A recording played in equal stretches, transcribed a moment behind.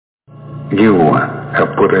You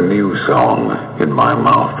have put a new song in my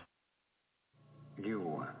mouth.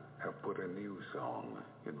 You have put a new song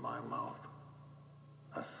in my mouth.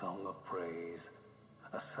 A song of praise,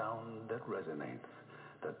 a sound that resonates,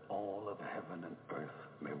 that all of heaven and earth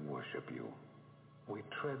may worship you. We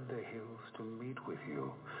tread the hills to meet with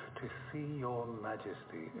you, to see your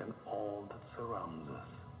majesty in all that surrounds us.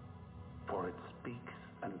 For it speaks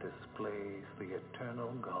and displays the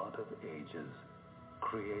eternal God of ages,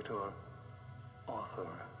 Creator,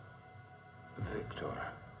 Author, Victor.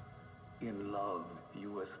 In love,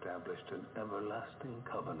 you established an everlasting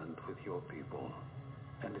covenant with your people,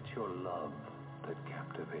 and it's your love that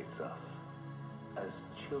captivates us. As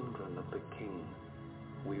children of the King,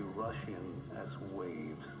 we rush in as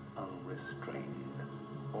waves unrestrained,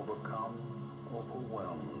 overcome,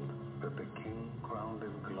 overwhelmed, that the King, crowned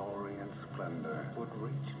in glory and splendor, would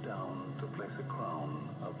reach down to place a crown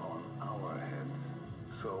upon our heads.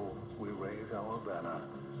 So we raise our banner,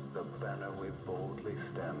 the banner we boldly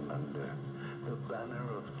stand under, the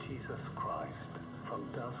banner of Jesus Christ.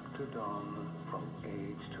 From dusk to dawn, from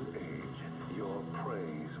age to age, your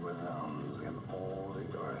praise resounds in all the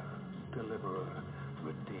earth. Deliverer,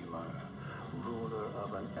 Redeemer, ruler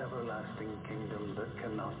of an everlasting kingdom that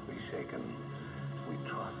cannot be shaken. We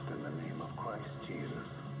trust in the name of Christ Jesus,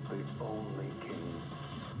 the only King,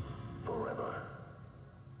 forever.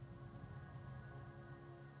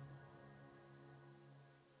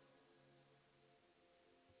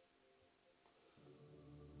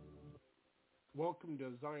 Welcome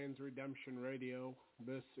to Zion's Redemption Radio.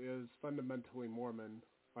 This is Fundamentally Mormon.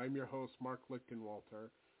 I'm your host, Mark Lichtenwalter.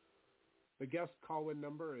 The guest call-in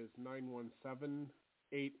number is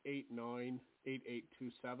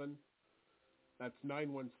 917-889-8827. That's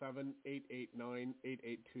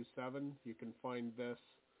 917-889-8827. You can find this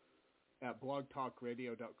at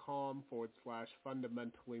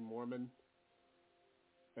blogtalkradio.com/fundamentallymormon.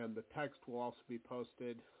 And the text will also be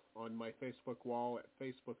posted on my Facebook wall at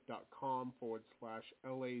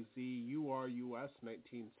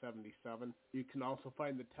facebook.com/LAZURUS1977. You can also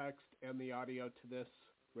find the text and the audio to this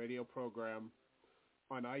radio program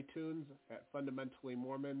on iTunes at Fundamentally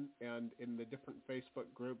Mormon and in the different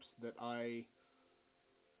Facebook groups that I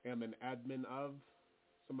am an admin of.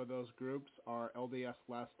 Some of those groups are LDS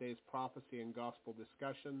Last Days Prophecy and Gospel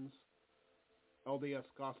Discussions,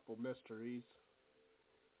 LDS Gospel Mysteries,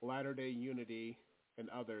 Latter-day Unity, and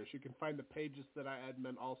others. You can find the pages that I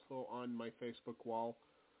admin also on my Facebook wall.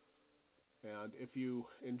 And if you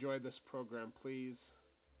enjoy this program, please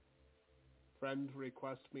friend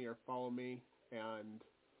request me or follow me and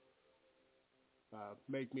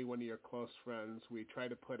make me one of your close friends. We try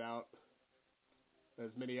to put out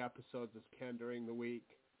as many episodes as can during the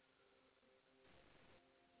week.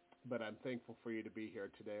 But I'm thankful for you to be here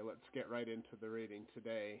today. Let's get right into the reading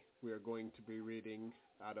today. We are going to be reading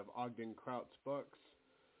out of Ogden Kraut's books.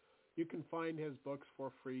 You can find his books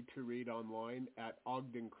for free to read online at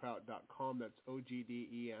ogdenkraut.com. That's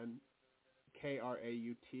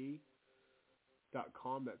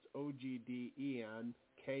OGDENKRAUT.com. That's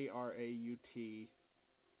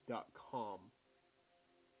OGDENKRAUT.com.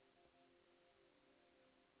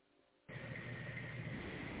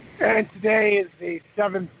 And today is the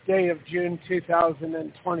 7th day of June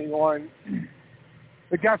 2021.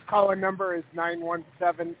 The guest caller number is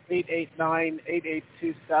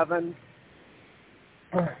 917-889-8827.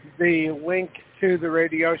 The link to the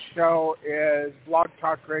radio show is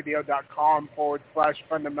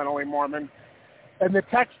blogtalkradio.com/fundamentally Mormon. And the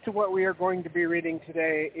text to what we are going to be reading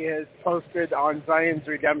today is posted on Zion's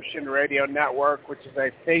Redemption Radio Network, which is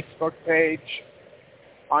a Facebook page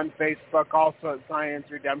on Facebook, also at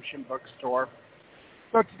Zion's Redemption Bookstore.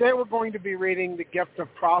 So today we're going to be reading The Gift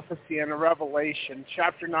of Prophecy and a Revelation,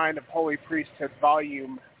 Chapter 9 of Holy Priesthood,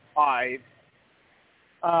 Volume 5.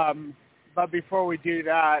 But before we do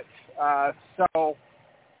that, I've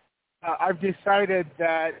decided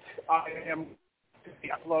that I am to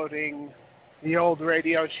be uploading the old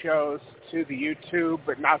radio shows to the YouTube,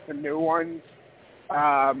 but not the new ones.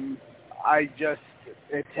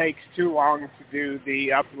 It takes too long to do the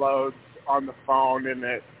uploads on the phone, and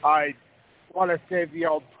I want to save the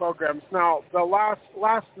old programs. Now, the last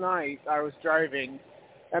night I was driving,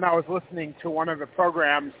 and I was listening to one of the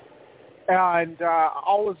programs, and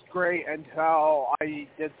all was great until I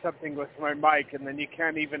did something with my mic, and then you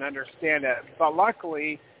can't even understand it. But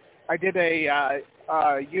luckily, I did a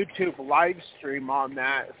YouTube live stream on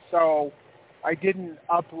that, so I didn't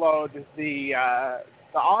upload the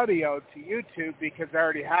audio to YouTube because I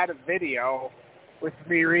already had a video with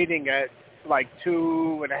me reading it like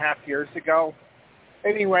 2.5 years ago.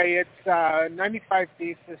 Anyway, it's 95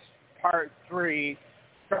 Thesis Part 3,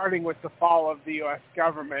 starting with the fall of the U.S.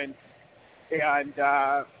 government and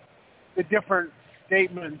the different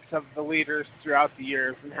statements of the leaders throughout the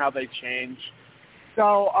years and how they change.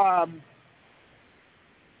 So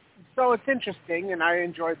it's interesting, and I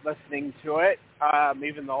enjoyed listening to it,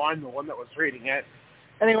 even though I'm the one that was reading it.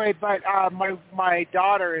 Anyway, but my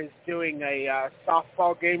daughter is doing a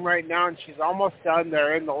softball game right now, and she's almost done.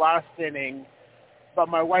 They're in the last inning, but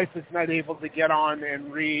my wife is not able to get on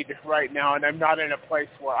and read right now, and I'm not in a place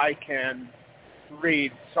where I can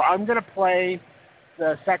read. So I'm going to play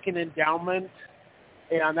the second endowment,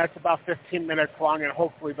 and that's about 15 minutes long, and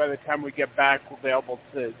hopefully by the time we get back, we'll be able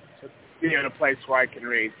to be in a place where I can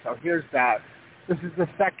read. So here's that. This is the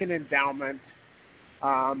second endowment.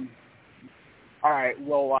 All right,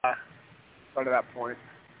 we'll go to that point.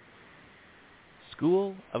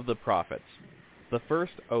 School of the Prophets, the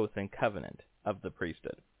first oath and covenant of the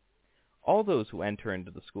priesthood. All those who enter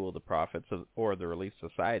into the school of the prophets or the Relief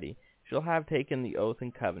Society shall have taken the oath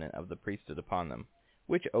and covenant of the priesthood upon them,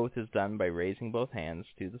 which oath is done by raising both hands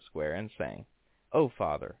to the square and saying, O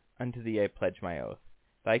Father, unto thee I pledge my oath.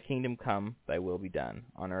 Thy kingdom come, thy will be done,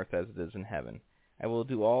 on earth as it is in heaven. I will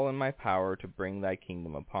do all in my power to bring thy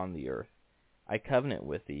kingdom upon the earth. I covenant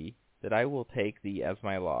with thee that I will take thee as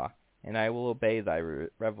my law, and I will obey thy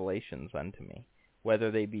revelations unto me,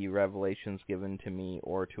 whether they be revelations given to me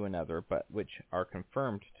or to another, but which are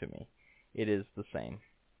confirmed to me. It is the same.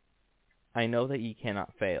 I know that ye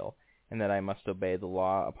cannot fail, and that I must obey the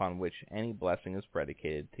law upon which any blessing is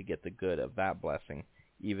predicated to get the good of that blessing.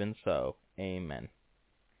 Even so, Amen.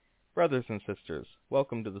 Brothers and sisters,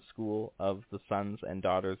 welcome to the school of the sons and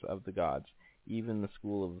daughters of the gods, even the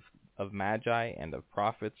school of magi and of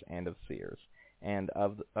prophets and of seers, and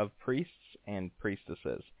of priests and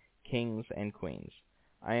priestesses, kings and queens.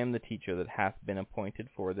 I am the teacher that hath been appointed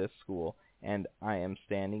for this school, and I am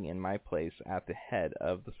standing in my place at the head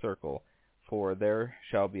of the circle, for there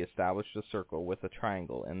shall be established a circle with a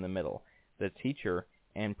triangle in the middle. The teacher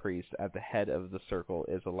and priest at the head of the circle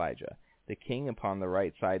is Elijah. The king upon the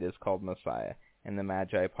right side is called Messiah, and the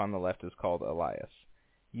magi upon the left is called Elias.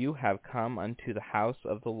 You have come unto the house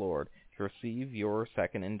of the Lord to receive your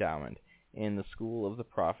second endowment. In the school of the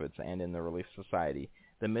prophets and in the Relief Society,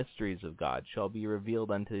 the mysteries of God shall be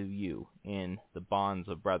revealed unto you in the bonds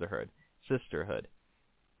of brotherhood, sisterhood,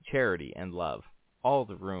 charity, and love. All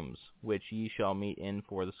the rooms which ye shall meet in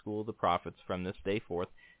for the school of the prophets from this day forth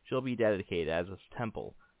shall be dedicated as a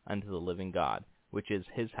temple unto the living God, which is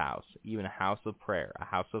his house, even a house of prayer, a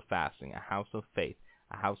house of fasting, a house of faith,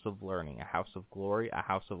 a house of learning, a house of glory, a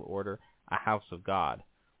house of order, a house of God.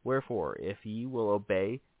 Wherefore, if ye will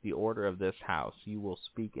obey the order of this house, you will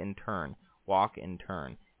speak in turn, walk in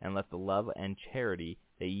turn, and let the love and charity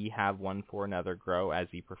that ye have one for another grow as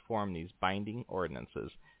ye perform these binding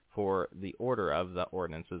ordinances. For the order of the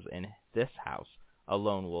ordinances in this house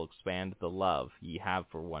alone will expand the love ye have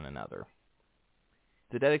for one another.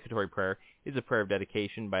 The dedicatory prayer is a prayer of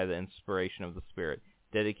dedication by the inspiration of the Spirit,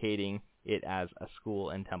 dedicating it as a school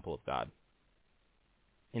and temple of God.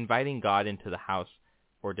 Inviting God into the house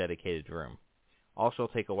or dedicated room. All shall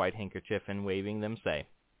take a white handkerchief and waving them say,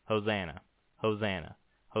 Hosanna, Hosanna,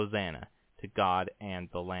 Hosanna, to God and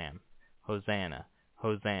the Lamb. Hosanna,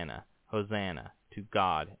 Hosanna, Hosanna, to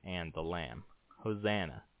God and the Lamb.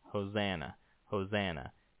 Hosanna, Hosanna,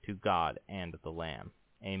 Hosanna, to God and the Lamb.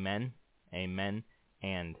 Amen, amen,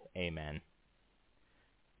 and amen.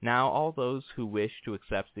 Now all those who wish to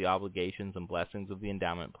accept the obligations and blessings of the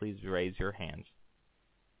endowment, please raise your hands.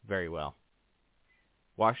 Very well.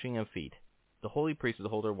 Washing of feet. The holy priesthood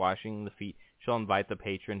holder washing the feet shall invite the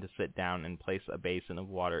patron to sit down and place a basin of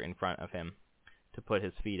water in front of him to put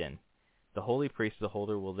his feet in. The holy priesthood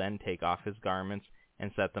holder will then take off his garments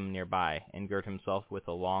and set them nearby, and gird himself with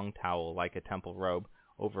a long towel like a temple robe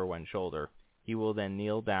over one shoulder. He will then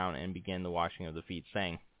kneel down and begin the washing of the feet,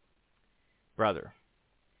 saying, Brother,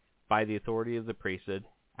 by the authority of the priesthood,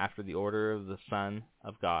 after the order of the Son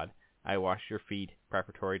of God, I wash your feet,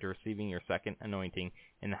 preparatory to receiving your second anointing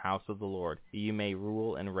in the house of the Lord, that you may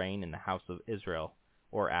rule and reign in the house of Israel,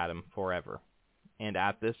 or Adam, forever. And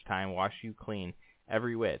at this time wash you clean,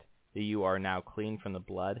 every whit, that you are now clean from the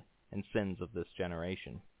blood and sins of this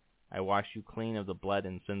generation. I wash you clean of the blood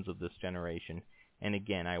and sins of this generation, and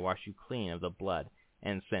again I wash you clean of the blood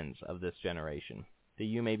and sins of this generation, that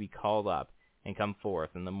you may be called up and come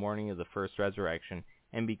forth in the morning of the first resurrection,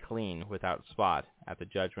 and be clean without spot at the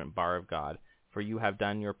judgment bar of God. For you have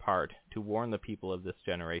done your part to warn the people of this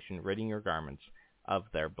generation, ridding your garments of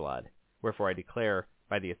their blood. Wherefore I declare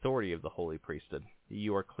by the authority of the holy priesthood that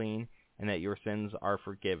you are clean, and that your sins are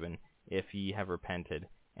forgiven if ye have repented.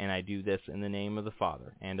 And I do this in the name of the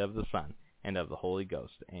Father, and of the Son, and of the Holy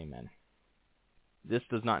Ghost. Amen. This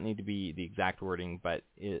does not need to be the exact wording, but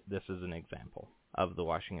this is an example of the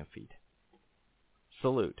washing of feet.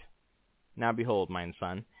 Salute. Now behold, mine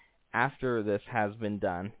son, after this has been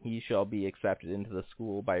done, he shall be accepted into the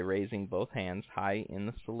school by raising both hands high in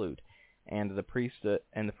the salute, and the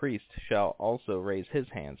priest shall also raise his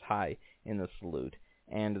hands high in the salute,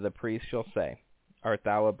 and the priest shall say, Art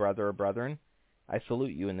thou a brother or brethren? I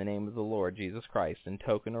salute you in the name of the Lord Jesus Christ, in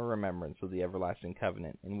token or remembrance of the everlasting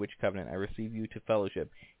covenant, in which covenant I receive you to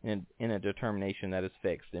fellowship in a determination that is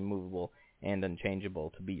fixed, immovable, and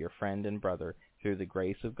unchangeable, to be your friend and brother through the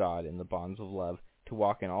grace of God in the bonds of love, to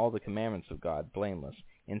walk in all the commandments of God, blameless,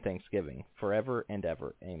 in thanksgiving, forever and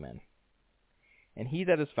ever. Amen. And he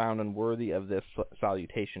that is found unworthy of this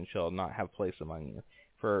salutation shall not have place among you,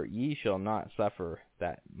 for ye shall not suffer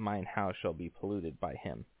that mine house shall be polluted by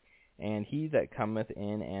him. And he that cometh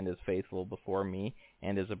in and is faithful before me,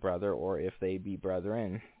 and is a brother, or if they be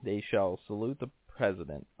brethren, they shall salute the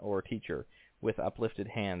president or teacher with uplifted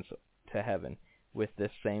hands to heaven, with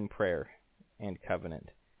this same prayer and covenant,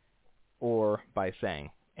 or by saying,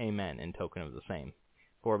 Amen, in token of the same.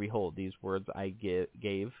 For behold, these words I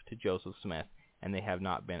gave to Joseph Smith, and they have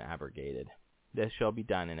not been abrogated. This shall be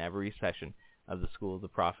done in every session of the School of the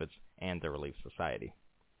Prophets and the Relief Society.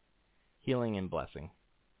 Healing and blessing.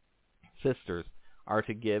 Sisters are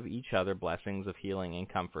to give each other blessings of healing and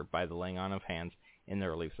comfort by the laying on of hands in the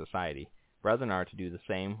Relief Society. Brethren are to do the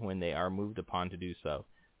same when they are moved upon to do so.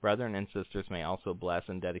 Brethren and sisters may also bless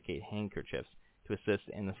and dedicate handkerchiefs to assist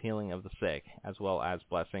in the healing of the sick, as well as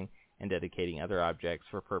blessing and dedicating other objects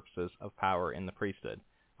for purposes of power in the priesthood.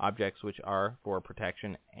 Objects which are for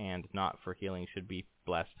protection and not for healing should be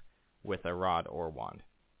blessed with a rod or wand.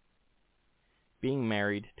 Being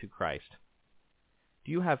married to Christ.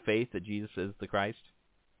 Do you have faith that Jesus is the Christ?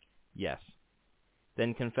 Yes.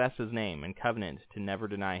 Then confess his name and covenant to never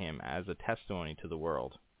deny him as a testimony to the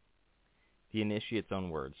world. The initiate's own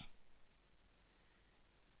words.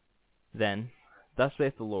 Then, thus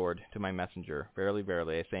saith the Lord to my messenger, Verily,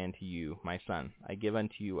 verily, I say unto you, my son, I give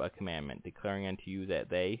unto you a commandment, declaring unto you that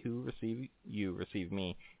they who receive you receive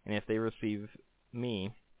me, and if they receive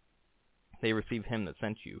me, they receive him that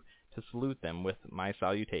sent you, to salute them with my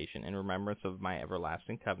salutation in remembrance of my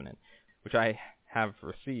everlasting covenant, which I have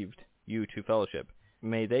received you to fellowship.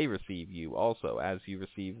 May they receive you also as you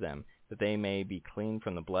receive them, that they may be clean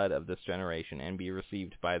from the blood of this generation, and be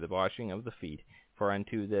received by the washing of the feet. For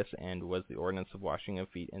unto this end was the ordinance of washing of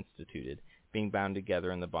feet instituted, being bound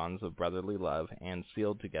together in the bonds of brotherly love, and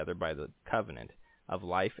sealed together by the covenant of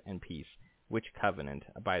life and peace, which covenant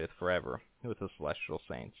abideth forever with the celestial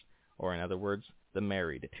saints. Or in other words, the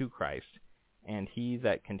married to Christ. And he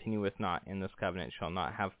that continueth not in this covenant shall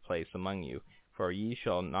not have place among you, for ye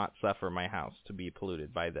shall not suffer my house to be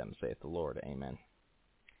polluted by them, saith the Lord. Amen.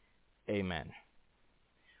 Amen.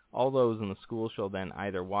 All those in the school shall then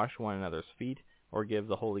either wash one another's feet, or give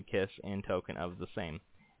the holy kiss in token of the same.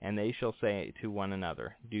 And they shall say to one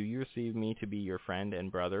another, Do you receive me to be your friend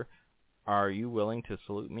and brother? Are you willing to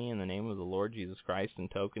salute me in the name of the Lord Jesus Christ in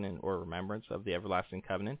token or remembrance of the everlasting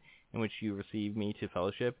covenant, in which you receive me to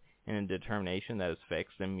fellowship, in a determination that is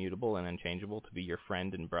fixed, immutable, and unchangeable, to be your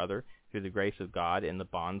friend and brother, through the grace of God in the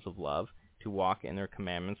bonds of love, to walk in their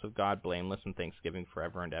commandments of God, blameless in thanksgiving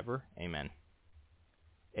forever and ever? Amen.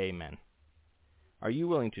 Amen. Are you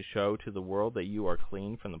willing to show to the world that you are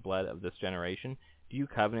clean from the blood of this generation? Do you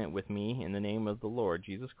covenant with me in the name of the Lord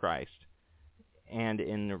Jesus Christ, and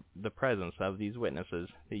in the presence of these witnesses,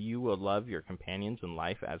 that you will love your companions in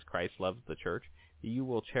life as Christ loves the church, that you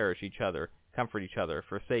will cherish each other, comfort each other,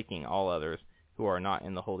 forsaking all others who are not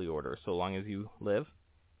in the holy order, so long as you live?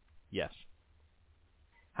 Yes.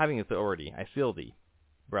 Having authority, I seal thee,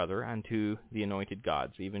 brother, unto the anointed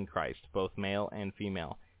gods, even Christ, both male and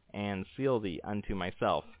female, and seal thee unto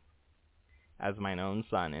myself, as mine own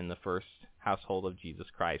son, in the first household of Jesus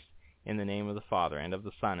Christ, in the name of the Father, and of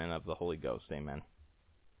the Son, and of the Holy Ghost. Amen.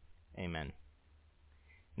 Amen.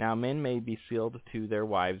 Now men may be sealed to their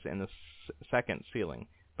wives in the second sealing,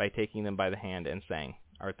 by taking them by the hand and saying,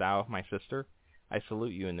 Art thou my sister? I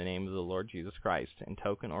salute you in the name of the Lord Jesus Christ, in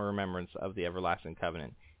token or remembrance of the everlasting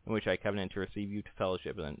covenant, in which I covenant to receive you to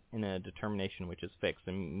fellowship in a determination which is fixed,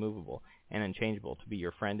 immovable, and unchangeable, to be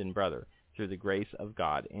your friend and brother, through the grace of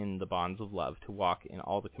God in the bonds of love, to walk in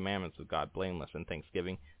all the commandments of God, blameless in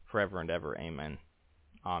thanksgiving, forever and ever. Amen.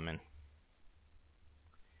 Amen.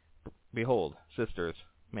 Behold, sisters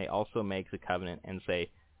may also make the covenant and say,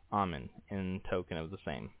 Amen, in token of the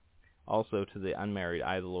same. Also to the unmarried,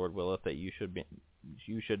 I, the Lord, willeth that you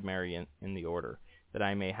should marry in the order, that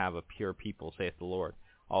I may have a pure people, saith the Lord.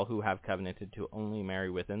 All who have covenanted to only marry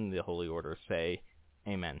within the holy order say,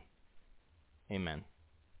 Amen. Amen.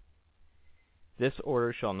 This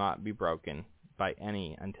order shall not be broken by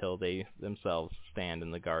any until they themselves stand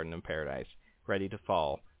in the garden of paradise, ready to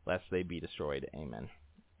fall, lest they be destroyed. Amen.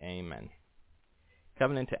 Amen.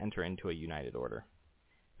 Covenant to enter into a united order.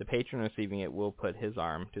 The patron receiving it will put his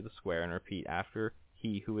arm to the square and repeat after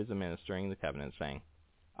he who is administering the covenant, saying,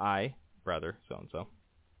 I, brother so-and-so,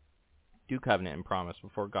 do covenant and promise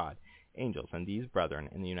before God, angels, and these brethren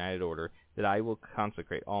in the united order, that I will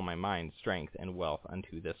consecrate all my mind, strength, and wealth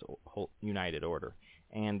unto this united order,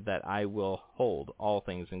 and that I will hold all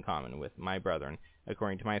things in common with my brethren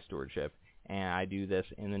according to my stewardship, and I do this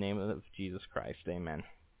in the name of Jesus Christ. Amen.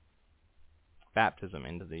 Baptism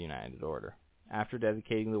into the united order. After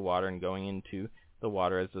dedicating the water and going into the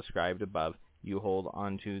water as described above, you hold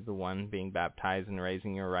on to the one being baptized, and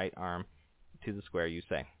raising your right arm to the square, you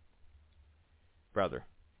say, Brother,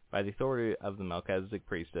 by the authority of the Melchizedek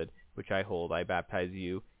priesthood, which I hold, I baptize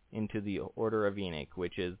you into the order of Enoch,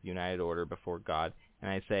 which is the united order before God,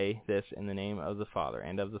 and I say this in the name of the Father,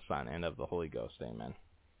 and of the Son, and of the Holy Ghost. Amen.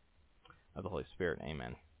 Of the Holy Spirit.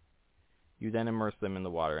 Amen. You then immerse them in the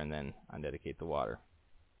water, and then undedicate the water.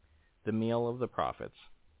 The meal of the prophets.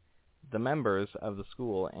 The members of the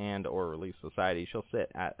school and or relief society shall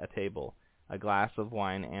sit at a table. A glass of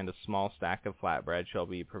wine and a small stack of flatbread shall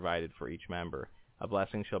be provided for each member. A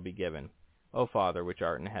blessing shall be given. O Father, which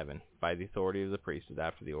art in heaven, by the authority of the priesthood,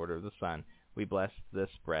 after the order of the Son, we bless this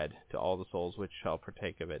bread to all the souls which shall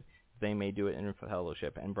partake of it, that they may do it in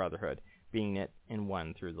fellowship and brotherhood, being knit in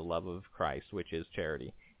one through the love of Christ, which is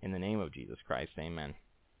charity. In the name of Jesus Christ. Amen.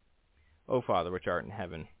 O Father, which art in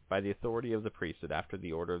heaven, by the authority of the priesthood, after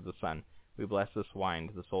the order of the Son, we bless this wine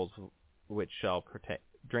to the souls which shall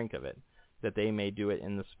drink of it, that they may do it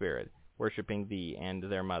in the Spirit, worshipping Thee and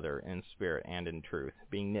their Mother in spirit and in truth,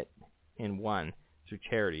 being knit in one through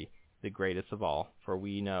charity, the greatest of all. For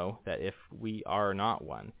we know that if we are not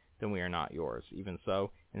one, then we are not yours. Even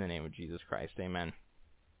so, in the name of Jesus Christ. Amen.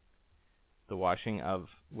 The washing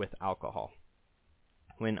with alcohol.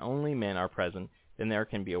 When only men are present, then there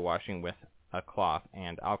can be a washing with a cloth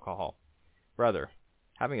and alcohol. Brother,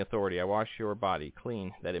 having authority, I wash your body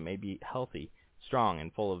clean, that it may be healthy, strong,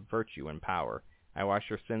 and full of virtue and power. I wash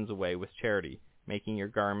your sins away with charity, making your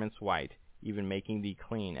garments white, even making thee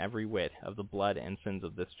clean every whit of the blood and sins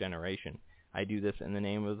of this generation. I do this in the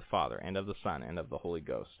name of the Father, and of the Son, and of the Holy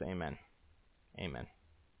Ghost. Amen. Amen.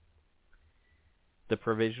 The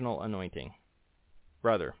provisional anointing.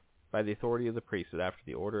 Brother, by the authority of the priesthood, after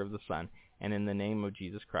the order of the Son, and in the name of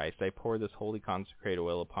Jesus Christ, I pour this holy consecrated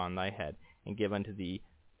oil upon thy head, and give unto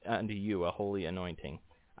you a holy anointing.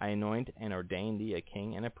 I anoint and ordain thee a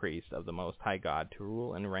king and a priest of the Most High God, to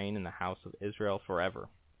rule and reign in the house of Israel forever.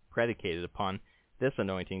 Predicated upon this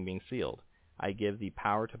anointing being sealed, I give thee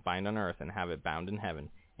power to bind on earth, and have it bound in heaven.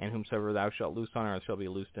 And whomsoever thou shalt loose on earth shall be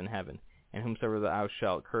loosed in heaven. And whomsoever thou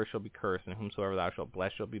shalt curse shall be cursed, and whomsoever thou shalt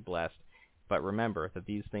bless shall be blessed. But remember that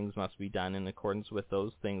these things must be done in accordance with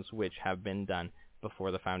those things which have been done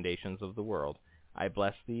before the foundations of the world. I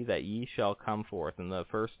bless thee that ye shall come forth in the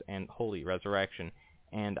first and holy resurrection,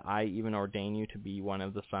 and I even ordain you to be one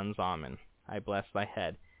of the sons of Amen. I bless thy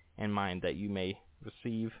head and mind, that you may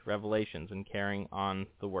receive revelations in carrying on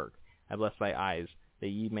the work. I bless thy eyes, that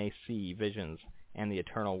ye may see visions and the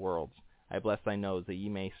eternal worlds. I bless thy nose, that ye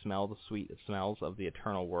may smell the sweet smells of the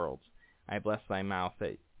eternal worlds. I bless thy mouth,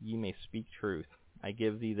 that ye may speak truth. I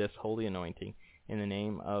give thee this holy anointing in the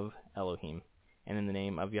name of Elohim, and in the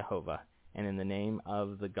name of Jehovah, and in the name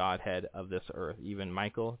of the Godhead of this earth, even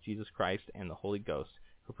Michael, Jesus Christ, and the Holy Ghost,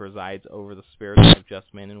 who presides over the spirits of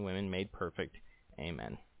just men and women made perfect.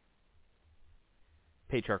 Amen.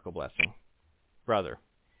 Patriarchal blessing. Brother,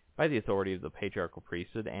 by the authority of the patriarchal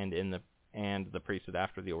priesthood, and the priesthood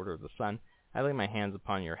after the order of the Son, I lay my hands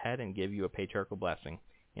upon your head and give you a patriarchal blessing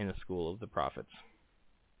in the school of the prophets.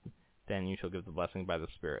 Then you shall give the blessing by the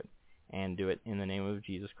Spirit, and do it in the name of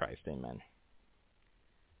Jesus Christ. Amen.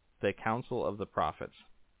 The council of the prophets.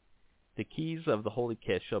 The keys of the holy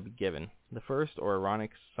kiss shall be given. The first or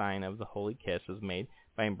Aaronic sign of the holy kiss is made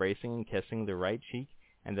by embracing and kissing the right cheek,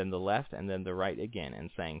 and then the left, and then the right again,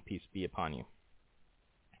 and saying, Peace be upon you.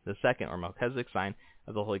 The second or Melchizedek sign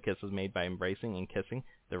of the holy kiss is made by embracing and kissing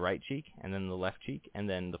the right cheek, and then the left cheek, and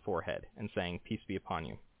then the forehead, and saying, Peace be upon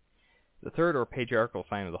you. The third or patriarchal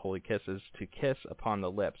sign of the holy kiss is to kiss upon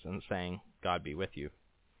the lips and saying, God be with you.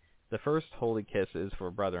 The first holy kiss is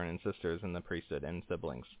for brethren and sisters in the priesthood and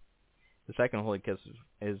siblings. The second holy kiss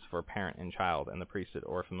is for parent and child in the priesthood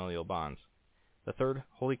or familial bonds. The third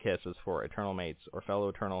holy kiss is for eternal mates or fellow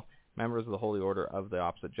eternal members of the holy order of the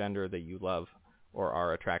opposite gender that you love or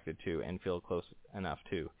are attracted to and feel close enough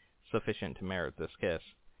to, sufficient to merit this kiss.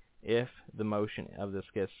 If the motion of this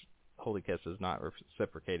holy kiss is not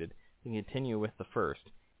reciprocated, then continue with the first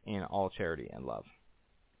in all charity and love.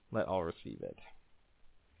 Let all receive it.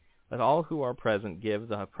 Let all who are present give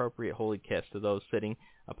the appropriate holy kiss to those sitting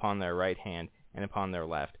upon their right hand and upon their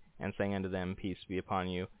left, and saying unto them, Peace be upon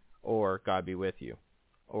you, or God be with you,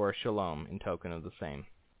 or Shalom in token of the same.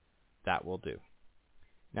 That will do.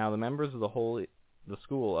 Now the members of the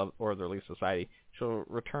school or the Relief Society shall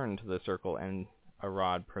return to the circle and a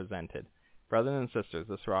rod presented. Brothers and sisters,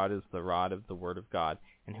 this rod is the rod of the word of God,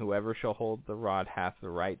 and whoever shall hold the rod hath the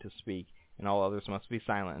right to speak, and all others must be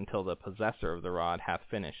silent until the possessor of the rod hath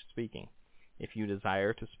finished speaking. If you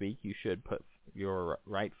desire to speak, you should put your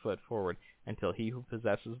right foot forward until he who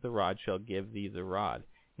possesses the rod shall give thee the rod.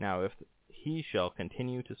 Now if he shall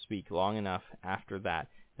continue to speak long enough after that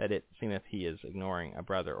it seemeth he is ignoring a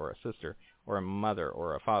brother or a sister, or a mother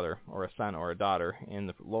or a father, or a son or a daughter in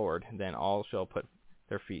the Lord, then all shall put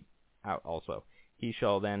their feet out also. He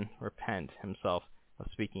shall then repent himself of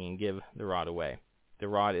speaking and give the rod away. The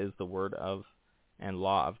rod is the word of and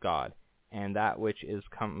law of God, and that which is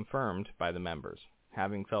confirmed by the members,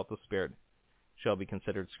 having felt the Spirit, shall be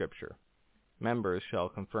considered Scripture. Members shall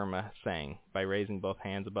confirm a saying by raising both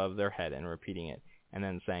hands above their head and repeating it, and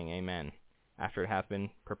then saying Amen, after it hath been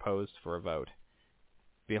proposed for a vote.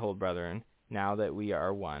 Behold, brethren, now that we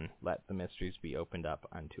are one, let the mysteries be opened up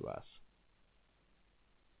unto us.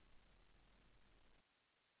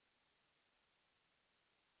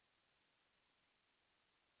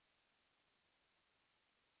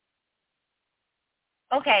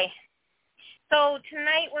 Okay, so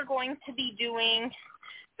tonight we're going to be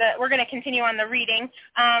we're going to continue on the reading.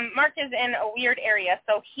 Mark is in a weird area,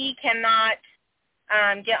 so he cannot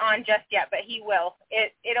get on just yet, but he will.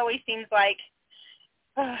 It always seems like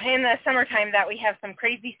in the summertime that we have some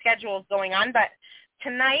crazy schedules going on, but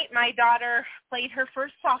tonight my daughter played her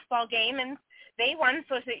first softball game, and they won,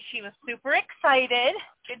 so she was super excited.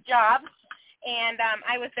 Good job. And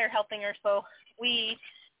I was there helping her, so we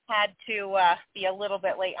had to be a little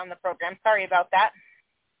bit late on the program. Sorry about that.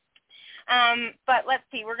 But let's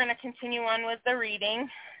see. We're going to continue on with the reading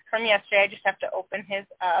from yesterday. I just have to open his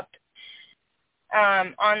up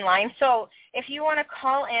online. So if you want to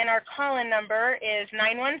call in, our call-in number is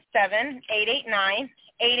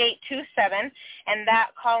 917-889-8827, and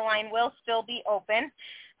that call line will still be open.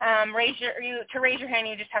 To raise your hand,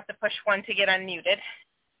 you just have to push 1 to get unmuted.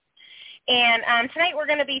 And tonight we're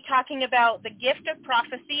going to be talking about the gift of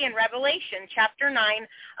prophecy and Revelation, Chapter 9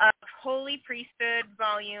 of Holy Priesthood,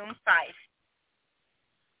 Volume 5.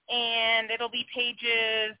 And it'll be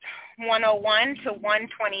pages 101 to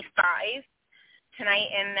 125 tonight,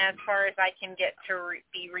 and as far as I can get to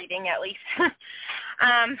be reading at least.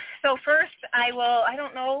 So first I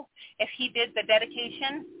don't know if he did the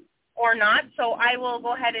dedication or not, so I will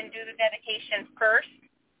go ahead and do the dedication first,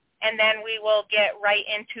 and then we will get right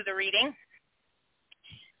into the reading.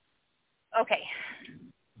 Okay.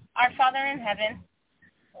 Our Father in heaven,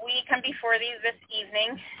 we come before thee this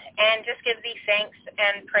evening and just give thee thanks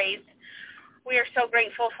and praise. We are so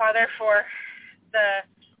grateful, Father, for the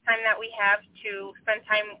time that we have to spend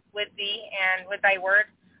time with thee and with thy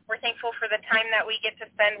word. We're thankful for the time that we get to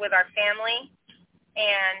spend with our family,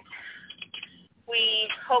 and we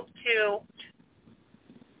hope to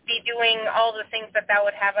be doing all the things that thou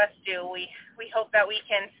would have us do. We hope that we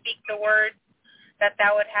can speak the word that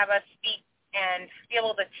thou would have us speak and be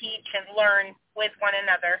able to teach and learn with one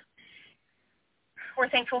another. We're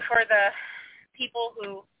thankful for the people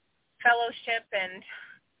who fellowship and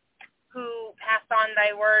who pass on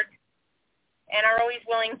thy word and are always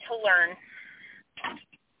willing to learn.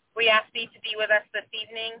 We ask thee to be with us this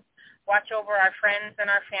evening. Watch over our friends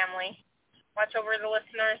and our family. Watch over the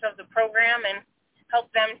listeners of the program and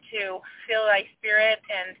help them to feel thy Spirit,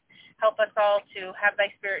 and help us all to have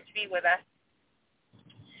thy Spirit to be with us.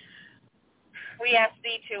 We ask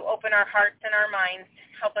thee to open our hearts and our minds,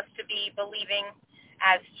 help us to be believing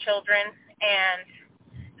as children, and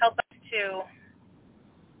help us to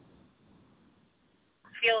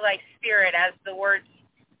feel thy Spirit as the words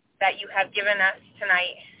that you have given us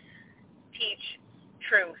tonight teach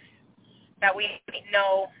truth, that we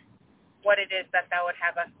know what it is that thou would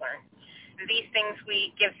have us learn. And these things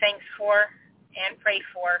we give thanks for and pray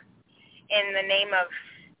for in the name of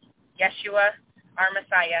Yeshua, our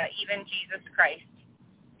Messiah, even Jesus Christ.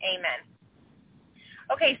 Amen.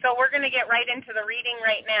 Okay, so we're going to get right into the reading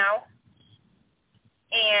right now.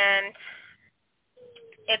 And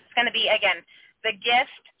it's going to be, again, the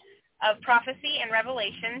gift of prophecy and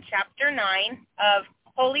Revelation, Chapter 9 of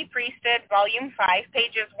Holy Priesthood, Volume 5,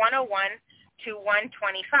 pages 101 to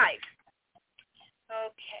 125.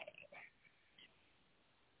 Okay.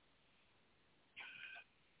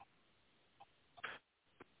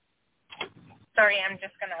 Sorry, I'm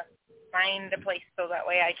just going to find a place so that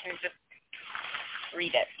way I can just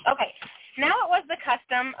read it. Okay. Now it was the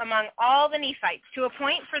custom among all the Nephites to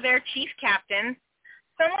appoint for their chief captain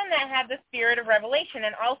someone that had the spirit of revelation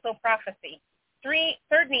and also prophecy. 3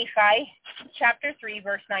 Nephi, chapter 3,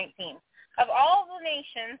 verse 19. Of all the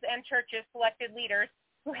nations and churches selected leaders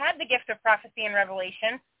who had the gift of prophecy and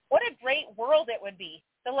revelation, what a great world it would be.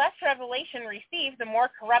 The less revelation received, the more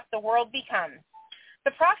corrupt the world becomes.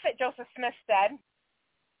 The prophet Joseph Smith said,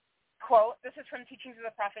 quote, this is from Teachings of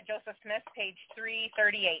the Prophet Joseph Smith, page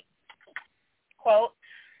 338, quote,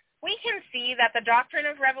 we can see that the doctrine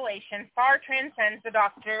of revelation far transcends the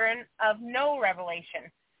doctrine of no revelation.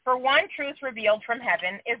 For one truth revealed from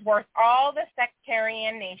heaven is worth all the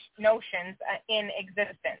sectarian notions in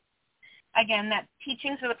existence. Again, that's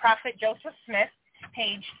Teachings of the Prophet Joseph Smith,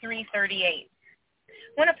 page 338.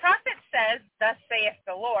 When a prophet says, thus saith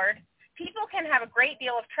the Lord, people can have a great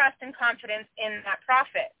deal of trust and confidence in that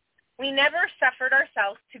prophet. We never suffered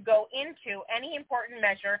ourselves to go into any important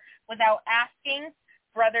measure without asking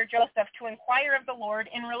Brother Joseph to inquire of the Lord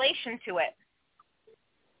in relation to it.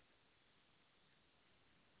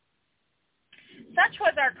 Such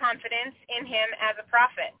was our confidence in him as a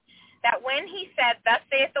prophet, that when he said, thus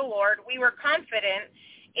saith the Lord, we were confident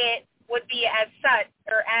it would be as such,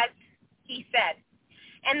 or as he said.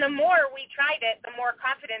 And the more we tried it, the more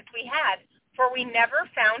confidence we had, for we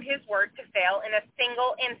never found his word to fail in a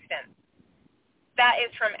single instance. That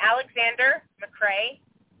is from Alexander McCrae,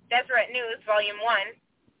 Deseret News, Volume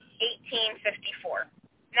 1, 1854.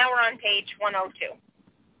 Now we're on page 102.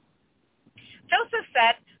 Joseph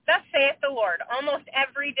said, thus saith the Lord, almost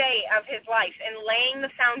every day of his life in laying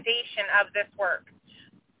the foundation of this work.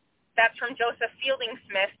 That's from Joseph Fielding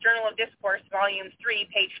Smith, Journal of Discourse, Volume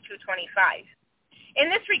 3, page 225. In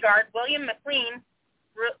this regard, William McClellan,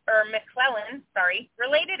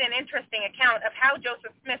 related an interesting account of how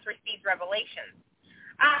Joseph Smith received revelations.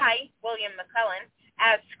 I, William McClellan,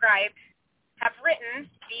 as scribe, have written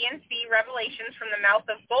D&C revelations from the mouth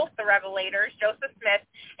of both the revelators, Joseph Smith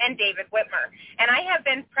and David Whitmer, and I have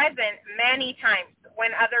been present many times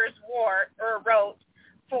when others wrote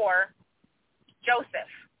for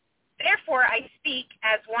Joseph. Therefore, I speak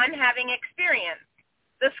as one having experience.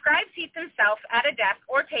 The scribe seats himself at a desk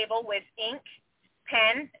or table with ink,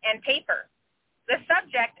 pen, and paper. The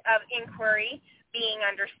subject of inquiry being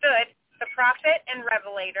understood, the prophet and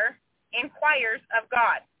revelator inquires of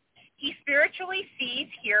God. He spiritually sees,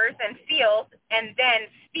 hears, and feels, and then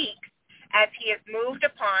speaks as he is moved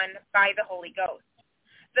upon by the Holy Ghost.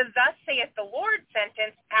 The thus saith the Lord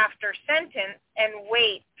sentence after sentence, and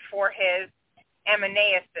wait for his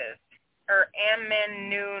amanuenses.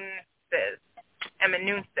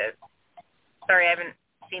 Sorry, I haven't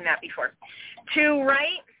seen that before. To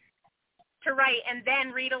write, and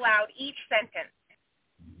then read aloud each sentence.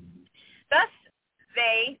 Thus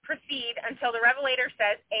they proceed until the revelator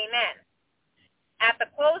says, Amen, at the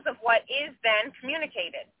close of what is then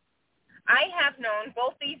communicated. I have known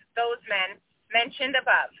both those men mentioned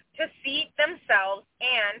above to seat themselves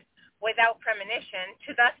and, without premonition,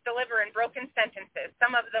 to thus deliver in broken sentences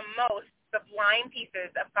some of the most sublime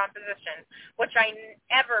pieces of composition which I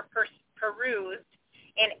ever perused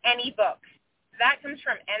in any book. That comes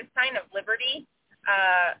from Ensign of Liberty.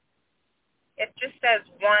 It just says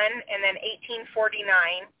 1 and then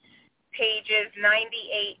 1849, pages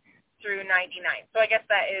 98 through 99. So I guess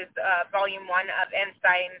that is volume 1 of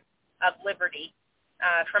Ensign of Liberty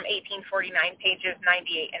from 1849, pages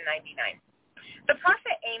 98 and 99. The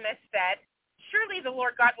prophet Amos said, surely the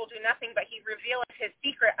Lord God will do nothing but he revealeth his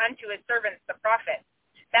secret unto his servants the prophets.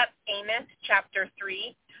 That's Amos chapter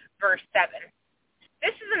 3, verse 7.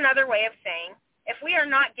 This is another way of saying, if we are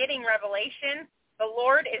not getting revelation, the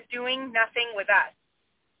Lord is doing nothing with us.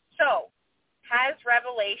 So, has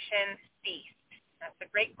revelation ceased? That's a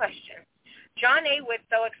great question. John A.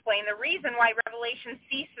 Widtsoe explained the reason why revelation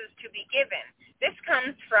ceases to be given. This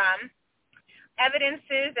comes from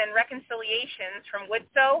Evidences and Reconciliations from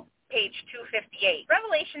Widtsoe, page 258.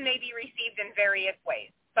 Revelation may be received in various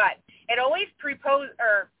ways, but it always presupposes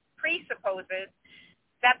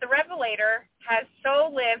that the revelator has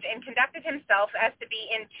so lived and conducted himself as to be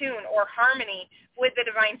in tune or harmony with the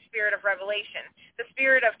divine spirit of revelation, the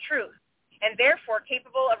spirit of truth, and therefore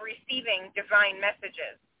capable of receiving divine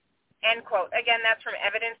messages. End quote. Again, that's from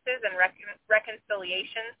Evidences and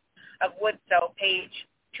Reconciliations of Widtsoe, page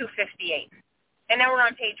 258. And now we're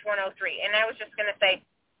on page 103. And I was just going to say,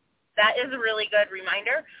 that is a really good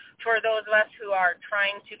reminder for those of us who are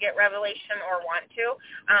trying to get revelation or want to.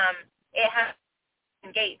 It has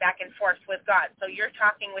to gate back and forth with God. So you're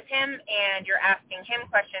talking with him and you're asking him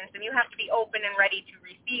questions, and you have to be open and ready to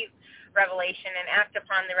receive revelation and act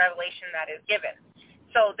upon the revelation that is given.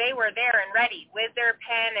 So they were there and ready with their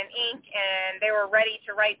pen and ink, and they were ready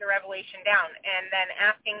to write the revelation down, and then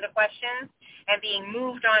asking the questions and being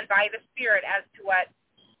moved on by the Spirit as to what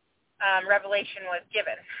revelation was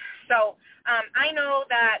given. So I know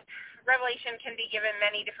that revelation can be given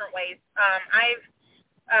many different ways. I've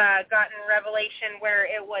gotten revelation where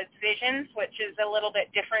it was visions, which is a little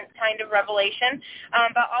bit different kind of revelation,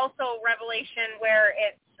 but also revelation where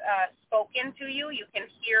it's spoken to you. You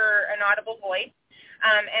can hear an audible voice.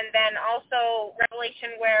 And then also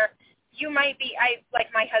revelation where you might be, like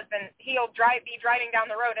my husband, he'll be driving down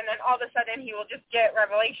the road, and then all of a sudden he will just get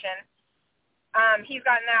revelation. He's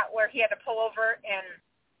gotten that where he had to pull over and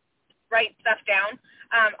write stuff down.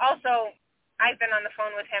 Also, I've been on the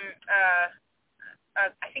phone with him,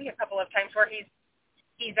 I think a couple of times, where he's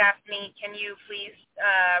asked me, can you please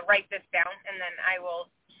write this down, and then I will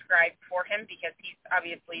scribe for him because he's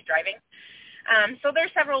obviously driving. So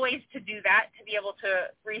there's several ways to do that, to be able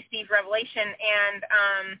to receive revelation, and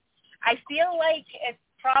I feel like it's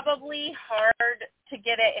probably hard to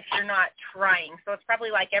get it if you're not trying. So it's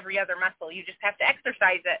probably like every other muscle. You just have to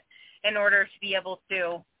exercise it in order to be able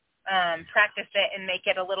to practice it and make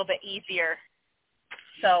it a little bit easier.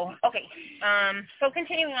 So, okay. So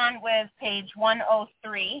continuing on with page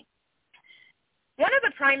 103, one of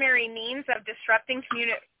the primary means of disrupting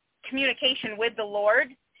communication with the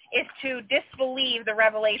Lord is to disbelieve the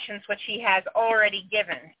revelations which he has already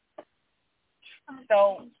given.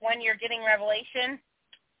 So when you're getting revelation,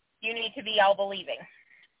 you need to be all believing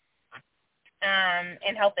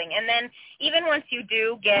and helping. And then even once you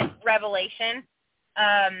do get revelation,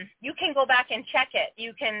 you can go back and check it.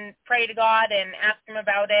 You can pray to God and ask him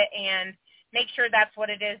about it and make sure that's what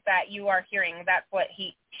it is that you are hearing. That's what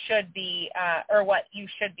he should be, or what you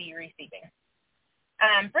should be receiving.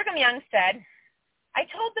 Brigham Young said, I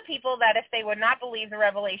told the people that if they would not believe the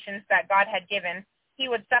revelations that God had given, he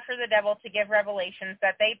would suffer the devil to give revelations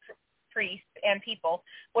that they, priests and people,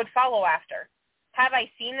 would follow after. Have I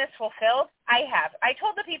seen this fulfilled? I have. I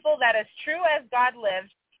told the people that as true as God lives,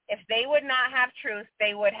 if they would not have truth,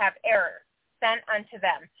 they would have error sent unto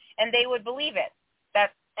them, and they would believe it.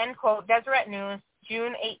 That's, end quote, Deseret News,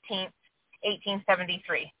 June 18th,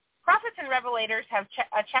 1873. Prophets and revelators have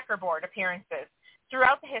a checkerboard appearances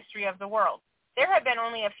throughout the history of the world. There have been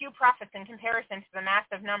only a few prophets in comparison to the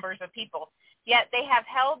massive numbers of people, yet they have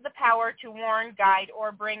held the power to warn, guide,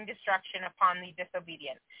 or bring destruction upon the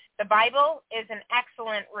disobedient. The Bible is an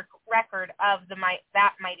excellent record of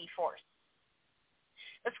that mighty force.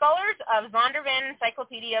 The scholars of Zondervan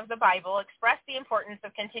Encyclopedia of the Bible express the importance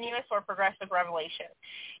of continuous or progressive revelation.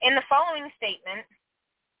 In the following statement,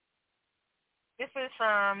 this is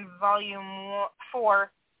from volume 4,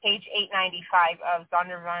 page 895 of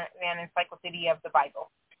Zondervan Encyclopedia of the Bible.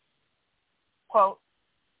 Quote,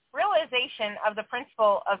 realization of the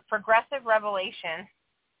principle of progressive revelation.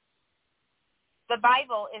 The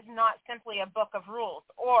Bible is not simply a book of rules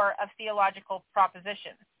or of theological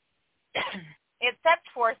propositions. It sets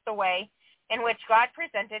forth the way in which God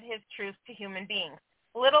presented his truth to human beings.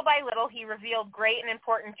 Little by little, he revealed great and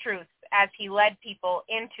important truths as he led people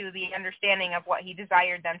into the understanding of what he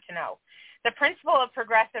desired them to know. The principle of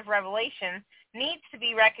progressive revelation needs to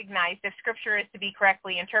be recognized if Scripture is to be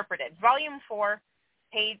correctly interpreted. Volume 4,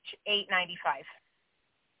 page 895.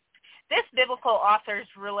 These biblical authors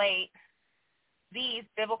relate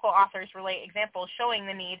examples showing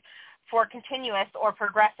the need for continuous or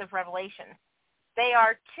progressive revelation. They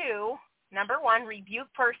are to, number 1,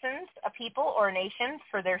 rebuke persons, a people, or nations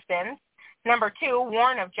for their sins. Number 2,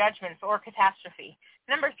 warn of judgments or catastrophe.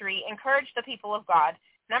 Number 3, encourage the people of God.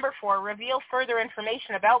 Number 4, reveal further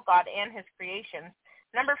information about God and his creations.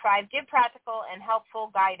 Number 5, give practical and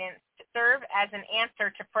helpful guidance to serve as an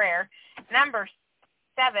answer to prayer. Number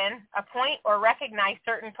 7, appoint or recognize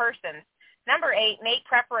certain persons. Number 8, make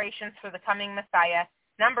preparations for the coming Messiah.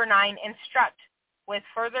 Number 9, instruct with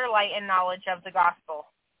further light and knowledge of the gospel.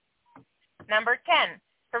 Number 10,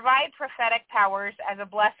 provide prophetic powers as a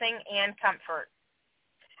blessing and comfort.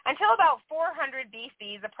 Until about 400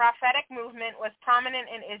 BC, the prophetic movement was prominent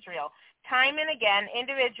in Israel. Time and again,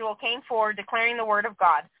 individuals came forward declaring the word of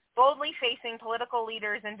God, boldly facing political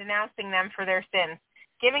leaders and denouncing them for their sins,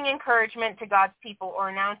 giving encouragement to God's people or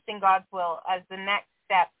announcing God's will as the next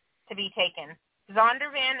step to be taken.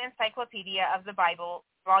 Zondervan Encyclopedia of the Bible,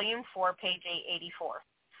 Volume 4, page 884.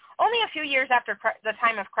 Only a few years after the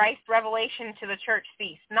time of Christ, revelation to the church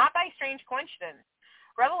ceased, not by strange coincidence.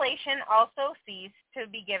 Revelation also ceased to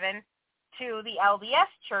be given to the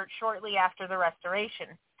LDS church shortly after the Restoration.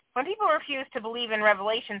 When people refuse to believe in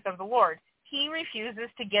revelations of the Lord, he refuses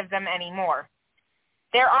to give them any more.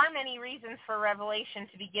 There are many reasons for revelation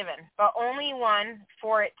to be given, but only one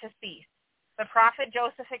for it to cease. The prophet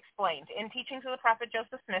Joseph explained in Teachings of the Prophet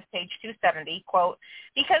Joseph Smith, page 270, quote,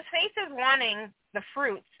 because faith is wanting, the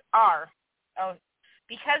fruits are.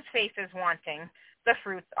 Because faith is wanting, the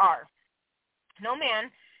fruits are. No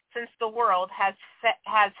man since the world has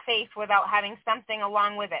faith without having something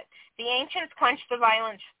along with it. The ancients quenched the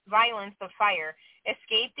violence of fire,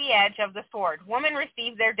 escaped the edge of the sword. Women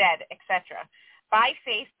received their dead, etc. By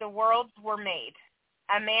faith the worlds were made.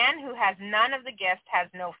 A man who has none of the gifts has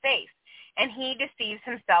no faith, and he deceives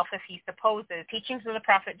himself if he supposes. Teachings of the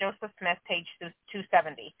Prophet Joseph Smith, page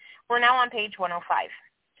 270. We're now on page 105.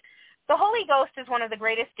 The Holy Ghost is one of the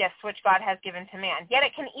greatest gifts which God has given to man, yet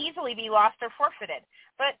it can easily be lost or forfeited.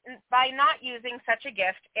 But by not using such a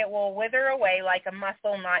gift, it will wither away like a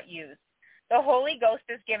muscle not used. The Holy Ghost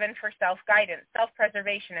is given for self-guidance,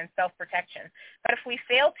 self-preservation, and self-protection. But if we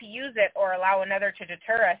fail to use it or allow another to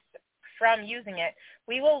deter us from using it,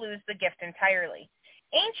 we will lose the gift entirely.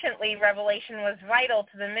 Anciently, revelation was vital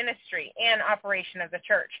to the ministry and operation of the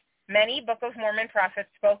church. Many Book of Mormon prophets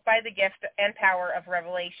spoke by the gift and power of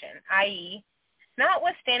revelation, i.e.,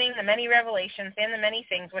 notwithstanding the many revelations and the many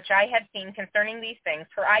things which I had seen concerning these things,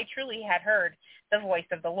 for I truly had heard the voice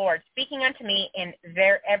of the Lord, speaking unto me in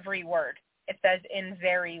every word. It says in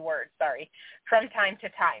very word, from time to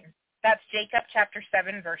time. That's Jacob chapter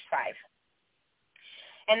 7, verse 5.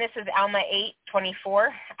 And this is Alma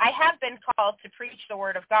 8:24. I have been called to preach the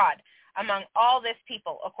word of God among all this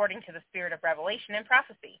people, according to the spirit of revelation and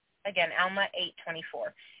prophecy. Again, Alma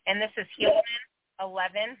 8:24. And this is Helaman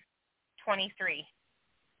 11:23.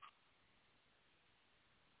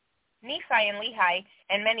 Nephi and Lehi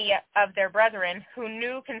and many of their brethren who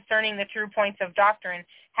knew concerning the true points of doctrine,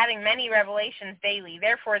 having many revelations daily,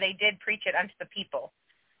 therefore they did preach it unto the people.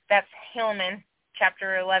 That's Helaman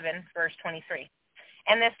chapter 11, verse 23.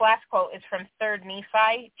 And this last quote is from 3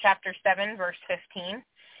 Nephi chapter 7, verse 15.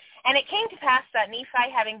 And it came to pass that Nephi,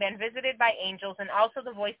 having been visited by angels and also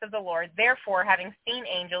the voice of the Lord, therefore having seen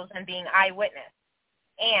angels and being eyewitness,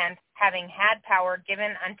 and having had power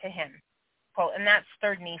given unto him. Quote, and that's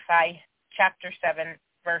 3 Nephi chapter 7,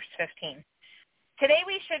 verse 15. Today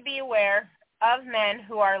we should be aware of men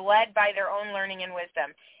who are led by their own learning and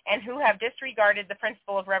wisdom, and who have disregarded the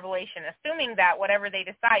principle of revelation, assuming that whatever they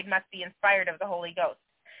decide must be inspired of the Holy Ghost.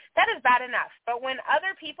 That is bad enough, but when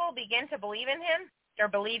other people begin to believe in him,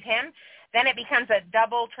 then it becomes a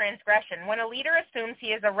double transgression. When a leader assumes he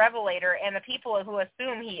is a revelator and the people who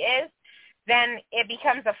assume he is, then it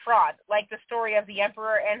becomes a fraud, like the story of the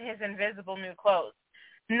emperor and his invisible new clothes.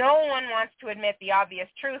 No one wants to admit the obvious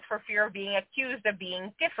truth for fear of being accused of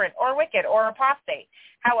being different or wicked or apostate.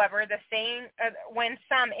 However, when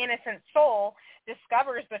some innocent soul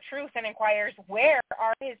discovers the truth and inquires, where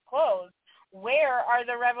are his clothes? Where are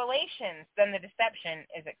the revelations? Then the deception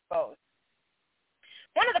is exposed.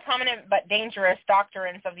 One of the prominent but dangerous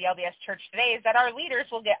doctrines of the LDS Church today is that our leaders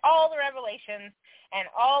will get all the revelations and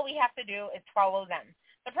all we have to do is follow them.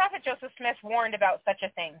 The prophet Joseph Smith warned about such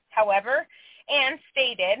a thing. However, and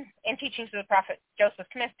stated in Teachings of the Prophet Joseph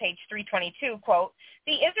Smith, page 322, quote,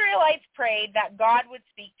 the Israelites prayed that God would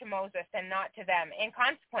speak to Moses and not to them, in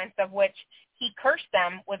consequence of which he cursed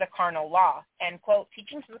them with a carnal law, end quote.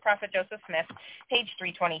 Teachings of the Prophet Joseph Smith, page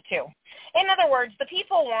 322. In other words, the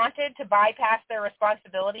people wanted to bypass their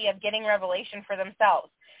responsibility of getting revelation for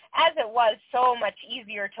themselves, as it was so much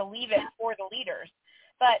easier to leave it for the leaders.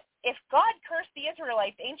 But if God cursed the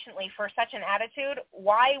Israelites anciently for such an attitude,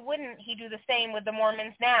 why wouldn't he do the same with the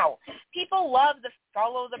Mormons now? People love the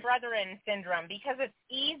follow the brethren syndrome because it's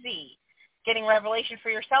easy. Getting revelation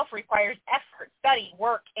for yourself requires effort, study,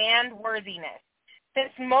 work, and worthiness.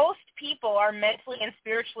 Since most people are mentally and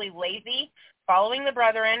spiritually lazy, following the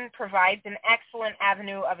brethren provides an excellent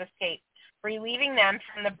avenue of escape, relieving them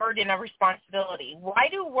from the burden of responsibility. Why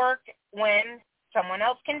do work when someone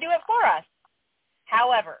else can do it for us?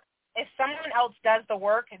 However, if someone else does the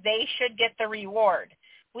work, they should get the reward.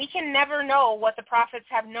 We can never know what the prophets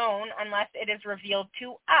have known unless it is revealed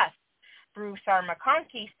to us. Bruce R.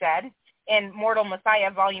 McConkie said in Mortal Messiah,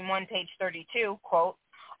 Volume 1, page 32, quote,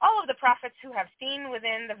 all of the prophets who have seen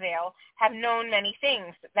within the veil have known many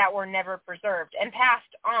things that were never preserved and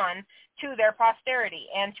passed on to their posterity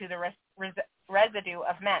and to the residue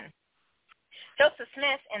of men. Joseph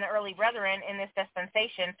Smith and the early brethren in this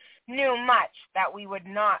dispensation knew much that we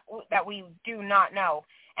do not know,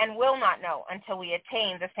 and will not know until we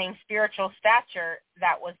attain the same spiritual stature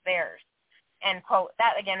that was theirs. End quote.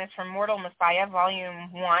 That, again, is from Mortal Messiah,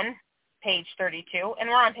 Volume 1, page 32, and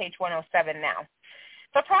we're on page 107 now.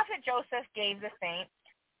 The prophet Joseph gave the saints,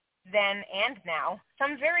 then and now,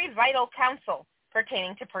 some very vital counsel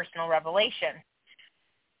pertaining to personal revelation.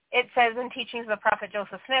 It says in Teachings of the Prophet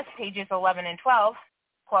Joseph Smith, pages 11 and 12,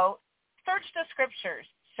 quote, "Search the Scriptures,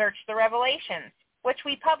 search the Revelations, which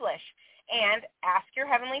we publish, and ask your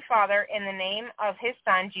Heavenly Father in the name of His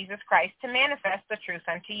Son, Jesus Christ, to manifest the truth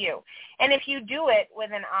unto you. And if you do it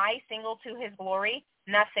with an eye single to His glory,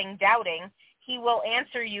 nothing doubting, He will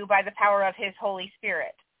answer you by the power of His Holy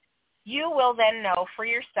Spirit. You will then know for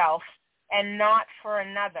yourself and not for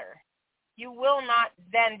another. You will not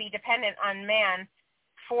then be dependent on man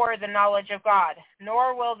for the knowledge of God,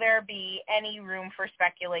 nor will there be any room for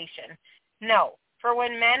speculation. No, for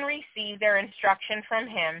when men receive their instruction from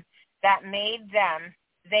Him that made them,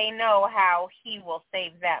 they know how He will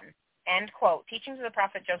save them." End quote. Teachings of the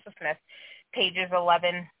Prophet Joseph Smith, pages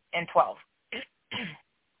 11 and 12.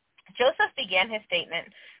 Joseph began his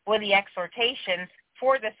statement with the exhortation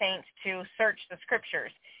for the saints to search the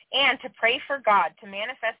Scriptures and to pray for God to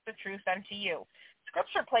manifest the truth unto you.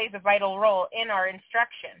 Scripture plays a vital role in our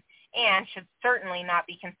instruction and should certainly not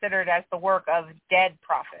be considered as the work of dead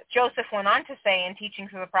prophets. Joseph went on to say in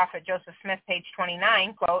Teachings of the Prophet Joseph Smith, page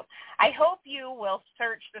 29, quote, "I hope you will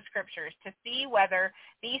search the Scriptures to see whether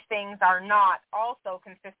these things are not also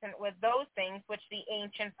consistent with those things which the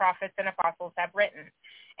ancient prophets and apostles have written."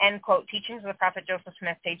 End quote. Teachings of the Prophet Joseph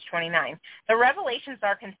Smith, page 29. The revelations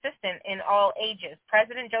are consistent in all ages.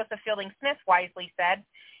 President Joseph Fielding Smith wisely said,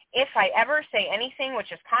 "If I ever say anything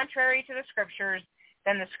which is contrary to the Scriptures,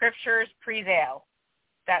 then the Scriptures prevail."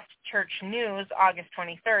 That's Church News, August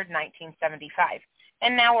 23rd, 1975.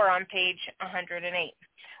 And now we're on page 108.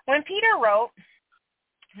 When Peter wrote,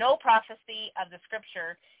 "No prophecy of the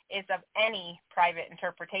Scripture is of any private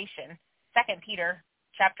interpretation," 2 Peter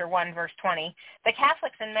chapter 1, verse 20, the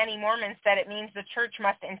Catholics and many Mormons said it means the church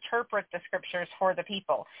must interpret the Scriptures for the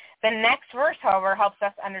people. The next verse, however, helps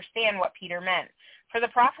us understand what Peter meant. "For the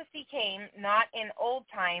prophecy came not in old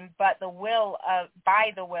time, but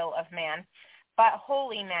by the will of man. But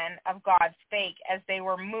holy men of God spake as they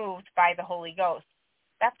were moved by the Holy Ghost."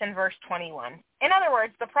 That's in verse 21. In other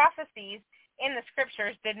words, the prophecies in the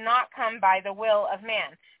Scriptures did not come by the will of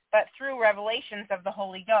man, but through revelations of the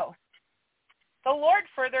Holy Ghost. The Lord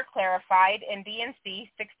further clarified in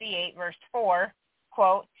D&C 68, verse 4,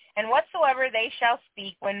 quote, "And whatsoever they shall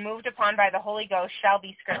speak when moved upon by the Holy Ghost shall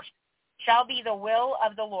be Scripture, shall be the will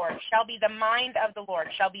of the Lord, shall be the mind of the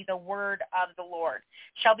Lord, shall be the word of the Lord,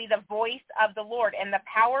 shall be the voice of the Lord, and the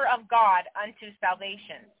power of God unto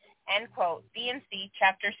salvation." End quote. D&C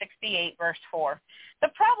chapter 68, verse 4. The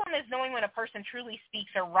problem is knowing when a person truly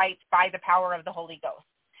speaks or writes by the power of the Holy Ghost.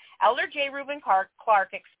 Elder J. Reuben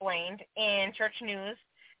Clark explained in Church News,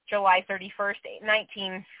 July 31st,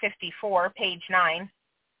 1954, page 9,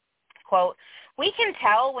 quote, "We can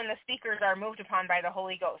tell when the speakers are moved upon by the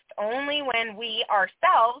Holy Ghost only when we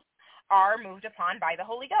ourselves are moved upon by the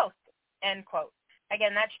Holy Ghost." End quote.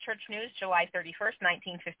 Again, that's Church News, July 31st,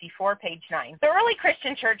 1954, page 9. The early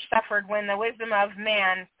Christian church suffered when the wisdom of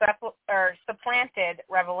man supplanted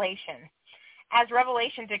revelation. As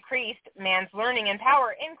revelation decreased, man's learning and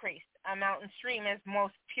power increased. A mountain stream is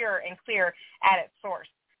most pure and clear at its source.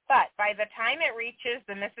 But by the time it reaches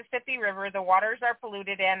the Mississippi River, the waters are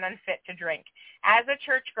polluted and unfit to drink. As a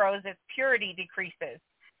church grows, its purity decreases.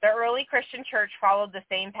 The early Christian church followed the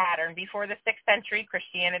same pattern. Before the 6th century,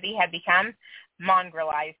 Christianity had become a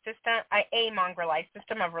mongrelized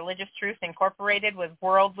system of religious truth incorporated with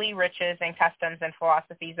worldly riches and customs and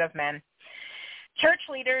philosophies of men. Church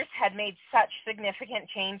leaders had made such significant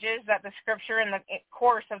changes that the Scripture and the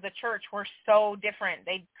course of the church were so different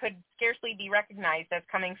they could scarcely be recognized as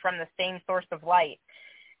coming from the same source of light.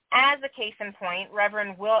 As a case in point,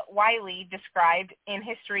 Reverend Wiley described in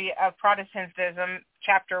History of Protestantism,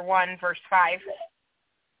 chapter 1, verse 5,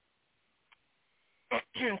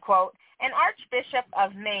 quote, "An Archbishop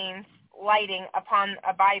of Mainz, lighting upon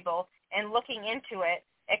a Bible and looking into it,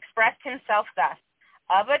 expressed himself thus: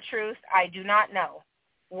 'Of a truth I do not know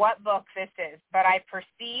what book this is, but I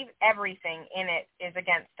perceive everything in it is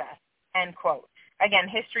against us.'" End quote. Again,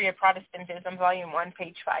 History of Protestantism, Volume 1,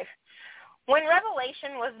 page 5. When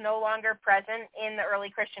revelation was no longer present in the early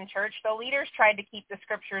Christian church, the leaders tried to keep the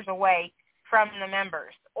Scriptures away from the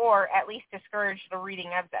members, or at least discourage the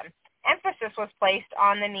reading of them. Emphasis was placed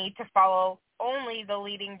on the need to follow only the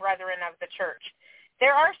leading brethren of the church.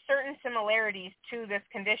 There are certain similarities to this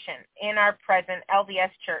condition in our present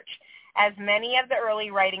LDS church. as many of the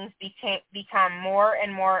early writings become more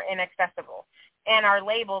and more inaccessible and are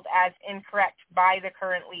labeled as incorrect by the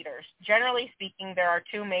current leaders. Generally speaking, there are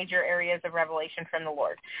two major areas of revelation from the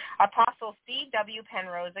Lord. Apostle C.W.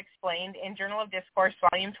 Penrose explained in Journal of Discourse,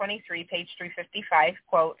 Volume 23, page 355,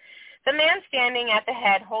 quote, "The man standing at the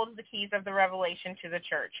head holds the keys of the revelation to the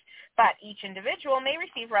church, but each individual may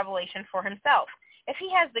receive revelation for himself. If he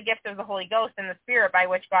has the gift of the Holy Ghost and the Spirit by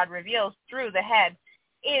which God reveals through the head,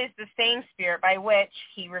 is the same Spirit by which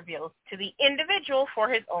he reveals to the individual for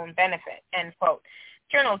his own benefit," end quote.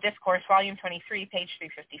 Journal of Discourse, Volume 23, page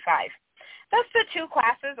 355. Thus, the two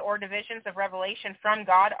classes or divisions of revelation from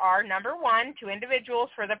God are, number one, to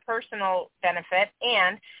individuals for the personal benefit,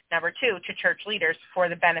 and, number two, to church leaders for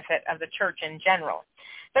the benefit of the church in general.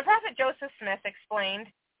 The prophet Joseph Smith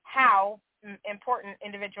explained how important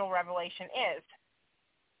individual revelation is.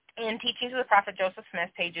 In Teachings of the Prophet Joseph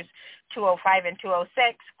Smith, pages 205 and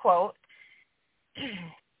 206, quote,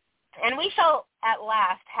 "And we shall at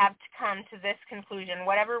last have to come to this conclusion,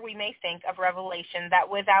 whatever we may think of revelation, that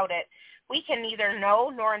without it we can neither know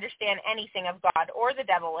nor understand anything of God or the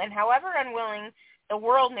devil, and however unwilling the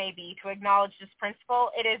world may be to acknowledge this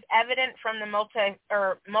principle, it is evident from the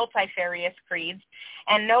multifarious creeds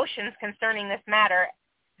and notions concerning this matter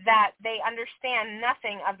that they understand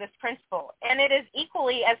nothing of this principle, and it is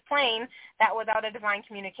equally as plain that without a divine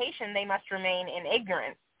communication they must remain in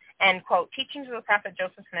ignorance," end quote. Teachings of the Prophet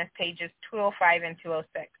Joseph Smith, pages 205 and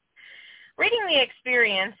 206. Reading the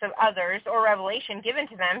experience of others or revelation given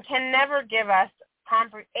to them can never give us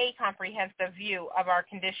a comprehensive view of our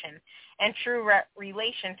condition and true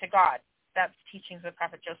relation to God. That's Teachings of the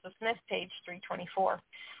Prophet Joseph Smith, page 324.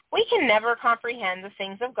 We can never comprehend the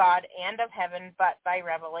things of God and of heaven but by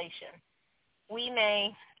revelation. We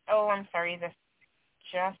may, this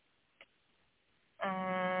just,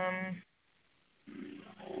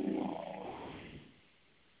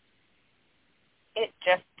 it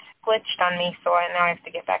just glitched on me, so now I have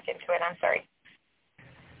to get back into it. I'm sorry.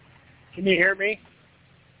 Can you hear me?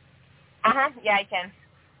 Yeah, I can.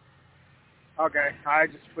 Okay, I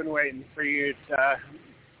just been waiting for you to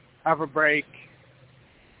have a break.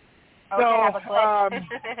 Okay, have a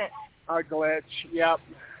glitch. A glitch, yep,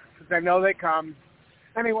 because I know they come.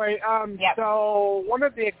 Anyway, Yep. So one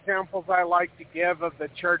of the examples I like to give of the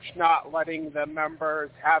church not letting the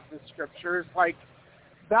members have the scriptures, like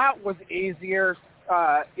that was easier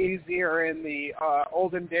in the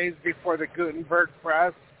olden days before the Gutenberg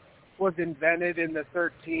press was invented in the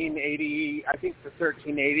 1380s,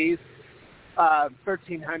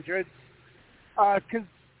 1300s, because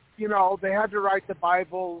they had to write the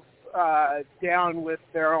Bibles down with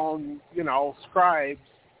their own, scribes,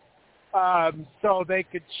 so they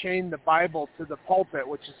could chain the Bible to the pulpit,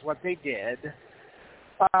 which is what they did,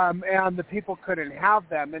 and the people couldn't have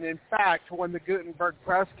them. And in fact, when the Gutenberg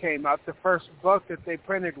press came up, the first book that they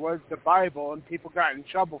printed was the Bible, and people got in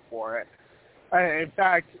trouble for it. In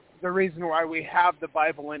fact, the reason why we have the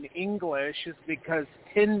Bible in English is because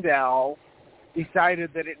Tyndale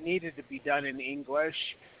decided that it needed to be done in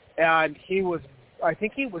English, and I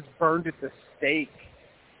think he was burned at the stake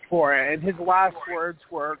for it. And his last words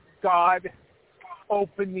were, "God,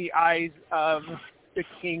 open the eyes of the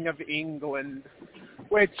King of England,"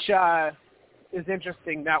 which is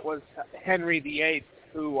interesting. That was Henry VIII,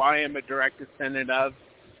 who I am a direct descendant of,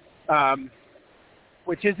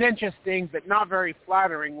 which is interesting, but not very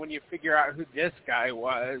flattering when you figure out who this guy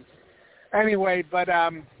was. Anyway, but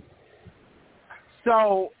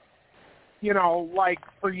so, like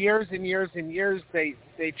for years and years and years, they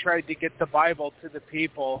tried to get the Bible to the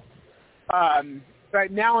people. But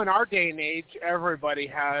now in our day and age, everybody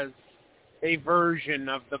has a version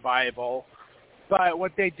of the Bible. But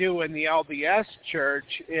what they do in the LDS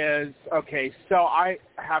church is, okay, so I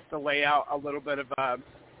have to lay out a little bit of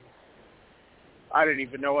I don't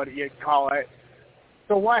even know what you'd call it.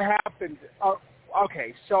 So what happened?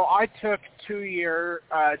 Okay, so I took 2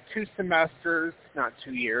 semesters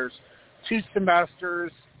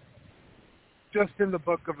just in the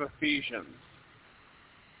book of Ephesians.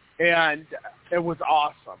 And it was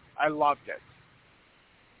awesome. I loved it.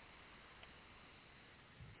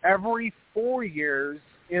 Every 4 years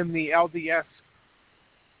in the LDS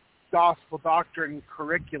Gospel Doctrine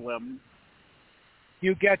curriculum,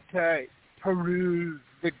 you get to peruse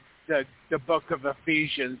the book of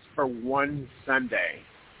Ephesians for one Sunday.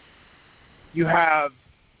 You have,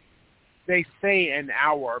 they say an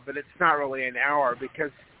hour, but it's not really an hour,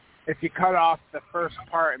 because if you cut off the first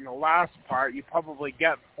part and the last part, you probably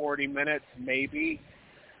get 40 minutes maybe,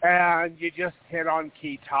 and you just hit on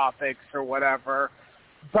key topics or whatever.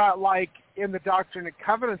 But like in the Doctrine and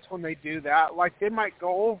Covenants, when they do that, like they might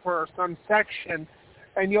go over some section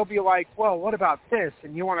and you'll be like, well, what about this?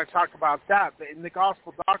 And you want to talk about that. But in the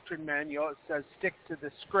Gospel Doctrine Manual, it says stick to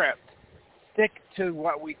the script. Stick to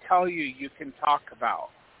what we tell you can talk about.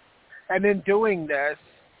 And in doing this,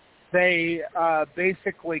 they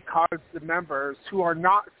basically cause the members who are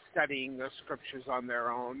not studying the scriptures on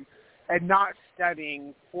their own and not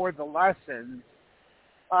studying for the lessons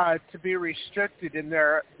to be restricted in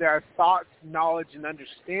their thoughts, knowledge, and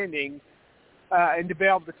understanding, and to be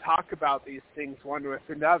able to talk about these things one with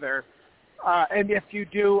another. And if you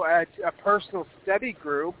do a personal study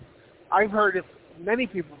group, I've heard of many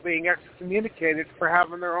people being excommunicated for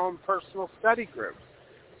having their own personal study groups.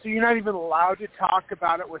 So you're not even allowed to talk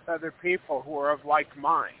about it with other people who are of like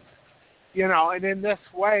mind. You know, and in this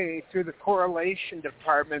way, through the correlation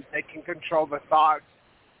department, they can control the thoughts,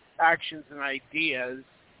 actions, and ideas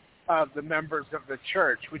of the members of the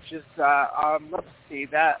church, which is, let's see,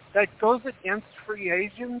 that goes against free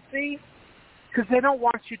agency, because they don't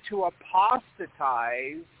want you to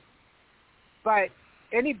apostatize, but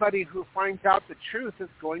anybody who finds out the truth is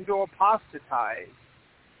going to apostatize,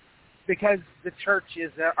 because the church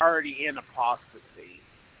is already in apostasy.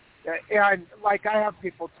 And, like, I have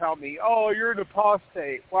people tell me, oh, you're an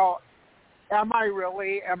apostate. Well, am I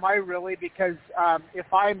really? Am I really? Because if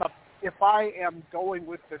I am going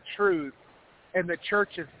with the truth and the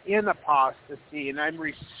church is in apostasy and I'm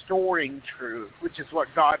restoring truth, which is what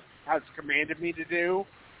God has commanded me to do,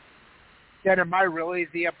 then am I really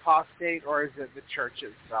the apostate, or is it the church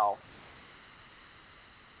itself?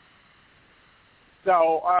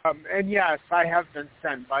 So, and yes, I have been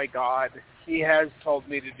sent by God. He has told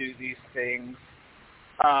me to do these things,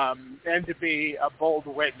 and to be a bold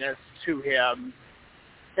witness to him.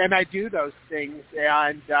 And I do those things,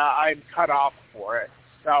 and I'm cut off for it.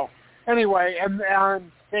 So, anyway, and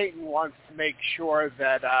Satan wants to make sure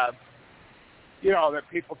that, that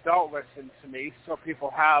people don't listen to me, so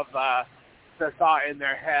people have the thought in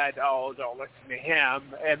their head, oh, don't listen to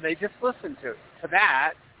him, and they just listen to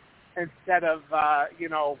that, instead of,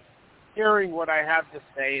 hearing what I have to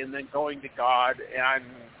say and then going to God and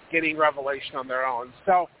getting revelation on their own.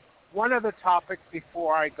 So one other topic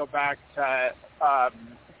before we go back to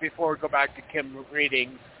Kim's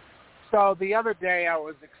readings. So the other day I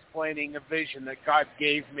was explaining a vision that God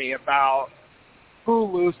gave me about who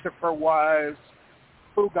Lucifer was,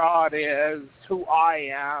 who God is, who I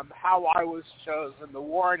am, how I was chosen, the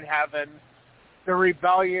war in heaven, the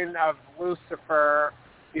rebellion of Lucifer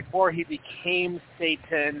before he became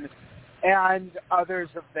Satan, and others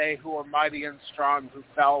of they who were mighty and strong who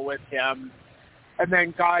fell with him. And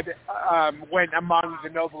then God went among the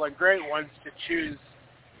noble and great ones to choose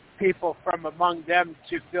people from among them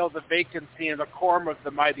to fill the vacancy in the quorum of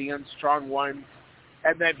the mighty and strong ones.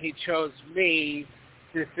 And then he chose me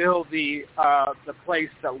to fill the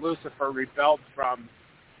place that Lucifer rebelled from.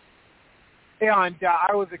 And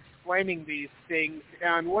I was explaining these things,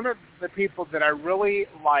 and one of the people that I really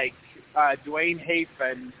like, Dwayne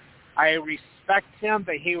Hafen, I respect him,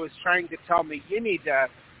 but he was trying to tell me, you need to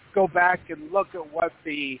go back and look at what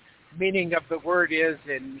the meaning of the word is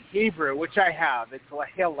in Hebrew, which I have. It's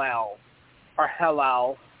Hillel, or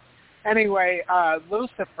Hillel. Anyway,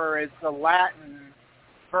 Lucifer is the Latin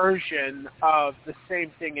version of the same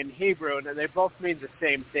thing in Hebrew, and they both mean the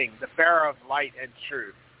same thing, the bearer of light and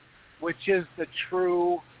truth, which is the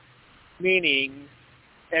true meaning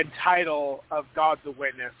and title of God the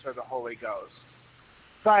Witness or the Holy Ghost.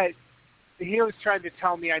 But he was trying to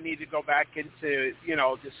tell me I need to go back into,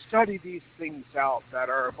 to study these things out that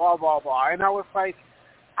are blah, blah, blah. And I was like,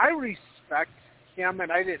 I respect him,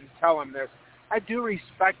 and I didn't tell him this. I do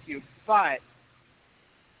respect you, but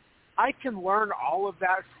I can learn all of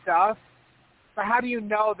that stuff, but how do you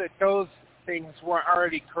know that those things weren't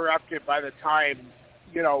already corrupted by the time,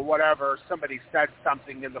 whatever, somebody said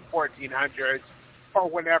something in the 1400s or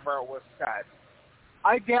whenever it was said?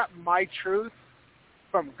 I get my truth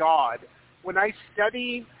from God. When I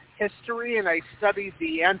study history and I study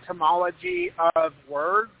the etymology of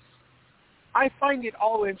words, I find it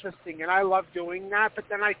all interesting, and I love doing that, but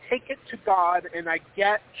then I take it to God and I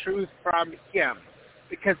get truth from him,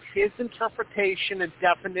 because his interpretation and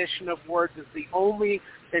definition of words is the only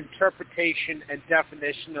interpretation and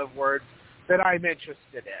definition of words that I'm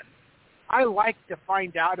interested in. I like to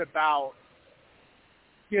find out about,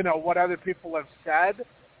 what other people have said,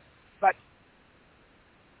 but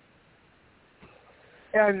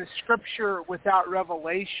and scripture without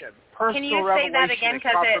revelation, personal Can you revelation say that again, and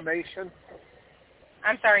 'cause confirmation.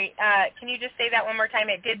 I'm sorry. Can you just say that one more time?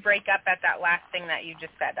 It did break up at that last thing that you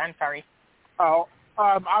just said. I'm sorry. Oh,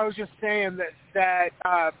 I was just saying that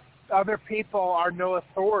other people are no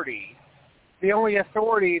authority. The only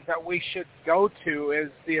authority that we should go to is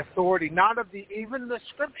the authority, not of even the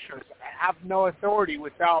scriptures have no authority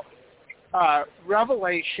without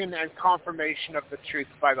revelation and confirmation of the truth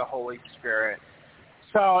by the Holy Spirit.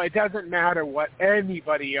 So it doesn't matter what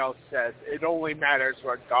anybody else says. It only matters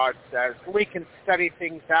what God says. We can study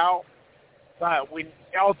things out, but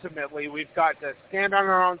ultimately we've got to stand on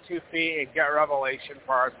our own 2 feet and get revelation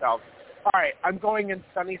for ourselves. All right, I'm going in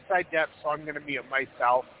Sunnyside depths, so I'm going to mute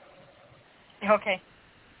myself. Okay.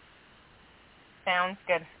 Sounds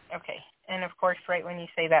good. Okay. And, of course, right when you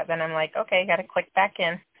say that, then I'm like, okay, got to click back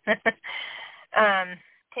in.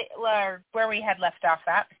 Where we had left off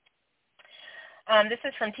at. This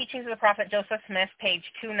is from Teachings of the Prophet Joseph Smith, page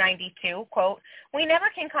 292, quote, "We never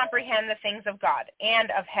can comprehend the things of God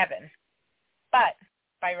and of heaven, but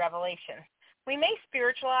by revelation. We may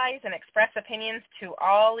spiritualize and express opinions to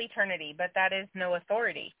all eternity, but that is no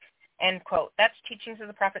authority." End quote. That's Teachings of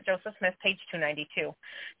the Prophet Joseph Smith, page 292.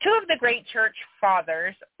 Two of the great church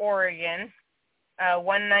fathers, Origen,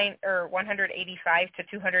 185 to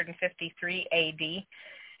 253 A.D.,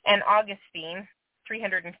 and Augustine,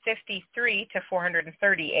 353 to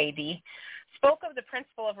 430 A.D., spoke of the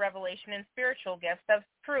principle of revelation and spiritual gifts as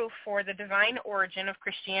proof for the divine origin of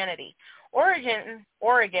Christianity. Origen,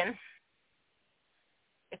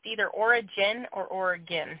 it's either Origin or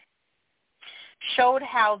Oregon, showed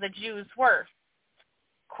how the Jews were.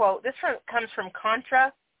 Quote, this comes from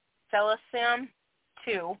Contra Caelum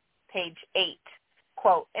 2, page 8.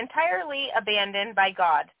 Quote, entirely abandoned by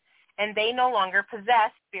God, and they no longer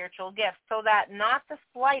possess spiritual gifts, so that not the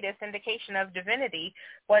slightest indication of divinity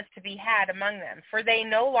was to be had among them, for they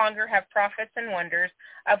no longer have prophets and wonders,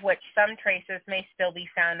 of which some traces may still be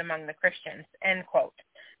found among the Christians. End quote.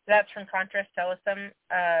 That's from Contra Caelum,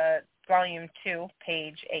 volume 2,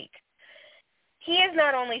 page 8. He is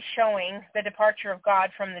not only showing the departure of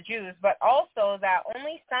God from the Jews, but also that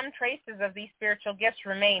only some traces of these spiritual gifts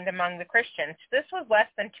remained among the Christians. This was less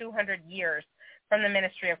than 200 years from the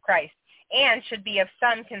ministry of Christ, and should be of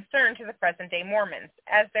some concern to the present-day Mormons,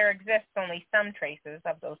 as there exists only some traces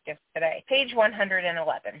of those gifts today. Page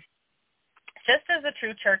 111. Just as the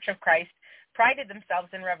true Church of Christ prided themselves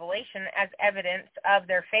in revelation as evidence of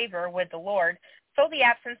their favor with the Lord, so the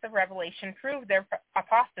absence of revelation proved their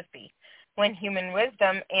apostasy. When human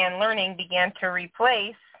wisdom and learning began to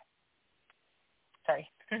replace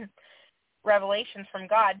revelations from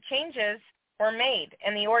God, changes were made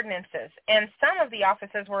in the ordinances, and some of the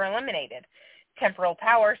offices were eliminated. Temporal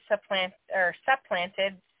power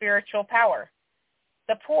supplanted spiritual power.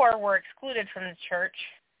 The poor were excluded from the church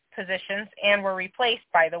positions and were replaced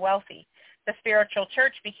by the wealthy. The spiritual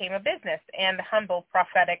church became a business, and humble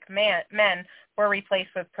prophetic men were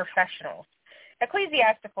replaced with professionals.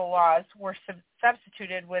 Ecclesiastical laws were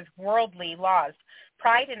substituted with worldly laws.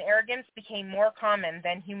 Pride and arrogance became more common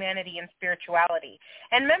than humanity and spirituality,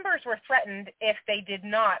 and members were threatened if they did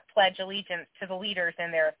not pledge allegiance to the leaders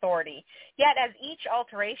and their authority. Yet as each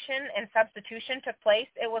alteration and substitution took place,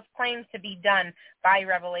 it was claimed to be done by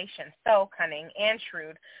revelation. So cunning and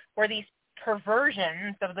shrewd were these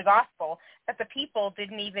perversions of the gospel that the people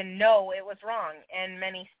didn't even know it was wrong, and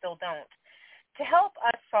many still don't. To help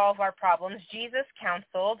us solve our problems, Jesus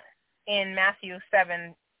counseled in Matthew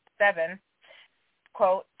 7,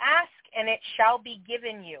 quote, ask and it shall be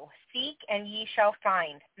given you. Seek and ye shall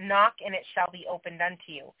find. Knock and it shall be opened unto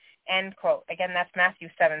you. End quote. Again, that's Matthew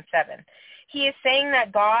 7. He is saying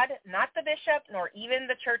that God, not the bishop, nor even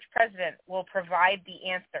the church president, will provide the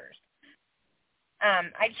answers.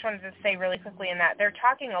 I just wanted to say really quickly in that they're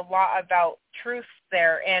talking a lot about truths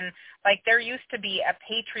there, and like there used to be a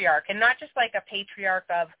patriarch, and not just like a patriarch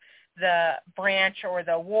of the branch or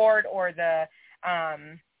the ward or the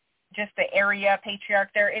just the area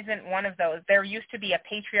patriarch. There isn't one of those. There used to be a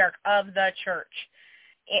patriarch of the church,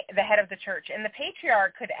 the head of the church, and the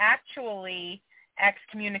patriarch could actually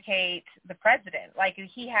excommunicate the president. Like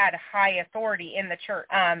he had high authority in the church,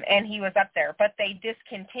 and he was up there, but they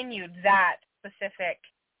discontinued that specific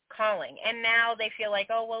calling, and now they feel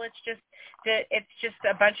like, oh well, it's just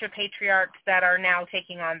a bunch of patriarchs that are now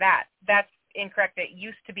taking on that. That's incorrect. It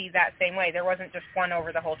used to be that same way. There wasn't just one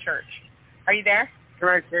over the whole church. Are you there?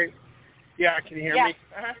 Correct. Yeah, can you hear me?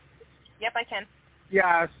 Yep, I can.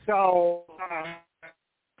 Yeah, so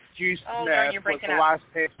G. Oh, Smith darn, you're was breaking the up. last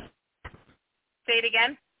Say it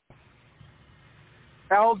again.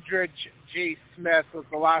 Eldridge G. Smith was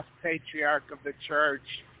the last patriarch of the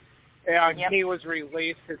church, and he was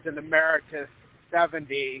released as an Emeritus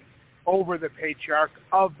 70 over the patriarch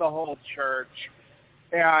of the whole church,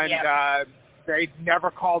 and they never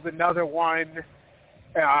called another one.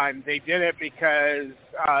 And they did it because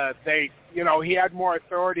he had more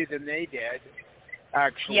authority than they did,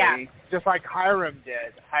 actually. Yeah. Just like Hiram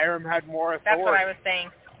did. Hiram had more authority. That's what I was saying.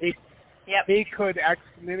 He could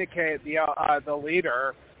excommunicate the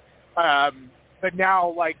leader, but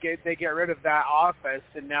now, they get rid of that office,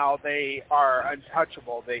 and now they are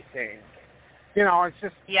untouchable, they think. It's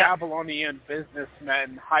just Babylonian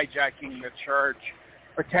businessmen hijacking the church,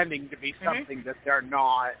 pretending to be something that they're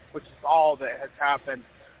not, which is all that has happened.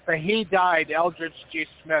 But he died, Eldridge G.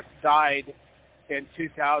 Smith died in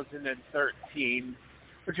 2013,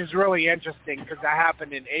 which is really interesting because that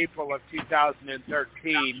happened in April of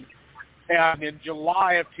 2013. And in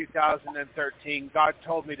July of 2013, God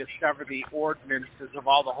told me to sever the ordinances of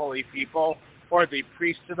all the holy people, or the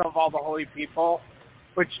priesthood of all the holy people,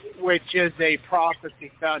 which is a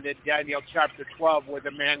prophecy found in Daniel chapter 12, where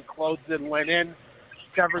the man clothed in linen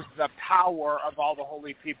severs the power of all the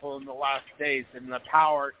holy people in the last days, and the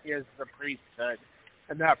power is the priesthood.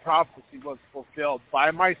 And that prophecy was fulfilled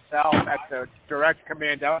by myself at the direct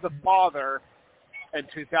command of the Father in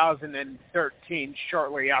 2013,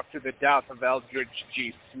 shortly after the death of Eldridge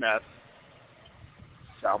G. Smith.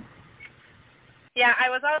 So. Yeah, I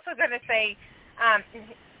was also going to say,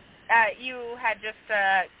 you had just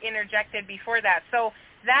interjected before that. So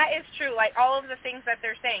that is true, all of the things that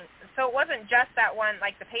they're saying. So it wasn't just that one,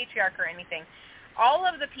 the patriarch or anything. All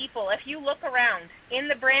of the people, if you look around in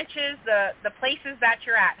the branches, the places that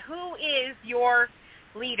you're at, who is your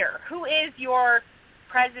leader? Who is your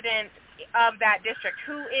president of that district?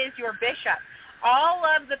 Who is your bishop? All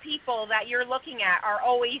of the people that you're looking at are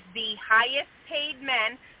always the highest paid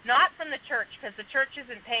men, not from the church, because the church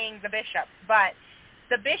isn't paying the bishop, but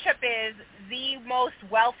the bishop is the most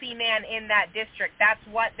wealthy man in that district. That's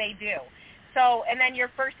what they do. So, and then your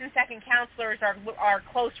first and second counselors are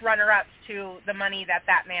close runner-ups to the money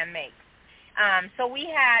that man makes. So we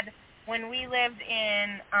had, when we lived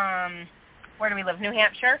in, where do we live? New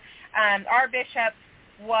Hampshire. Our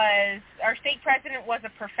state president was a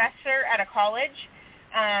professor at a college,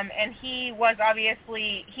 and he was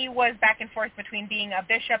back and forth between being a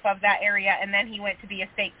bishop of that area, and then he went to be a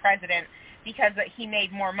state president because he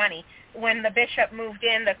made more money. When the bishop moved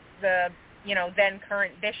in, the then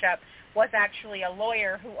current bishop was actually a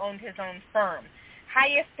lawyer who owned his own firm.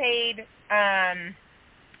 Highest paid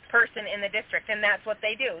person in the district, and that's what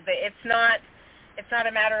they do. It's not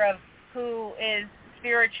a matter of who is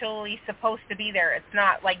spiritually supposed to be there. It's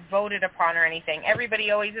not voted upon or anything.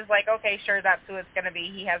 Everybody always is okay, sure, that's who it's going to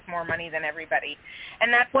be. He has more money than everybody,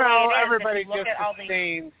 and that's the way it is. Everybody just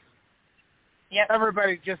sustains. Yep.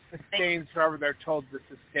 Everybody just sustains whoever they're told to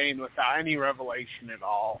sustain without any revelation at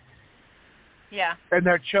all. Yeah. And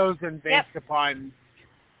they're chosen based upon,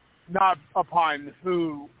 not upon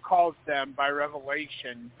who calls them by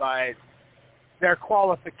revelation, but their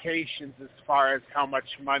qualifications as far as how much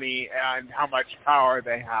money and how much power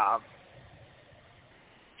they have.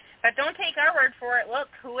 But don't take our word for it. Look,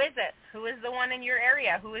 who is it? Who is the one in your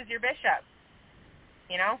area? Who is your bishop?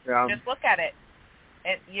 Just look at it.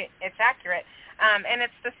 It's accurate. And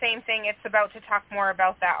it's the same thing. It's about to talk more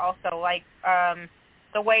about that also,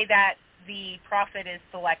 the way that the prophet is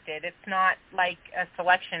selected. It's not like a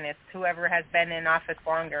selection. It's whoever has been in office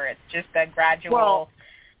longer. It's just a gradual...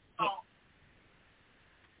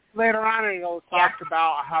 Later on, it'll talk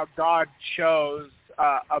about how God chose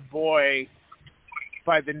a boy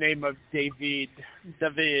by the name of David,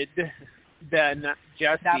 then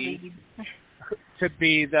Jesse, to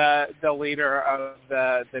be the leader of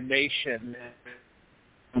the nation,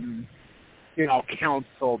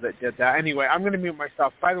 council that did that. Anyway, I'm going to mute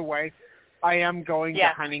myself. By the way, I am going to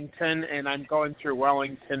Huntington, and I'm going through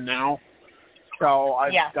Wellington now. So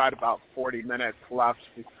I've got about 40 minutes left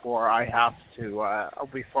before I have to,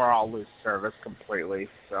 before I'll lose service completely.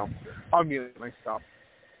 So I'll mute myself.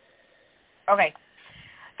 Okay.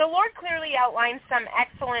 The Lord clearly outlines some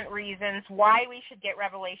excellent reasons why we should get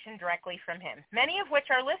revelation directly from him, many of which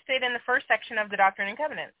are listed in the first section of the Doctrine and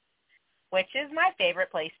Covenants, which is my favorite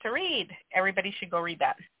place to read. Everybody should go read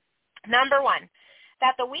that. Number 1,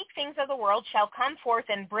 that the weak things of the world shall come forth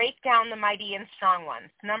and break down the mighty and strong ones.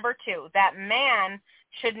 Number 2, that man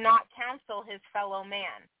should not counsel his fellow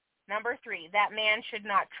man. Number 3, that man should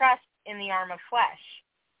not trust in the arm of flesh.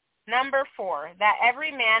 Number 4, that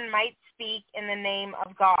every man might speak in the name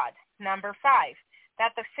of God. Number 5,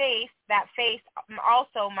 that faith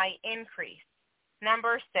also might increase.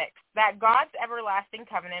 Number 6, that God's everlasting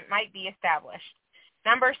covenant might be established.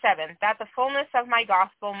 Number 7, that the fullness of my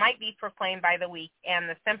gospel might be proclaimed by the weak and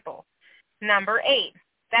the simple. Number 8,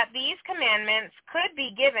 that these commandments could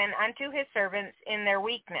be given unto his servants in their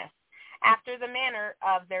weakness, after the manner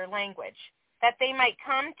of their language. that they might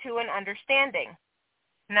come to an understanding.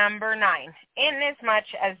 Number 9, inasmuch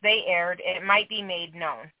as they erred, it might be made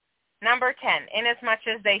known. Number 10, inasmuch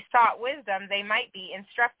as they sought wisdom, they might be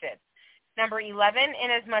instructed. Number 11,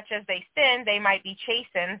 inasmuch as they sinned, they might be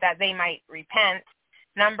chastened, that they might repent.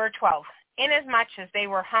 Number 12, inasmuch as they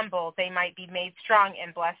were humble, they might be made strong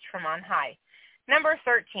and blessed from on high. Number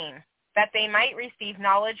 13, that they might receive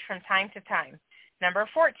knowledge from time to time. Number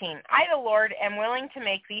 14, I, the Lord, am willing to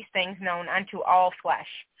make these things known unto all flesh.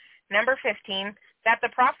 Number 15, that the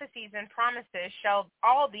prophecies and promises shall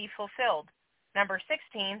all be fulfilled. Number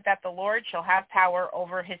 16, that the Lord shall have power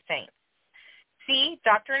over his saints. See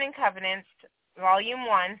Doctrine and Covenants, Volume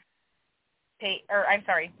 1,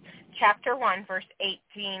 Chapter 1, verse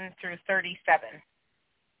 18 through 37.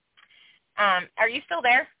 Are you still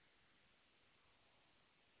there?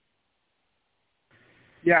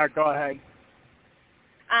 Yeah, go ahead.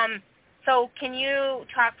 So can you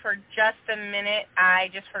talk for just a minute? I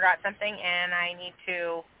just forgot something, and I need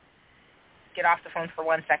to get off the phone for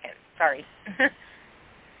 1 second. Sorry.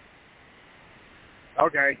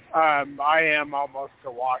 Okay. I am almost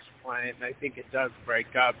to wash plant, and I think it does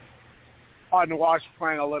break up on the wash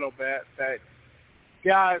plant a little bit. But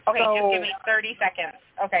yeah. Okay, just give me 30 seconds.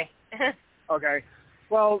 Okay. Okay.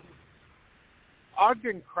 Well,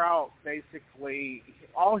 Ogden Kraut, basically,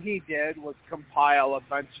 all he did was compile a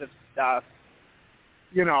bunch of stuff,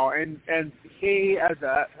 you know, and he, as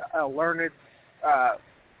a learned,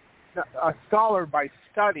 a scholar by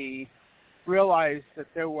study, realized that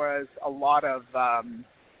there was a lot of,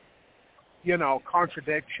 you know,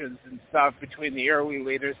 contradictions and stuff between the early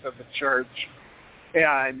leaders of the church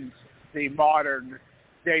and the modern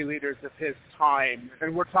day leaders of his time.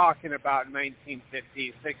 And we're talking about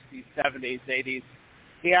 1950s, 60s, 70s, 80s.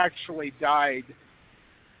 He actually died,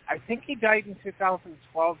 I think he died in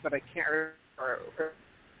 2012, but I can't remember.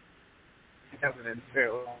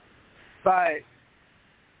 2002. But,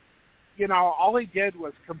 you know, all he did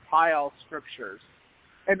was compile scriptures.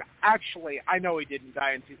 And actually, I know he didn't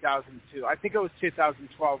die in 2002. I think it was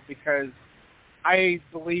 2012 because I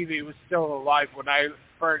believe he was still alive when I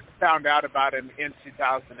first found out about him in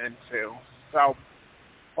 2002. So,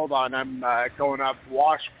 hold on, I'm going up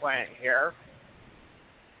wash plant here.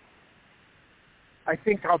 I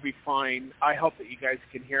think I'll be fine. I hope that you guys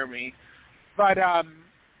can hear me. But,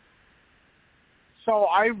 so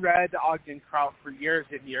I read Ogden Kraut for years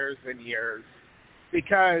and years and years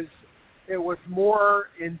because it was more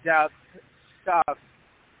in-depth stuff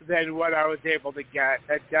than what I was able to get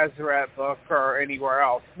at Deseret Book or anywhere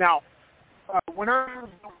else. Now, when I was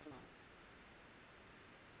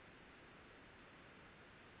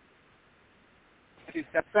to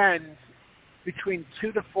spend between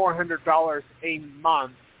 $200 to $400 a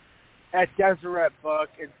month at Deseret Book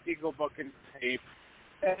and Siegel Book and Tape,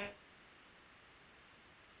 and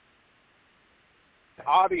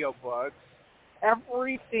audiobooks,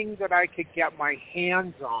 everything that I could get my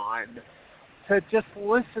hands on to just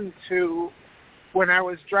listen to when I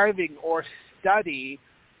was driving or study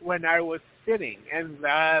when I was sitting. And,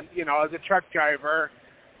 you know, as a truck driver,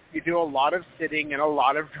 you do a lot of sitting and a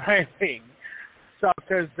lot of driving. So,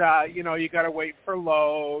 because, you know, you got to wait for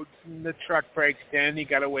loads and the truck breaks down, you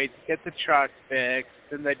got to wait to get the truck fixed,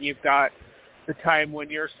 and then you've got the time when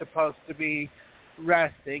you're supposed to be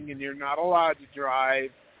resting and you're not allowed to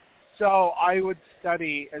drive. So I would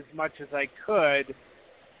study as much as I could,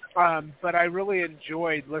 but I really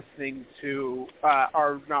enjoyed listening to,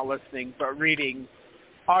 or not listening, but reading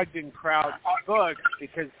Ogden Kraut's books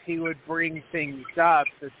because he would bring things up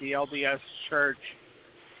that the LDS Church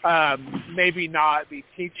maybe not be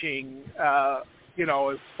teaching, you know,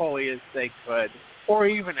 as fully as they could, or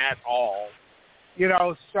even at all. You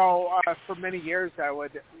know, so for many years I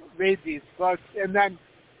would read these books. And then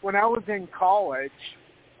when I was in college,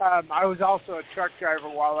 I was also a truck driver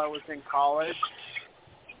while I was in college.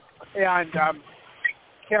 And,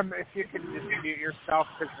 Kim, if you can just mute yourself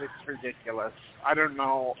because it's ridiculous. I don't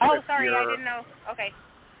know. Oh, sorry, I didn't know. Okay.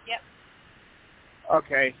 Yep.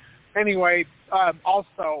 Okay. Anyway,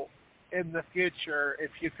 also, in the future,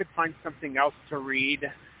 if you could find something else to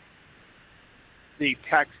read the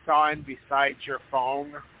text on besides your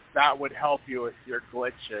phone, that would help you with your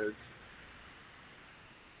glitches.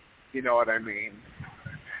 You know what I mean?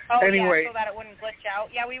 Oh, anyway, yeah, so that it wouldn't glitch out.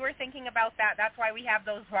 Yeah, we were thinking about that. That's why we have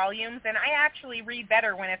those volumes, and I actually read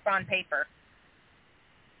better when it's on paper.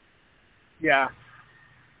 Yeah.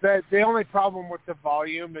 The only problem with the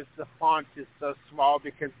volume is the font is so small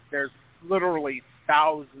because there's literally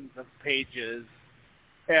thousands of pages.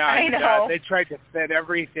 And I know. They tried to fit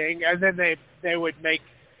everything, and then they would make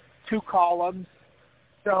 2 columns.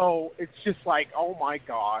 So it's just like, oh my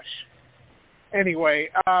gosh. Anyway,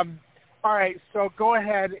 all right, so go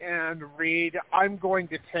ahead and read. I'm going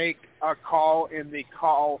to take a call in the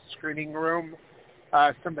call screening room.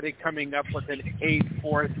 Somebody coming up with an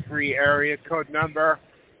 843 area code number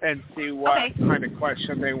and see what kind of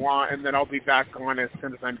question they want, and then I'll be back on as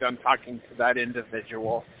soon as I'm done talking to that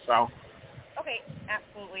individual. So. Okay,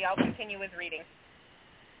 absolutely. I'll continue with reading.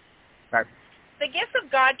 Okay. The gifts of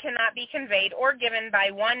God cannot be conveyed or given by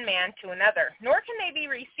one man to another, nor can they be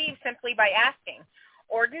received simply by asking.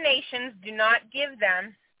 Ordinations do not give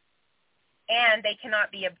them, and they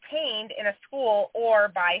cannot be obtained in a school or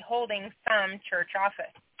by holding some church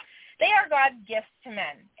office. They are God's gifts to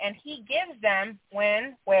men, and he gives them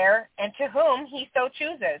when, where, and to whom he so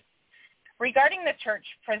chooses. Regarding the church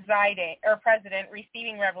president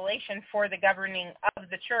receiving revelation for the governing of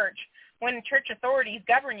the church, when church authorities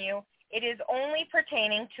govern you, it is only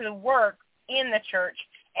pertaining to the work in the church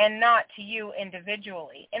and not to you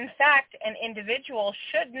individually. In fact, an individual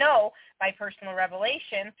should know by personal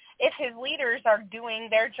revelation if his leaders are doing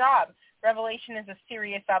their job. Revelation is a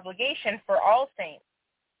serious obligation for all saints.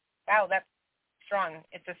 Wow, that's strong.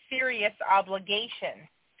 It's a serious obligation,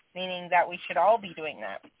 meaning that we should all be doing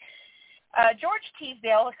that. George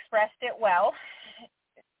Teasdale expressed it well,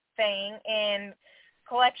 saying in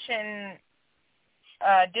Collection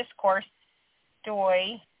Discourse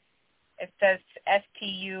Stuy, it says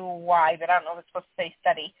S-T-U-Y, but I don't know if it's supposed to say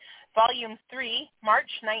study, Volume 3, March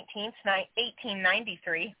 19th,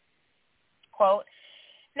 1893, quote,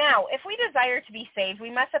 "Now, if we desire to be saved,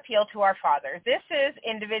 we must appeal to our Father. This is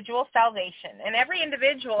individual salvation, and every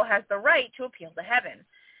individual has the right to appeal to heaven,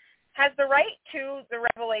 has the right to the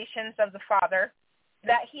revelations of the Father,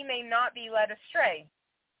 that he may not be led astray,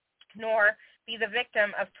 nor be the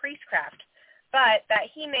victim of priestcraft, but that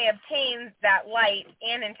he may obtain that light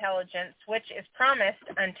and intelligence which is promised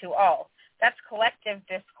unto all." That's Collective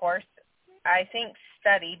Discourse, I think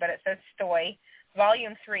study, but it says Stoy,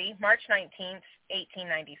 Volume 3, March 19th,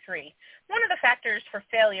 1893. One of the factors for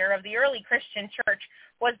failure of the early Christian church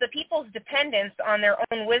was the people's dependence on their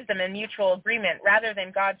own wisdom and mutual agreement rather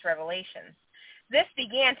than God's revelations. This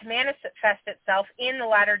began to manifest itself in the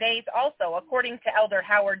latter days also, according to Elder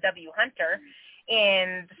Howard W. Hunter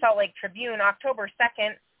in the Salt Lake Tribune, October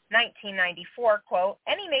 2nd, 1994, quote,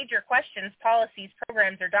 "Any major questions, policies,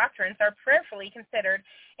 programs, or doctrines are prayerfully considered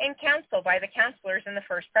in council by the counselors in the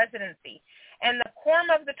first presidency and the quorum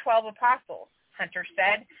of the 12 apostles," Hunter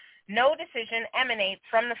said. "No decision emanates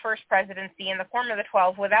from the first presidency and the quorum of the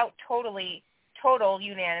 12 without total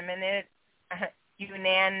unanimity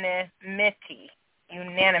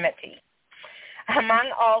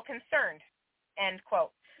among all concerned," end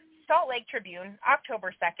quote. Salt Lake Tribune,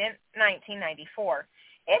 October 2nd, 1994.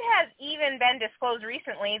 "It has even been disclosed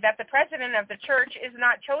recently that the president of the church is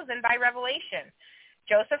not chosen by revelation.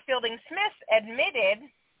 Joseph Fielding Smith admitted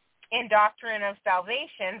in Doctrine of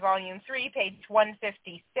Salvation, Volume 3, page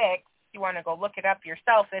 156. If you want to go look it up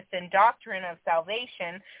yourself, it's in Doctrine of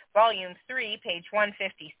Salvation, Volume 3, page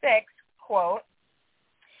 156, quote,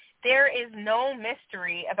 "There is no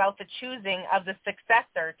mystery about the choosing of the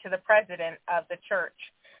successor to the president of the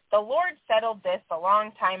church. The Lord settled this a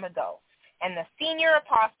long time ago, and the senior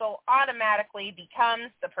apostle automatically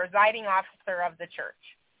becomes the presiding officer of the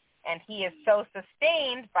church. And he is so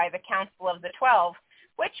sustained by the council of the 12,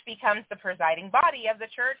 which becomes the presiding body of the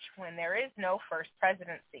church when there is no first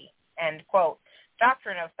presidency," end quote.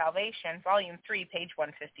 Doctrine of Salvation, Volume 3, page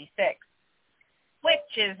 156.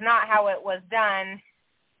 Which is not how it was done,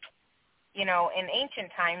 in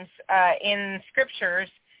ancient times. In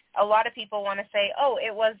scriptures, a lot of people want to say, oh,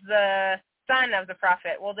 it was the son of the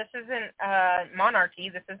prophet. Well, this isn't monarchy.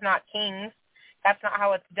 This is not kings. That's not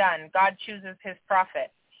how it's done. God chooses his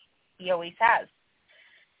prophet. He always has.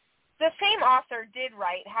 The same author did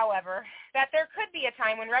write, however, that there could be a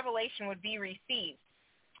time when revelation would be received.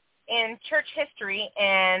 In church history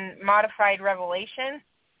and modern revelation,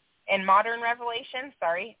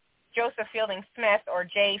 Joseph Fielding Smith, or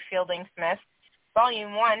J. Fielding Smith,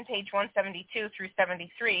 Volume 1, page 172 through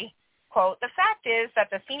 73, quote, "The fact is that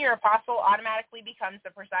the senior apostle automatically becomes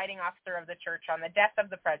the presiding officer of the church on the death of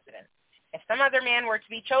the president. If some other man were to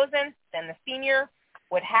be chosen, then the senior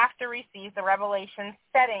would have to receive the revelation,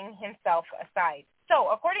 setting himself aside." So,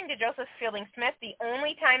 according to Joseph Fielding Smith, the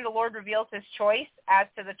only time the Lord reveals his choice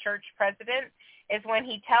as to the church president is when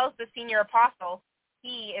he tells the senior apostle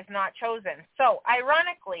he is not chosen. So,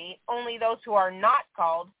 ironically, only those who are not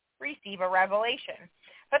called receive a revelation.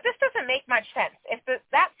 But this doesn't make much sense. If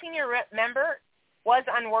that senior member was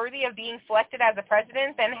unworthy of being selected as a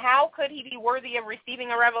president, then how could he be worthy of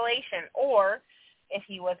receiving a revelation? Or, if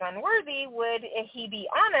he was unworthy, would he be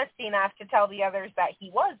honest enough to tell the others that he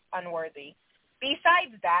was unworthy?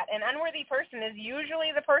 Besides that, an unworthy person is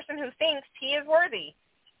usually the person who thinks he is worthy.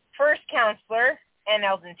 First counselor, N.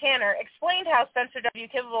 Eldon Tanner, explained how Spencer W.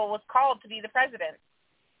 Kimball was called to be the president.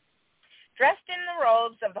 Dressed in the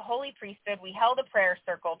robes of the Holy Priesthood, we held a prayer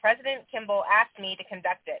circle. President Kimball asked me to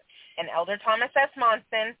conduct it, and Elder Thomas S.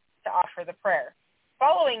 Monson to offer the prayer.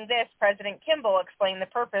 Following this, President Kimball explained the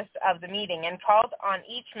purpose of the meeting and called on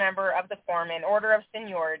each member of the quorum in order of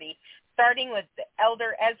seniority, starting with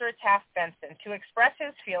Elder Ezra Taft Benson, to express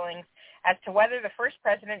his feelings as to whether the first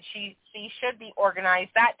presidency should be organized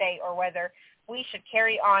that day or whether we should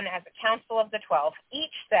carry on as a council of the 12.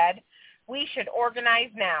 Each said, "We should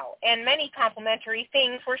organize now," and many complimentary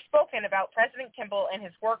things were spoken about President Kimball and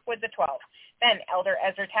his work with the 12. Then Elder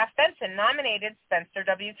Ezra Taft Benson nominated Spencer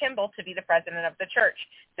W. Kimball to be the president of the church.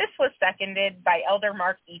 This was seconded by Elder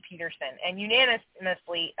Mark E. Peterson and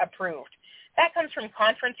unanimously approved. That comes from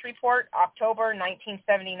Conference Report, October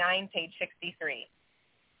 1979, page 63.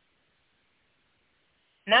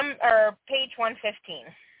 Page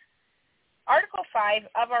 115. Article 5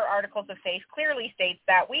 of our Articles of Faith clearly states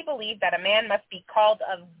that we believe that a man must be called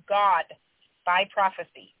of God by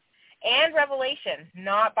prophecy and revelation,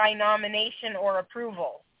 not by nomination or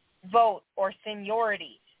approval, vote, or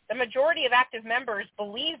seniority. The majority of active members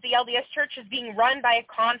believe the LDS Church is being run by a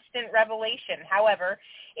constant revelation. However,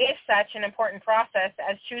 if such an important process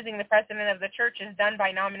as choosing the president of the church is done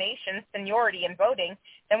by nomination, seniority, and voting,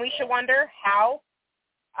 then we should wonder how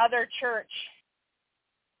other church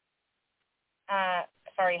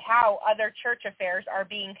affairs are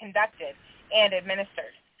being conducted and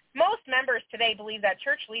administered. Most members today believe that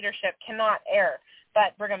church leadership cannot err,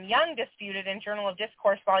 but Brigham Young disputed in Journal of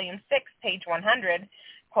Discourse, Volume 6, page 100,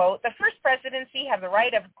 quote, "The first presidency have the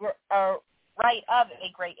right of a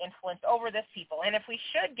great influence over this people, and if we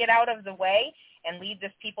should get out of the way and lead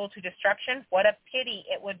this people to destruction, what a pity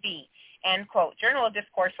it would be," end quote. Journal of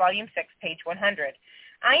Discourse, Volume 6, page 100.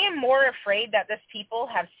 I am more afraid that this people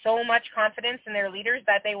have so much confidence in their leaders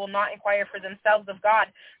that they will not inquire for themselves of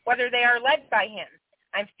God whether they are led by him.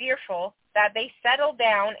 I'm fearful that they settle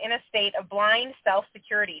down in a state of blind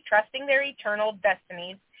self-security, trusting their eternal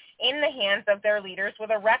destinies in the hands of their leaders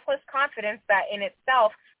with a reckless confidence that in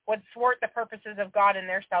itself would thwart the purposes of God in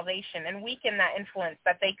their salvation and weaken that influence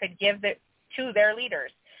that they could give to their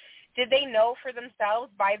leaders. Did they know for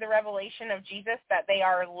themselves by the revelation of Jesus that they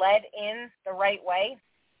are led in the right way?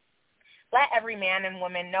 Let every man and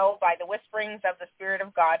woman know by the whisperings of the Spirit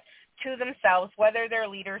of God to themselves whether their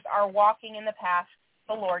leaders are walking in the path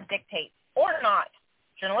the Lord dictates or not.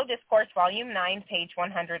 Journal of Discourse, Volume 9, page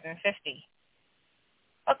 150.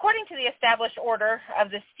 According to the established order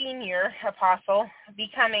of the senior apostle,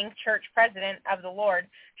 becoming church president of the Lord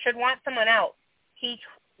should want someone else. He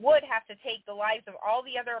would have to take the lives of all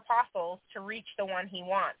the other apostles to reach the one he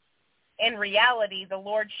wants. In reality, the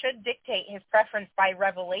Lord should dictate his preference by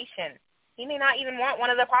revelation. He may not even want one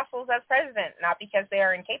of the apostles as president, not because they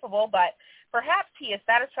are incapable, but perhaps he is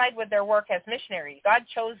satisfied with their work as missionaries. God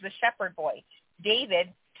chose the shepherd boy,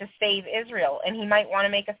 David, to save Israel, and he might want to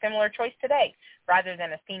make a similar choice today rather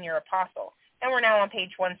than a senior apostle. And we're now on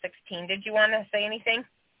page 116. Did you want to say anything?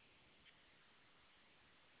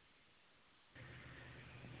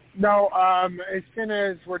 No, as soon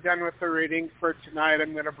as we're done with the reading for tonight,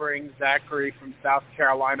 I'm going to bring Zachary from South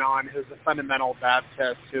Carolina on, who's a fundamental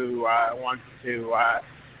Baptist who wants to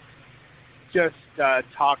just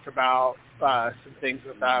talk about some things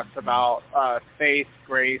with us about faith,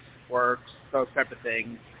 grace, works, those type of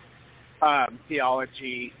things,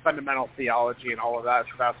 theology, fundamental theology, and all of that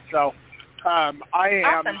stuff. So I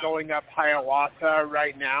am going up Hiawatha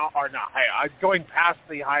right now, or not, I'm going past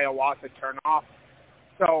the Hiawatha turnoff.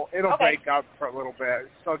 So it'll break up for a little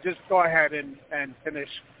bit. So just go ahead and finish,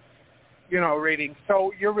 reading.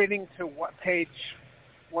 So you're reading to what page?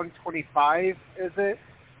 125, is it?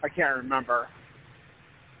 I can't remember.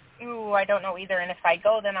 Ooh, I don't know either. And if I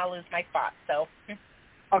go, then I'll lose my spot. So.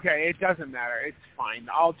 Okay, it doesn't matter. It's fine.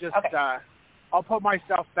 I'll just I'll put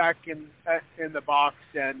myself back in the box,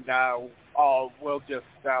 and we'll just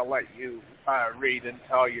let you read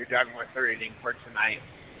until you're done with the reading for tonight.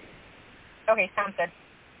 Okay, sounds good.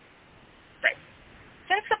 Right.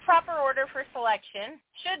 Since the proper order for selection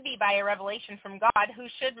should be by a revelation from God who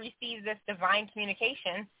should receive this divine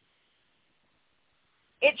communication,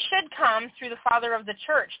 it should come through the father of the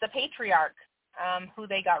church, the patriarch, who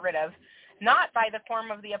they got rid of, not by the quorum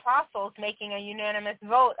of the apostles making a unanimous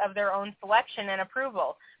vote of their own selection and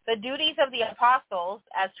approval. The duties of the apostles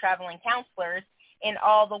as traveling counselors in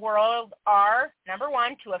all the world are, number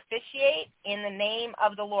one, to officiate in the name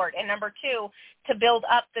of the Lord, and number two, to build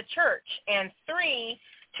up the church, and three,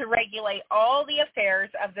 to regulate all the affairs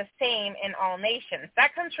of the same in all nations.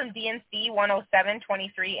 That comes from D&C 107,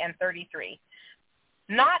 23, and 33.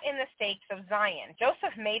 Not in the stakes of Zion.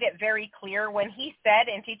 Joseph made it very clear when he said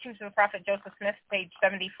in Teachings of the Prophet Joseph Smith, page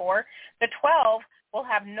 74, the 12 will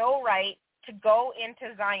have no right to go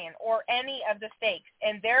into Zion or any of the stakes,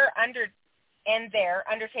 and there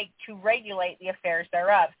undertake to regulate the affairs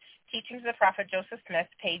thereof. Teachings of the Prophet Joseph Smith,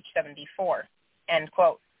 page 74, end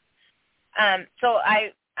quote. So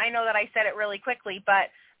I know that I said it really quickly, but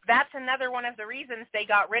that's another one of the reasons they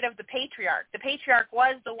got rid of the patriarch. The patriarch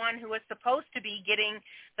was the one who was supposed to be getting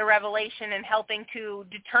the revelation and helping to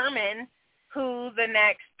determine who the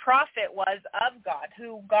next prophet was of God,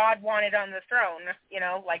 who God wanted on the throne,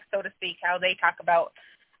 like so to speak, how they talk about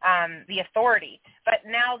the authority. But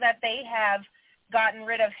now that they have gotten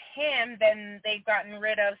rid of him, then they've gotten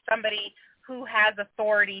rid of somebody who has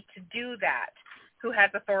authority to do that, who has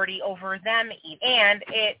authority over them. And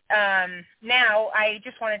it now I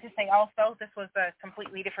just wanted to say also, this was a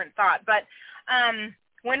completely different thought, but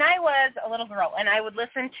when I was a little girl and I would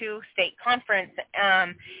listen to state conference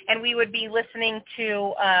and we would be listening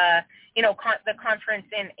to, the conference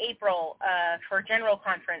in April for general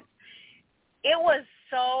conference, it was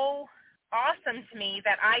so awesome to me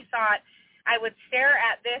that I thought I would stare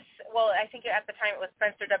at this, well, I think at the time it was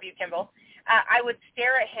Spencer W. Kimball, I would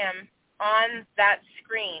stare at him on that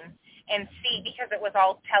screen and see, because it was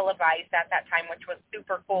all televised at that time, which was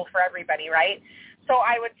super cool for everybody, right? So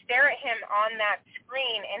I would stare at him on that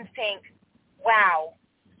screen and think, wow,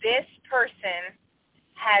 this person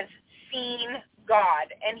has seen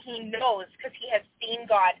God, and he knows because he has seen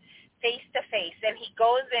God face to face, and he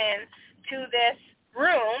goes in to this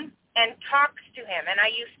room and talks to him. And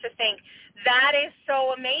I used to think, that is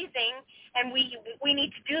so amazing, and we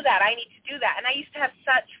need to do that. I need to do that. And I used to have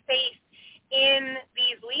such faith in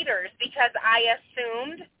these leaders because I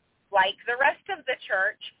assumed, like the rest of the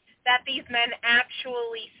church, that these men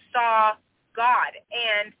actually saw God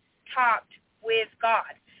and talked with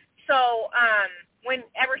God. So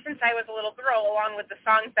ever since I was a little girl, along with the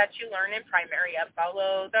songs that you learn in primary of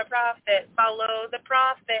follow the prophet,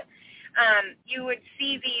 you would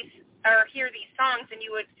see these or hear these songs, and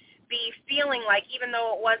you would be feeling like, even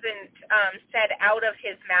though it wasn't said out of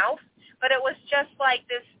his mouth, but it was just like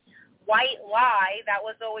this white lie that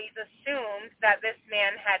was always assumed that this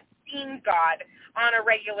man had seen God on a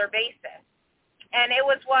regular basis. And it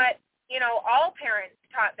was what, all parents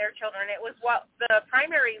taught their children. It was what the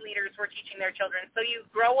primary leaders were teaching their children. So you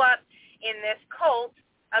grow up in this cult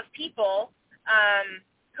of people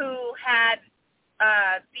who had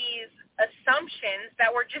these assumptions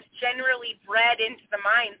that were just generally bred into the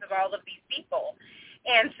minds of all of these people.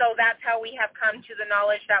 And so that's how we have come to the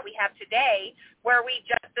knowledge that we have today, where we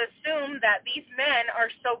just assume that these men are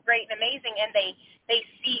so great and amazing, and they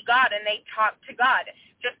see God and they talk to God,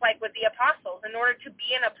 just like with the apostles. In order to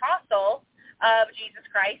be an apostle of Jesus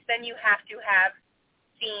Christ, then you have to have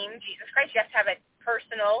seen Jesus Christ. You have to have a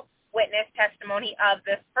personal witness testimony of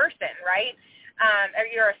this person, right? Or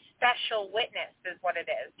you're a special witness is what it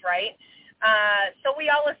is, right? So we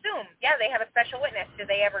all assume, yeah, they have a special witness. Do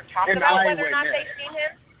they ever talk about whether or not they've seen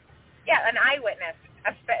him? Yeah, an eyewitness.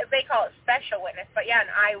 They call it special witness, but yeah, an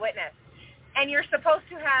eyewitness. And you're supposed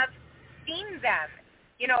to have seen them,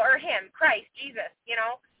 or him, Christ, Jesus,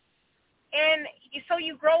 And so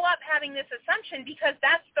you grow up having this assumption because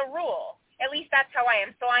that's the rule. At least that's how I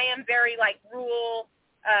am. So I am very, rule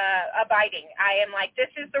abiding. I am like,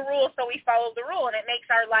 this is the rule, so we follow the rule, and it makes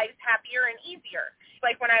our lives happier and easier.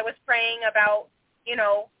 Like when I was praying about,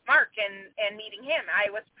 Mark and meeting him,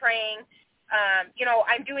 I was praying,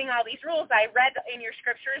 I'm doing all these rules. I read in your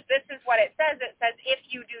scriptures, this is what it says. It says, if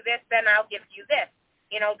you do this, then I'll give you this.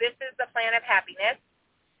 This is the plan of happiness,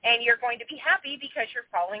 and you're going to be happy because you're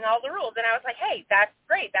following all the rules. And I was like, hey, that's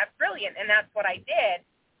great. That's brilliant. And that's what I did.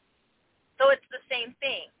 So it's the same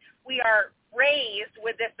thing. We are raised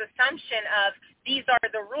with this assumption of these are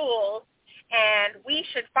the rules, and we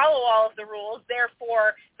should follow all of the rules.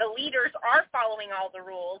 Therefore, the leaders are following all the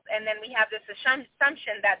rules, and then we have this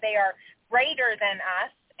assumption that they are greater than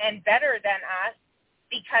us and better than us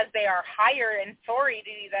because they are higher in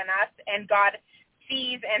authority than us, and God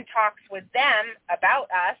sees and talks with them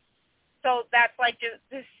about us. So that's like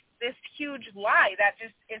this huge lie that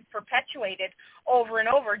just is perpetuated over and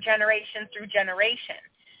over, generation through generation.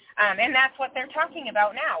 And that's what they're talking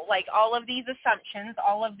about now, like all of these assumptions,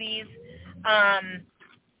 all of these,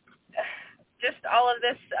 just all of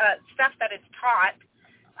this stuff that is taught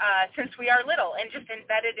since we are little and just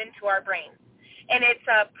embedded into our brains. And it's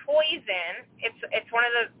a poison. It's one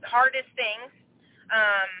of the hardest things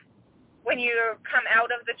when you come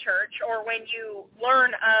out of the church, or when you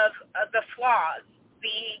learn of the flaws,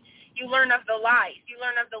 you learn of the lies, you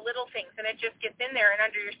learn of the little things, and it just gets in there and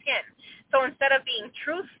under your skin. So instead of being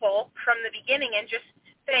truthful from the beginning and just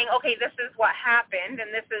saying, okay, this is what happened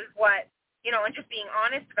and this is what, and just being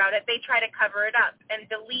honest about it, they try to cover it up and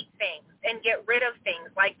delete things and get rid of things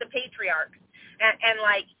like the patriarchs and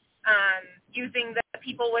using the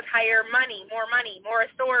people with higher money, more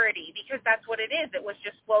authority, because that's what it is. It was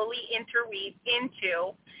just slowly interweaved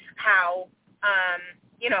into how,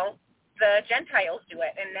 the Gentiles do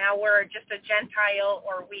it. And now we're just a Gentile,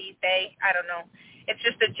 or they, I don't know. It's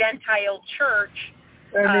just a Gentile church.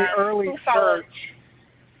 And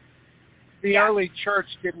the early church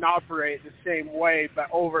didn't operate the same way, but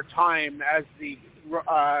over time, as the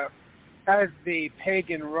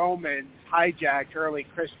pagan Romans hijacked early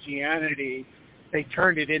Christianity, they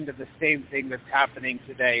turned it into the same thing that's happening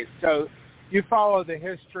today. So you follow the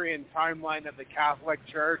history and timeline of the Catholic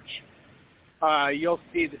Church, you'll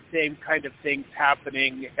see the same kind of things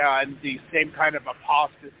happening and the same kind of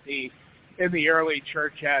apostasy in the early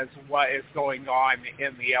church as what is going on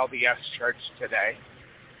in the LDS Church today.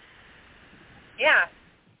 Yeah.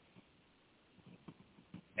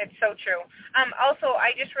 It's so true. Also,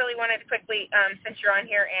 I just really wanted to quickly, since you're on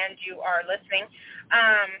here and you are listening,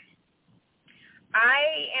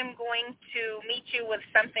 I am going to meet you with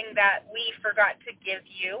something that we forgot to give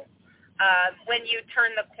you when you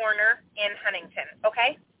turn the corner in Huntington,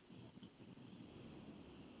 okay?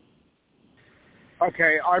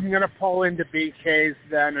 Okay, I'm going to pull into BK's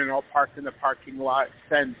then, and I'll park in the parking lot,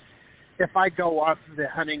 since if I go up the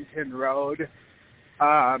Huntington Road,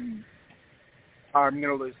 I'm going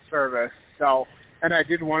to lose service. So, and I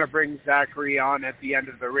didn't want to bring Zachary on at the end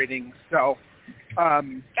of the reading. So,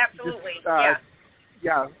 absolutely,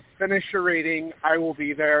 yeah. Finish your reading. I will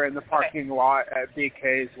be there in the parking lot at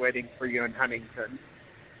BK's waiting for you in Huntington.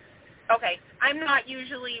 Okay. I'm not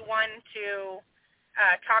usually one to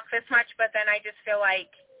talk this much, but then I just feel like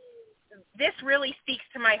this really speaks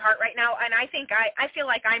to my heart right now, and I think I feel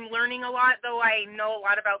like I'm learning a lot, though I know a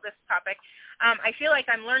lot about this topic. I feel like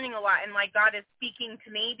I'm learning a lot, and like God is speaking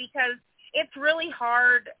to me, because it's really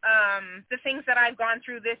hard, the things that I've gone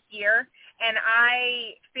through this year, and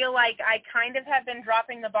I feel like I kind of have been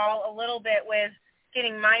dropping the ball a little bit with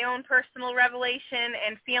getting my own personal revelation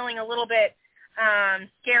and feeling a little bit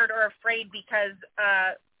scared or afraid because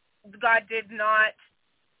God did not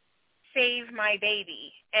save my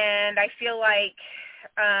baby, and I feel like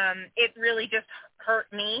it really just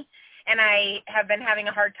hurt me, and I have been having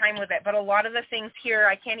a hard time with it. But a lot of the things here,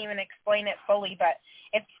 I can't even explain it fully, but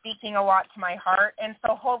it's speaking a lot to my heart, and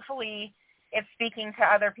so hopefully it's speaking to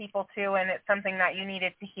other people too, and it's something that you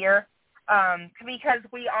needed to hear, because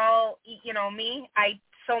we all, me, I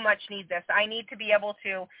so much need this. I need to be able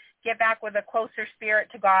to get back with a closer spirit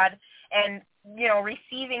to God and,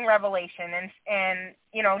 receiving revelation and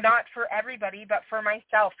not for everybody, but for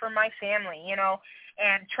myself, for my family,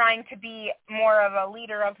 and trying to be more of a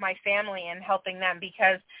leader of my family and helping them,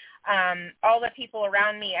 because all the people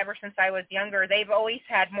around me ever since I was younger, they've always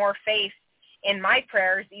had more faith in my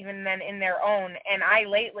prayers even than in their own. And I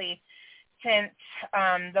lately, since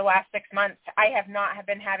the last 6 months, I have not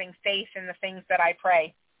been having faith in the things that I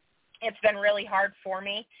pray. It's been really hard for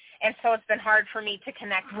me, and so it's been hard for me to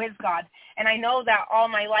connect with God. And I know that all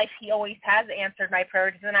my life He always has answered my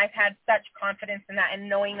prayers, and I've had such confidence in that and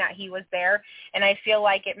knowing that He was there, and I feel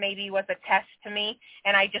like it maybe was a test to me,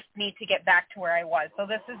 and I just need to get back to where I was. So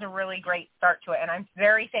this is a really great start to it, and I'm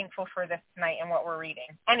very thankful for this tonight and what we're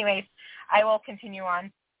reading. Anyways, I will continue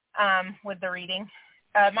on with the reading.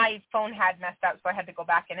 My phone had messed up, so I had to go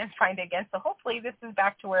back in and find it again, so hopefully this is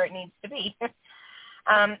back to where it needs to be.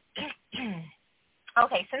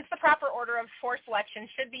 Okay, since the proper order of selection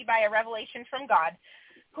should be by a revelation from God,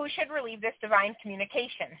 who should relieve this divine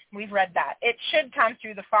communication? We've read that. It should come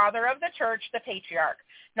through the father of the church, the patriarch,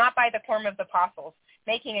 not by the quorum of the apostles,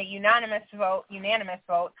 making a unanimous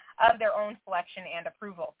vote of their own selection and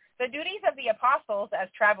approval. The duties of the apostles as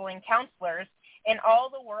traveling counselors in all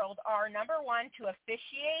the world are, number 1, to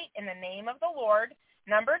officiate in the name of the Lord,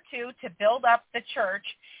 number 2, to build up the church,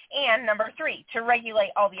 and number 3, to regulate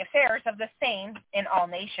all the affairs of the same in all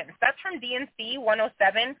nations. That's from D&C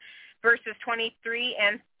 107, verses 23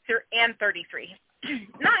 and 33.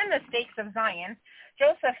 Not in the Stakes of Zion,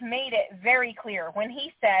 Joseph made it very clear when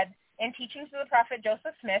he said, in Teachings of the Prophet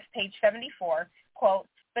Joseph Smith, page 74, quote,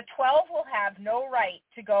 "The 12 will have no right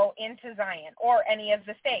to go into Zion or any of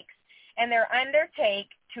the stakes, and their undertake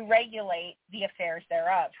to regulate the affairs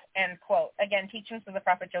thereof, end quote. Again, Teachings of the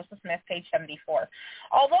Prophet Joseph Smith, page 74.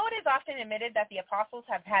 Although it is often admitted that the apostles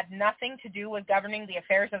have had nothing to do with governing the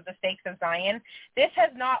affairs of the stakes of Zion, this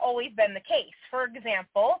has not always been the case. For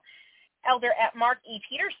example, Elder Mark E.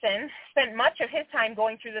 Peterson spent much of his time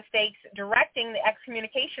going through the stakes, directing the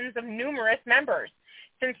excommunications of numerous members.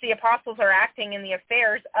 Since the apostles are acting in the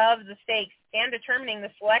affairs of the stakes and determining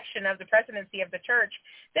the selection of the presidency of the church,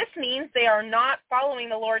 this means they are not following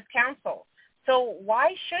the Lord's counsel. So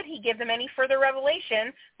why should he give them any further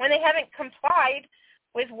revelation when they haven't complied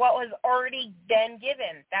with what was already been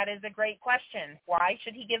given? That is a great question. Why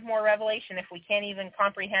should he give more revelation if we can't even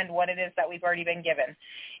comprehend what it is that we've already been given?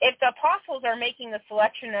 If the apostles are making the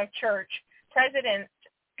selection of church presidents,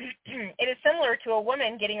 it is similar to a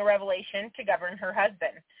woman getting a revelation to govern her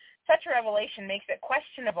husband. Such a revelation makes it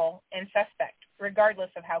questionable and suspect, regardless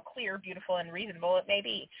of how clear, beautiful, and reasonable it may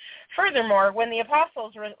be. Furthermore, when the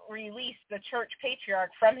apostles released the church patriarch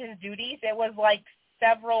from his duties, it was like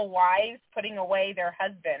several wives putting away their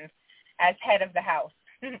husband as head of the house.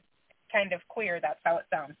 Kind of queer, that's how it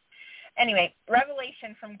sounds. Anyway,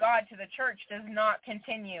 revelation from God to the church does not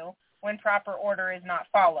continue when proper order is not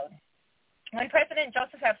followed. When President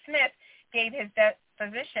Joseph F. Smith gave his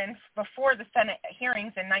deposition before the Senate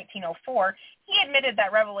hearings in 1904, he admitted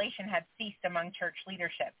that revelation had ceased among church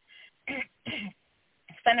leadership.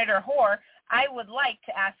 Senator Hoare, I would like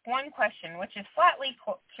to ask one question, which is flatly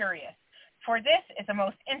curious, for this is a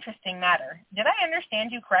most interesting matter. Did I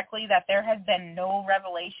understand you correctly that there has been no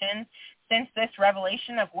revelation since this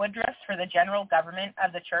revelation of Woodruff's for the general government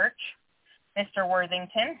of the church? Mr.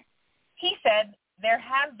 Worthington, he said, there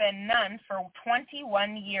have been none for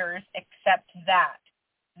 21 years except that.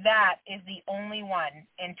 That is the only one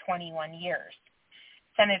in 21 years.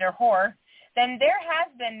 Senator Hoare, then there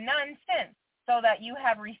has been none since, so that you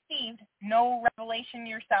have received no revelation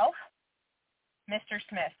yourself? Mr.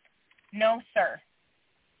 Smith, no, sir.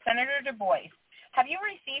 Senator Du Bois, have you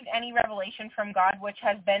received any revelation from God which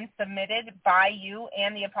has been submitted by you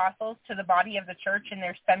and the apostles to the body of the church in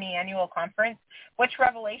their semi-annual conference, which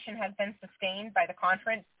revelation has been sustained by the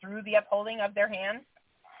conference through the upholding of their hands?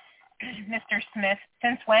 Mr. Smith,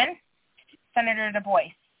 since when? Senator Du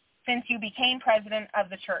Bois, since you became president of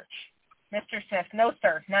the church. Mr. Smith, no,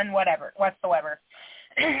 sir, none whatsoever.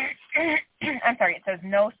 I'm sorry, it says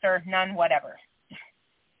no, sir, none whatever.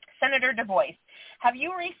 Senator Du Bois, have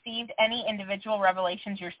you received any individual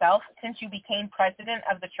revelations yourself since you became president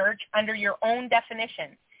of the church under your own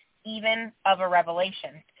definition, even of a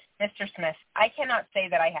revelation? Mr. Smith, I cannot say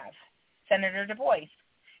that I have. Senator Du Bois,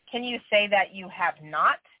 can you say that you have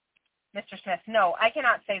not? Mr. Smith, no, I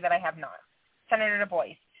cannot say that I have not. Senator Du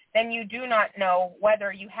Bois, then you do not know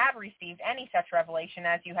whether you have received any such revelation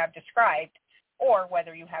as you have described, or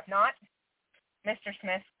whether you have not. Mr.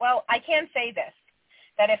 Smith, well, I can say this,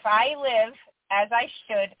 that if I live as I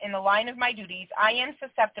should in the line of my duties, I am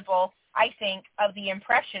susceptible, I think, of the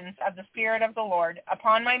impressions of the Spirit of the Lord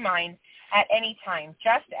upon my mind at any time,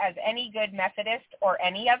 just as any good Methodist or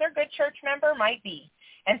any other good church member might be.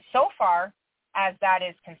 And so far as that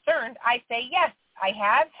is concerned, I say yes, I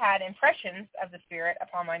have had impressions of the Spirit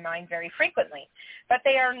upon my mind very frequently, but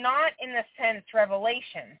they are not in the sense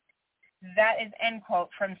revelation. That is end quote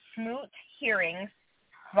from Smoot Hearings,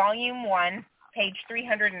 Volume 1, page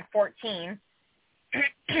 314,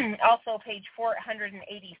 also page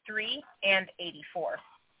 483 and 84.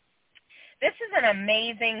 This is an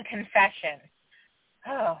amazing confession.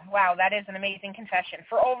 Oh, wow, that is an amazing confession.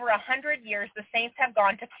 For over 100 years, the saints have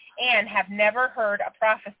gone to and have never heard a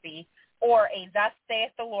prophecy or a thus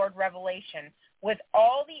saith the Lord revelation. With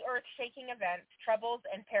all the earth-shaking events, troubles,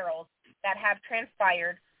 and perils that have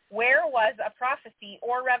transpired, where was a prophecy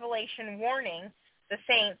or revelation warning the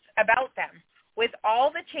saints about them? With all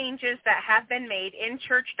the changes that have been made in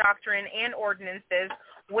church doctrine and ordinances,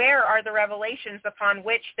 where are the revelations upon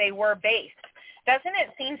which they were based? Doesn't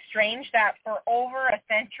it seem strange that for over a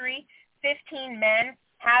century, 15 men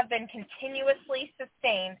have been continuously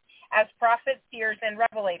sustained as prophets, seers, and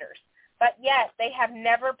revelators, but yet they have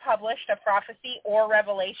never published a prophecy or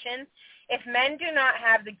revelation? If men do not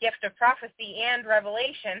have the gift of prophecy and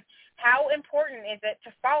revelation, how important is it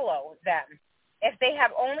to follow them? If they have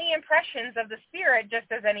only impressions of the Spirit, just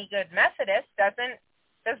as any good Methodist, does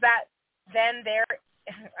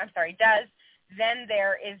then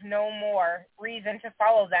there is no more reason to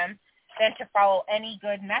follow them than to follow any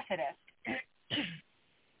good Methodist.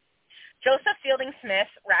 Joseph Fielding Smith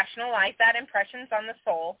rationalized that impressions on the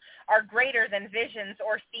soul are greater than visions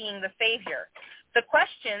or seeing the Savior. The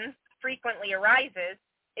question frequently arises,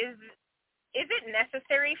 is it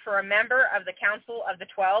necessary for a member of the Council of the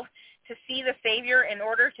 12 to see the Savior in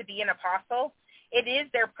order to be an apostle, it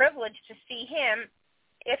is their privilege to see him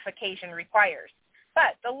if occasion requires.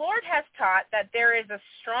 But the Lord has taught that there is a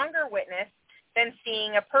stronger witness than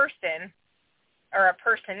seeing a person or a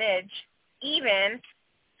personage, even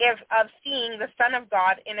if of seeing the Son of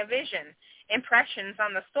God in a vision. Impressions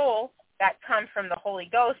on the soul that come from the Holy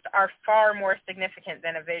Ghost are far more significant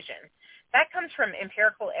than a vision. That comes from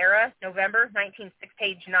Empirical Era, November 1906,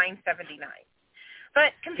 page 979.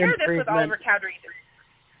 But compare this with Oliver Cowdery's.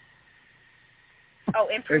 Oh,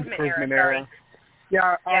 Improvement Era. Sorry.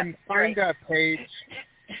 Yeah, find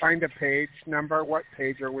a page number. What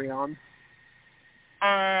page are we on?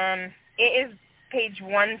 It is page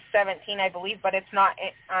 117, I believe, but it's not.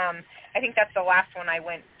 I think that's the last one I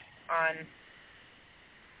went on.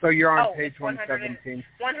 So you're on page 117.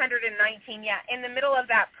 119, yeah. In the middle of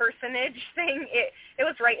that personage thing, it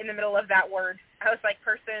was right in the middle of that word. I was like,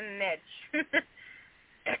 personage.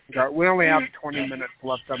 We only have 20 minutes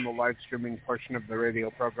left on the live streaming portion of the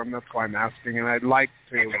radio program. That's why I'm asking, and I'd like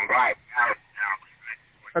to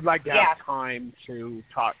have time to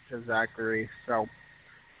talk to Zachary. So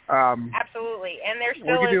absolutely, and there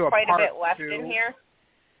still is quite a bit left in here.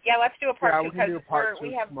 Yeah, let's do a part two because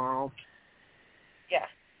we have tomorrow. Yeah,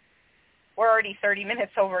 we're already 30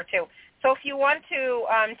 minutes over too. So if you want to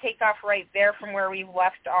take off right there from where we've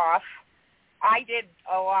left off. I did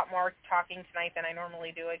a lot more talking tonight than I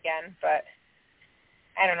normally do again, but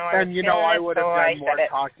I don't know. And, I would have done more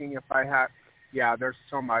talking if I had. Yeah, there's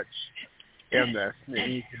so much in this that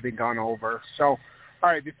needs to be gone over. So, all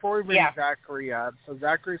right, before we bring Zachary up, so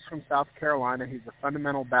Zachary's from South Carolina. He's a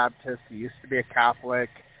fundamental Baptist. He used to be a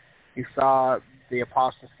Catholic. He saw the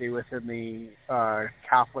apostasy within the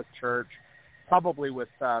Catholic Church, probably with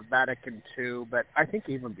Vatican II, but I think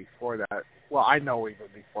even before that. Well, I know even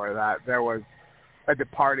before that, there was a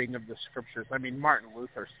departing of the scriptures. I mean, Martin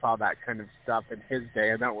Luther saw that kind of stuff in his day,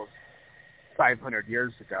 and that was 500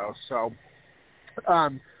 years ago. So,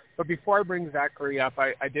 but before I bring Zachary up,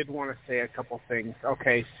 I did want to say a couple things.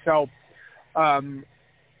 Okay, so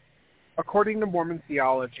according to Mormon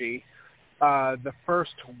theology, the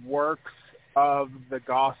first works of the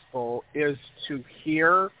gospel is to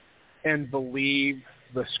hear and believe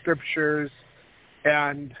the scriptures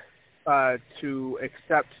and to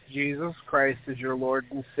accept Jesus Christ as your Lord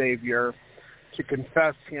and Savior, to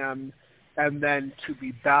confess him, and then to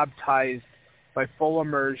be baptized by full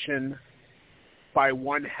immersion by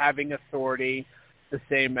one having authority, the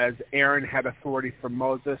same as Aaron had authority for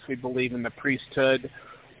Moses. We believe in the priesthood,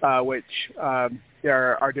 which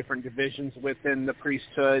there are different divisions within the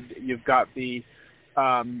priesthood. You've got the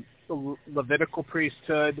Levitical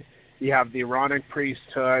priesthood, you have the Aaronic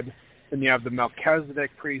priesthood, then you have the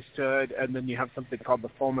Melchizedek priesthood, and then you have something called the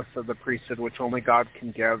fullness of the priesthood, which only God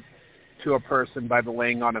can give to a person by the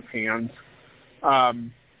laying on of hands.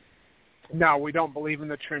 Now, we don't believe in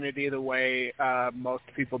the Trinity the way most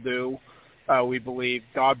people do. We believe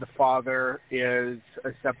God the Father is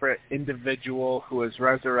a separate individual who is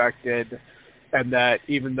resurrected, and that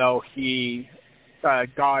even though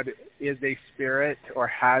God is a spirit or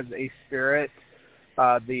has a spirit,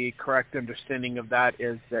 the correct understanding of that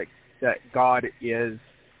is that God is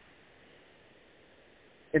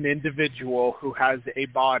an individual who has a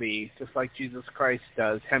body, just like Jesus Christ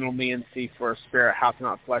does. Handle me and see, for a spirit hath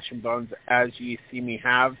not flesh and bones, as ye see me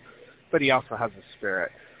have, but he also has a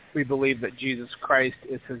spirit. We believe that Jesus Christ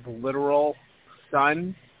is his literal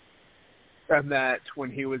son, and that when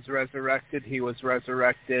he was resurrected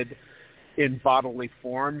in bodily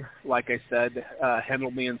form. Like I said, handle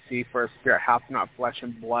me and see, for a spirit hath not flesh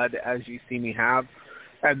and blood, as ye see me have.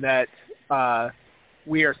 And that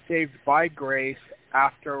we are saved by grace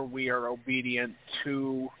after we are obedient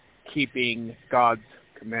to keeping God's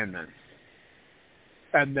commandments.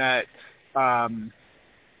 And that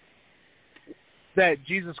that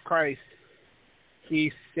Jesus Christ,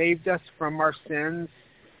 he saved us from our sins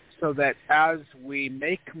so that as we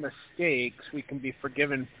make mistakes, we can be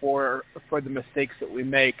forgiven for the mistakes that we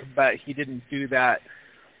make. But he didn't do that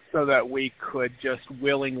so that we could just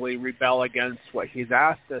willingly rebel against what he's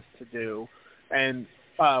asked us to do. And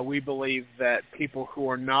we believe that people who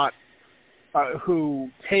are not,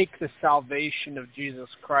 who take the salvation of Jesus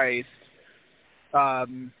Christ,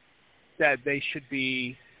 that they should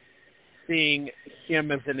be seeing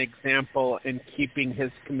him as an example and keeping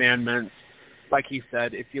his commandments. Like he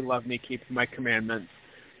said, if you love me, keep my commandments.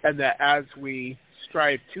 And that as we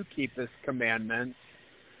strive to keep his commandments,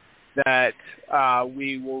 that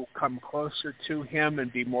we will come closer to him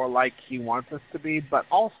and be more like he wants us to be, but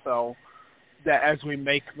also that as we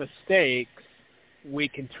make mistakes, we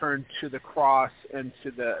can turn to the cross and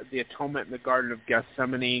to the atonement in the Garden of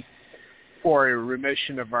Gethsemane for a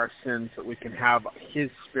remission of our sins, that we can have his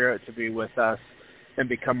Spirit to be with us and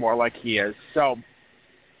become more like he is. So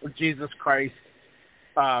Jesus Christ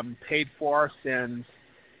paid for our sins,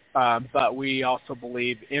 but we also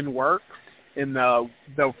believe in works. In the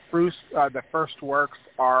first works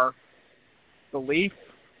are belief,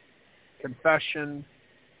 confession,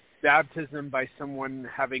 baptism by someone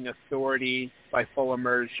having authority by full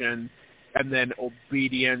immersion, and then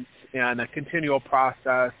obedience and a continual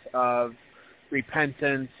process of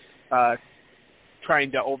repentance,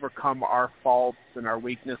 trying to overcome our faults and our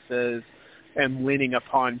weaknesses, and leaning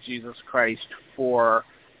upon Jesus Christ for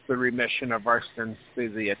the remission of our sins through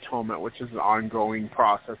the atonement, which is an ongoing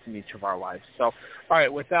process in each of our lives. So, all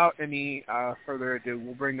right, without any further ado,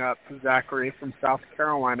 we'll bring up Zachary from South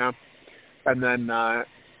Carolina, and then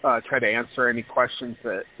try to answer any questions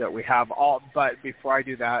that we have. But before I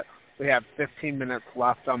do that, we have 15 minutes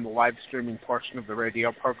left on the live streaming portion of the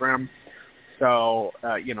radio program. So,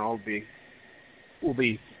 will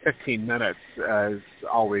be 15 minutes as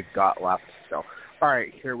all we've got left. So, all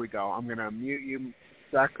right, here we go. I'm going to mute you,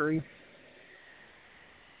 Zachary, if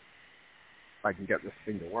I can get this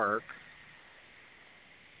thing to work.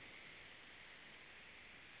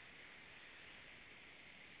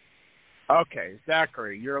 Okay,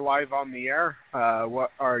 Zachary, you're live on the air.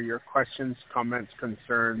 What are your questions, comments,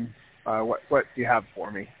 concerns? What do you have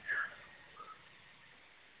for me?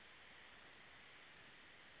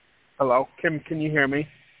 Hello, Kim, can you hear me?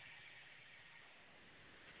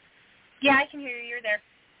 Yeah, I can hear you. You're there.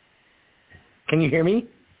 Can you hear me?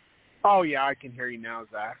 Oh, yeah, I can hear you now,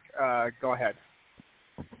 Zach. Go ahead.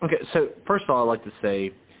 Okay, so first of all, I'd like to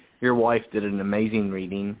say your wife did an amazing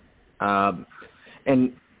reading.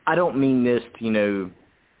 And I don't mean this to,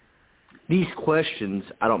 these questions,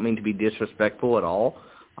 I don't mean to be disrespectful at all.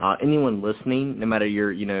 Anyone listening, no matter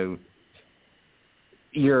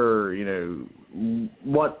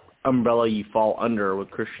what umbrella you fall under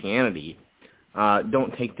with Christianity,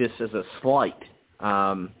 don't take this as a slight,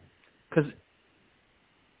 because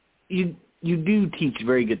you do teach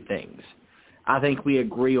very good things. I think we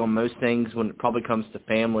agree on most things when it probably comes to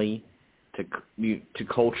family, to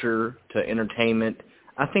culture, to entertainment.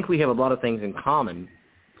 I think we have a lot of things in common,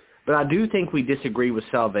 but I do think we disagree with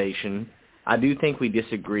salvation. I do think we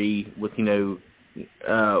disagree with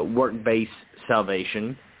work-based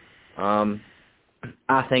salvation.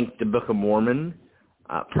 I think the Book of Mormon,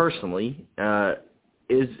 personally,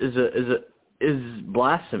 is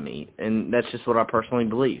blasphemy, and that's just what I personally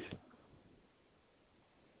believe.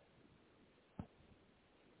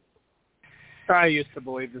 I used to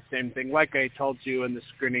believe the same thing. Like I told you in the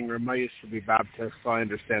screening room, I used to be Baptist, so I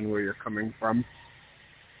understand where you're coming from.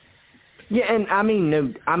 Yeah, and I mean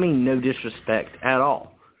no disrespect at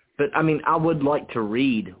all. But I would like to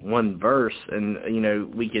read one verse, and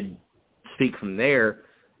we could speak from there.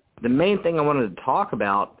 The main thing I wanted to talk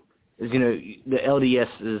about is the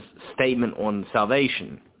LDS's statement on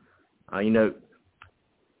salvation. The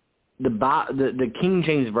King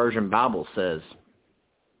James Version Bible says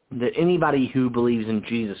that anybody who believes in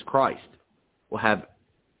Jesus Christ will have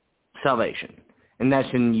salvation, and that's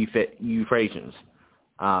in Ephesians.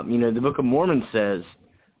 The Book of Mormon says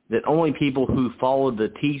that only people who follow the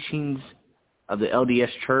teachings of the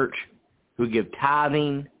LDS Church, who give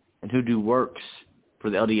tithing, and who do works for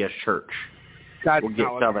the LDS Church will get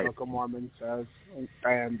salvation. That's not what the Book of Mormon says. And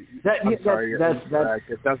I'm sorry, you're incorrect.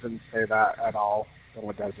 It doesn't say that at all. No,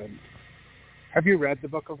 it doesn't. Have you read the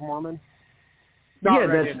Book of Mormon? Have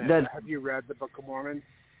you read the Book of Mormon?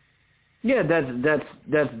 Yeah, that's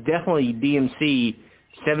definitely DMC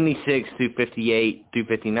 76 through 58 through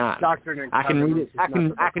 59. Doctrine and I can read it. I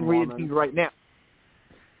can read it to you right now.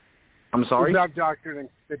 I'm sorry? The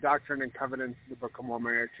Doctrine and Covenants, the Book of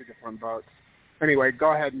Mormon are two different books. Anyway,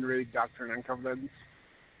 go ahead and read Doctrine and Covenants.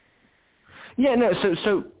 Yeah, no.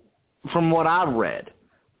 So from what I've read,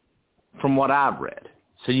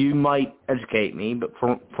 so you might educate me, but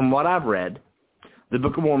from what I've read, the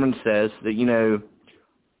Book of Mormon says that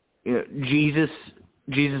Jesus'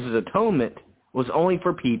 atonement was only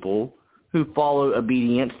for people who follow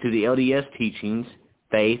obedience to the LDS teachings,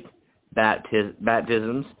 faith,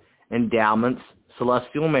 baptisms, endowments,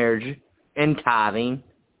 celestial marriage, and tithing.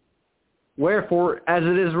 Wherefore, as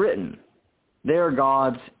it is written, they are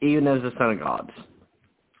gods, even as the Son of gods.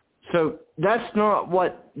 So that's not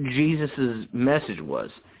what Jesus' message was.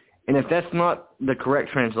 And if that's not the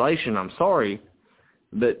correct translation, I'm sorry,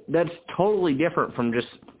 but that's totally different from just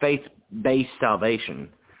faith-based salvation.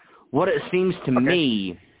 What it seems to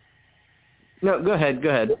me... No, go ahead.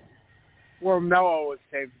 Well, Noah was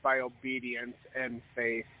saved by obedience and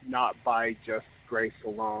faith, not by just grace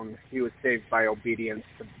alone. He was saved by obedience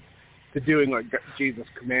to doing what Jesus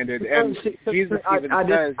commanded. And Jesus even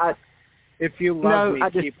says, if you love me,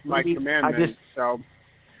 keep my commandments.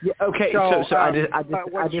 Yeah, okay, so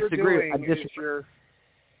I disagree.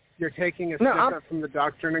 You're taking a snippet from the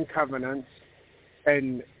Doctrine and Covenants,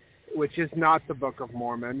 and which is not the Book of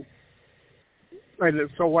Mormon. And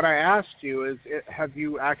so what I asked you is, have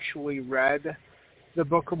you actually read the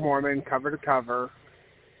Book of Mormon cover to cover?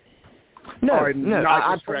 No,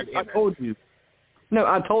 I told you. No,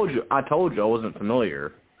 I told you I wasn't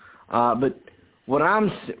familiar. But what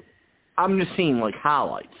I'm just seeing like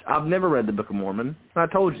highlights. I've never read the Book of Mormon. I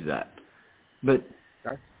told you that. But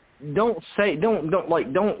don't say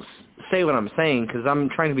what I'm saying, because I'm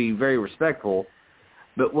trying to be very respectful.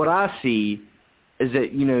 But what I see is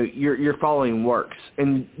that you're following works,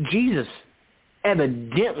 and Jesus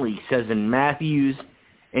evidently says in Matthew's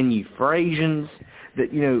and Ephesians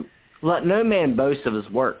that let no man boast of his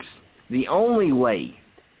works. The only way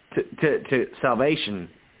to salvation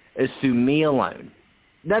is through me alone.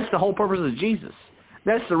 That's the whole purpose of Jesus.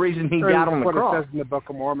 That's the reason he died on the cross. That's what it says in the Book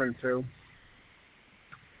of Mormon too.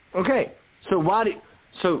 Okay, so why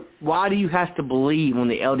do you have to believe on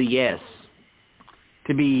the LDS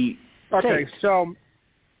to be saved? Okay, so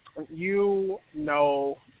you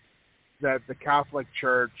know that the Catholic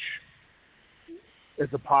Church is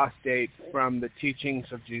apostate from the teachings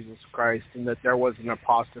of Jesus Christ, and that there was an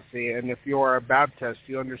apostasy. And if you are a Baptist,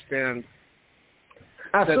 you understand.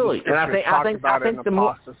 Absolutely, and I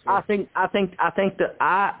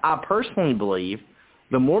personally believe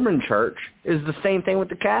the Mormon Church is the same thing with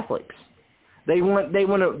the Catholics. They want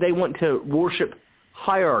to worship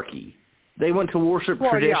hierarchy. They want to worship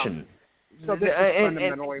tradition. Yeah. So this is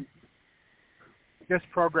fundamentally. This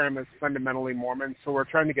program is fundamentally Mormon, so we're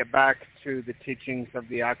trying to get back to the teachings of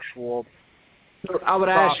the actual. I would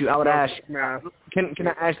ask you. Can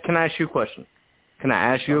I ask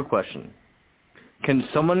you a question? Can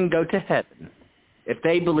someone go to heaven if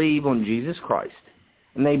they believe on Jesus Christ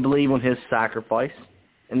and they believe on his sacrifice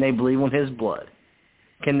and they believe on his blood?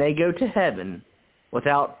 Can they go to heaven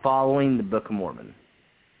without following the Book of Mormon?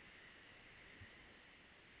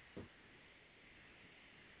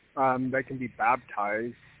 They can be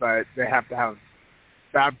baptized, but they have to have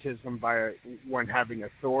baptism by one having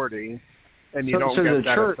authority, and you don't get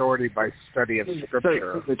that authority by study of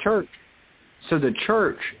Scripture. So the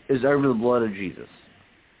church is over the blood of Jesus.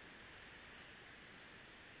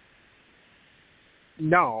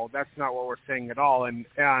 No, that's not what we're saying at all. And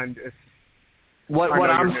it's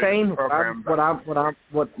what I'm saying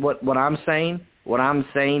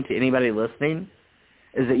to anybody listening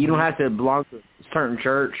is that you don't have to belong to a certain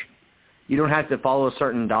church. You don't have to follow a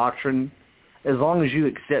certain doctrine. As long as you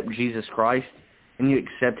accept Jesus Christ and you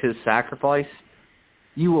accept his sacrifice,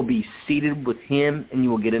 you will be seated with him and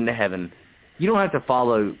you will get into heaven. You don't have to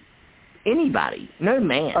follow anybody, no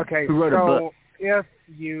man who wrote a book. If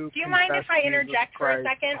you Do you mind if I interject for a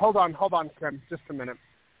second? Hold on, Kim, just a minute.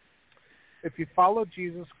 If you follow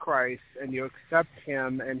Jesus Christ and you accept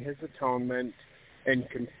him and his atonement and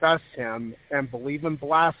confess him and believe in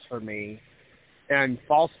blasphemy and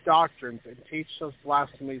false doctrines and teach those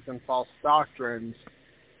blasphemies and false doctrines,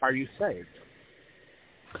 are you saved?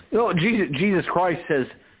 No, Jesus Christ says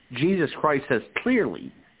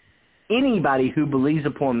clearly, anybody who believes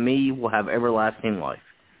upon me will have everlasting life.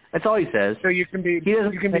 That's all he says. So you can be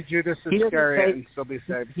Judas Iscariot and still be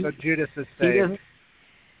saved. So Judas is saved.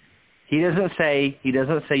 He doesn't say you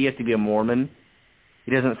have to be a Mormon.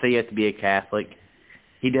 He doesn't say you have to be a Catholic.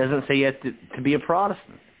 He doesn't say you have to be a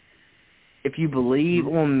Protestant. If you believe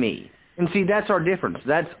on me. And see, that's our difference.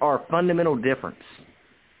 That's our fundamental difference.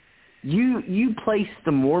 You place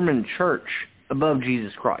the Mormon church above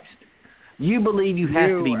Jesus Christ. You believe you have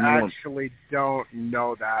to be Mormon. You actually don't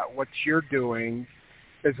know that. What you're doing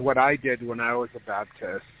is what I did when I was a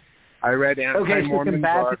Baptist. I read anti-Mormon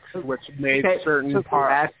books, which made certain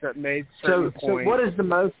parts that made certain points. So what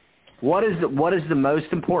is the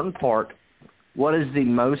most important part? What is the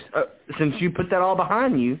most since you put that all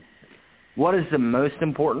behind you? What is the most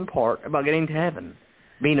important part about getting to heaven?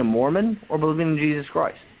 Being a Mormon or believing in Jesus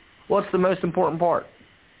Christ? What's the most important part?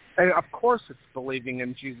 And of course it's believing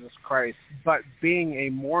in Jesus Christ, but being a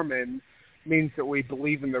Mormon means that we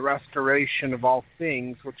believe in the restoration of all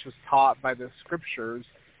things, which is taught by the Scriptures.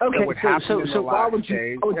 Okay, that would happen in the last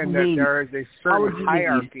days, and that there is a certain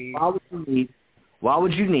hierarchy.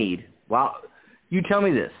 You tell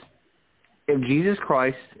me this.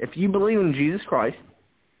 If you believe in Jesus Christ,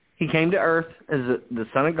 he came to earth as the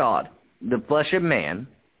Son of God, the flesh of man.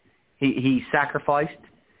 He sacrificed.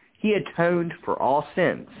 He atoned for all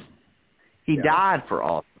sins. He died for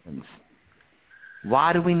all sins.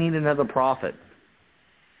 Why do we need another prophet?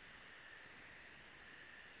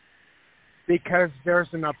 Because there's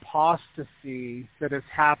an apostasy that has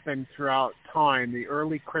happened throughout time. The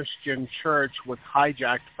early Christian church was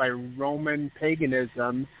hijacked by Roman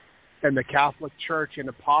paganism, and the Catholic Church in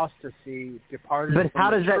apostasy departed But from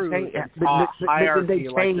how the does that truth change? and But taught did they hierarchy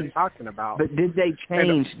like change? you're talking about. But did they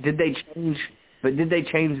change? Did they change? But did they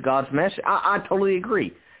change God's message? I totally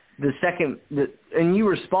agree. And you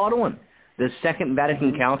were spot on. The Second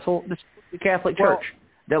Vatican Council, the Catholic Church,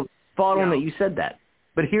 that was spot on that you said that.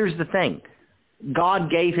 But here's the thing: God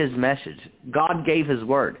gave His message. God gave His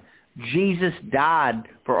word. Jesus died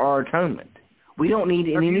for our atonement. We don't need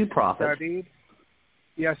any new prophets. Studied?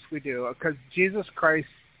 Yes, we do, because Jesus Christ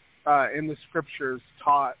in the Scriptures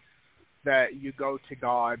taught that you go to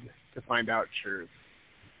God to find out truth.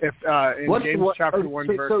 If in James chapter 1,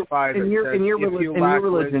 verse 5, it says, if you lack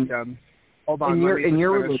wisdom, hold on, let me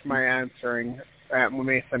finish my answering. Let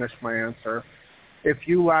me finish my answer. If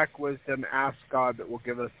you lack wisdom, ask God that will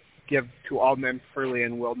give to all men freely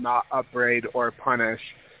and will not upbraid or punish.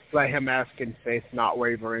 Let him ask in faith, not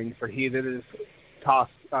wavering. For he that is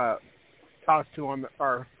tossed to on the,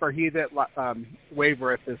 or for he that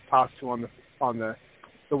wavereth is tossed to on the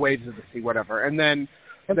waves of the sea, whatever. And then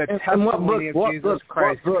the testimony of Jesus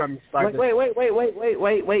Christ comes by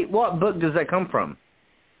Wait. What book does that come from?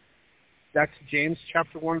 That's James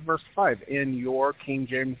chapter 1, verse 5, in your King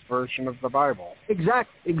James Version of the Bible.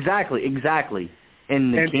 Exactly.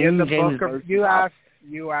 In the King in the James book of, Version. you asked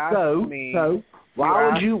me. So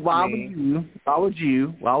why would you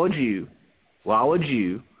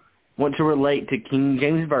want to relate to King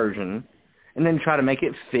James Version and then try to make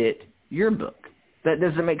it fit your book? That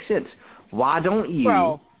doesn't make sense. Why don't you?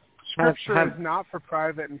 Well, Scripture is not for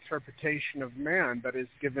private interpretation of man, but is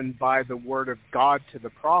given by the Word of God to the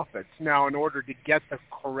prophets. Now, in order to get the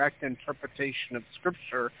correct interpretation of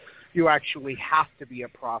Scripture, you actually have to be a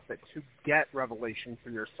prophet to get revelation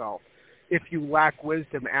for yourself. If you lack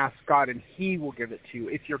wisdom, ask God, and He will give it to you.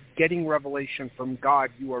 If you're getting revelation from God,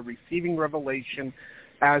 you are receiving revelation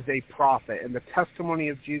as a prophet, and the testimony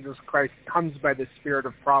of Jesus Christ comes by the spirit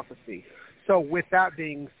of prophecy. So with that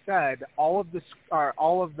being said, all of the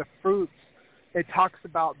fruits, it talks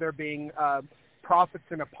about there being prophets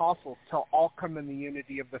and apostles till all come in the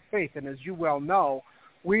unity of the faith. And as you well know,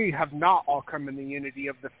 we have not all come in the unity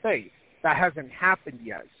of the faith. That hasn't happened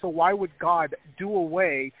yet. So why would God do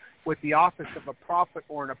away with the office of a prophet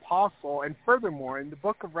or an apostle? And furthermore, in the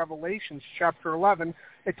book of Revelations, chapter 11,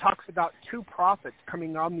 it talks about 2 prophets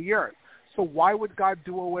coming on the earth. So why would God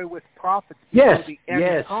do away with prophets before the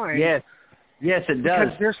end time? Yes, it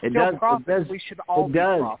does. Because they're still prophets. We should all be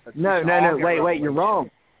prophets. No, wait, you're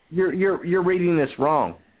wrong. You're reading this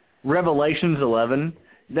wrong. Revelations 11,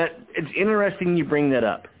 that it's interesting you bring that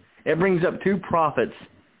up. It brings up 2 prophets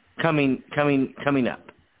coming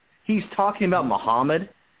up. He's talking about Muhammad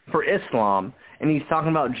for Islam, and he's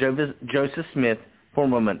talking about Joseph Smith for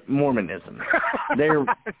Mormonism.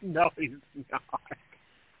 No, he's not.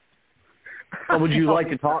 Would you like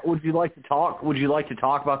to talk about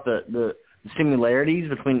the similarities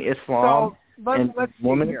between Islam and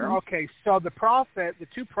Mormonism? Here. Okay, so the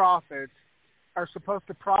 2 prophets are supposed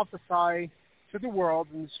to prophesy to the world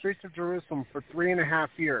in the streets of Jerusalem for 3.5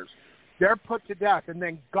 years. They're put to death, and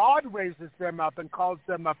then God raises them up and calls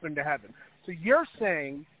them up into heaven. So you're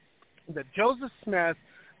saying that Joseph Smith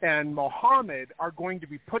and Muhammad are going to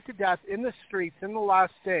be put to death in the streets in the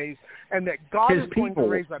last days, and that God is going to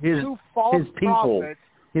raise up 2 false prophets.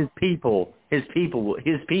 His people will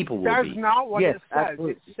That's be. not what it says.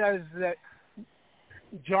 Absolutely. It says that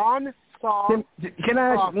John saw. Can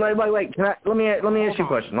I ask? Wait. Let me ask you a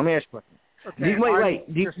question. Okay, Do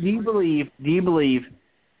you believe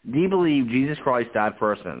Jesus Christ died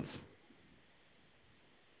for our sins?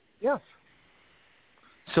 Yes.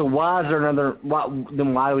 So why do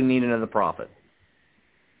we need another prophet?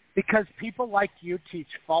 Because people like you teach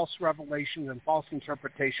false revelations and false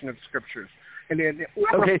interpretation of scriptures. And in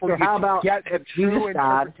order for you to get the true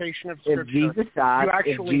interpretation of scripture, you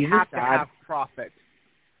actually have to have prophet.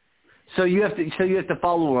 So you have to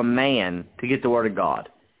follow a man to get the word of God.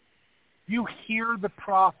 You hear the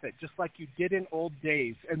prophet just like you did in old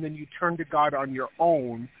days, and then you turn to God on your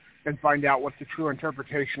own and find out what the true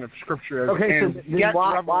interpretation of Scripture is. Okay, and so then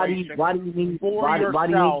why do you need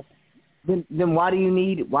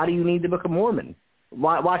the Book of Mormon?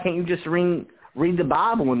 Why can't you just read the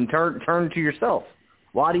Bible and turn to yourself?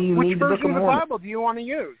 Why do you need the Book of Mormon? Which version of the Bible do you want to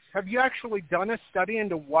use? Have you actually done a study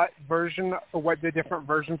into what version or what the different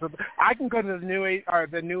versions of? I can go to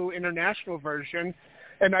the new international version,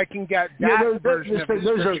 and I can get that version of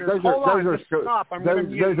the Scriptures. Stop. I'm going to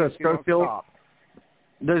mute you. Stop.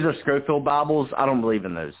 Those are Scofield Bibles. I don't believe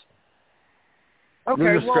in those.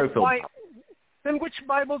 Okay, then which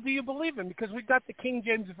Bible do you believe in? Because we've got the King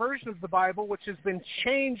James Version of the Bible, which has been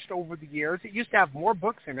changed over the years. It used to have more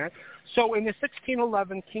books in it. So in the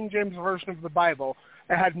 1611 King James Version of the Bible,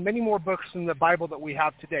 it had many more books than the Bible that we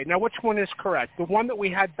have today. Now, which one is correct? The one that we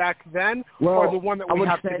had back then or the one that we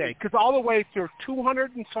have today? Because all the way through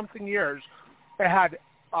 200 and something years, it had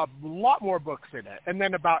a lot more books in it. And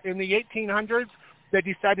then about in the 1800s, they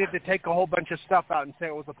decided to take a whole bunch of stuff out and say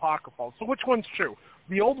it was apocryphal. So which one's true?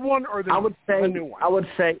 The old one or the new one? I would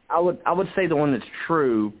say the one that's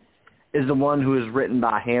true is the one who is written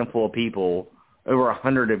by a handful of people over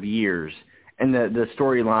 100 of years, and the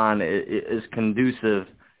storyline is conducive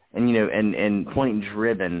and and point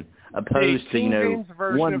driven, opposed to King James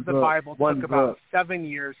Version of the Bible took about 7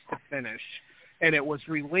 years to finish, and it was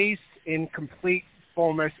released in complete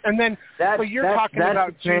fullness. And then so you're talking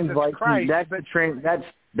about Jesus Christ. That's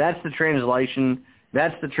the translation.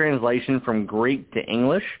 That's the translation from Greek to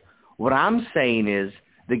English. What I'm saying is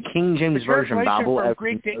the King James Version Bible from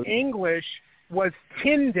Greek to English was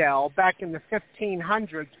Tyndale back in the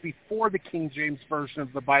 1500s before the King James Version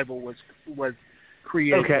of the Bible was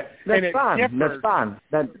created. Okay, that's fine. That's fine.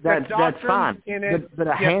 That's fine. But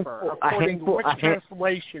a handful. Which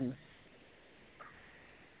translation?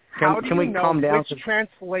 Can we calm down? Which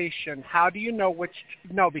translation? How do you know which?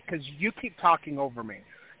 No, because you keep talking over me.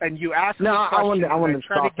 And you ask me questions, I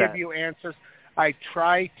try to give you answers. I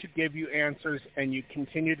try to give you answers, and you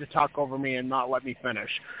continue to talk over me and not let me finish.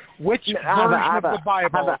 Which version of the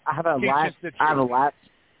Bible teaches the truth?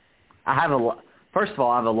 First of all,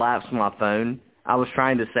 I have a lapse on my phone. I was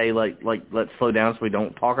trying to say, like let's slow down so we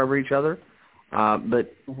don't talk over each other.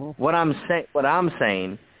 But what I'm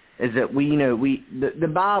saying is that the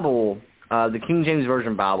Bible, the King James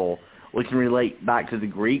Version Bible, we can relate back to the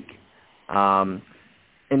Greek.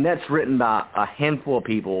 And that's written by a handful of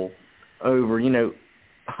people over,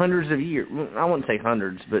 hundreds of years. I wouldn't say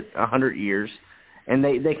hundreds, but 100 years. And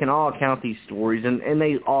they can all count these stories, and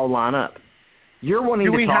they all line up. You're wanting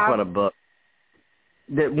to talk about a book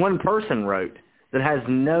that one person wrote that has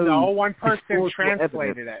no one person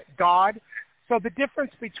translated it. God. So the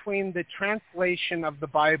difference between the translation of the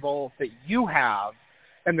Bible that you have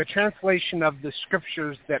and the translation of the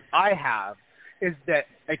scriptures that I have is that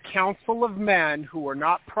a council of men who were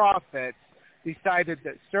not prophets decided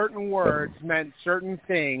that certain words meant certain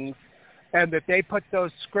things, and that they put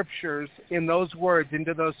those scriptures in those words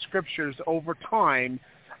into those scriptures over time,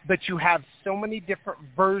 that you have so many different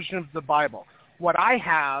versions of the Bible. What I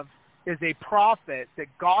have is a prophet that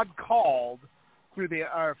God called through the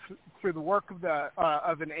work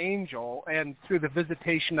of an angel and through the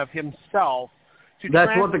visitation of Himself to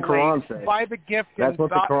That's what the Quran says. By the gift. That's what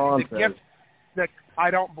the Quran says. I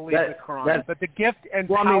don't believe the Quran, but the gift and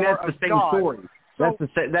power that's the same God. Story.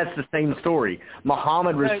 That's the same story.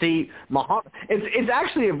 Muhammad received Muhammad. It's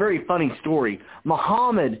actually a very funny story.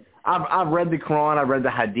 Muhammad. I've read the Quran. I've read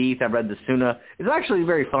the Hadith. I've read the Sunnah. It's actually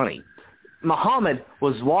very funny. Muhammad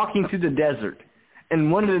was walking through the desert and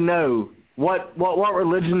wanted to know what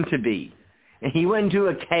religion to be, and he went into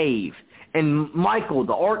a cave. And Michael,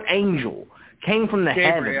 the archangel, came from the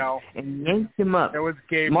heavens and yanked him up. It was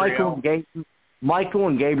Gabriel. Michael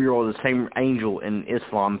and Gabriel are the same angel in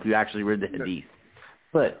Islam if you actually read the Hadith.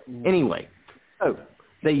 But anyway, so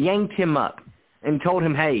they yanked him up and told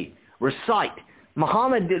him, hey, recite.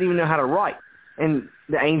 Muhammad didn't even know how to write. And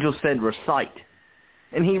the angel said, recite.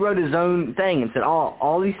 And he wrote his own thing and said,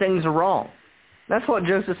 all these things are wrong. That's what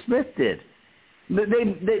Joseph Smith did.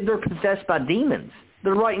 They're possessed by demons.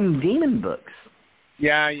 They're writing demon books.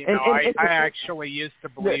 Yeah, I actually used to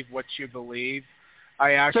believe what you believe.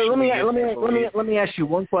 So let me ask you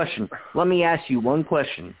one question.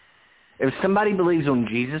 If somebody believes on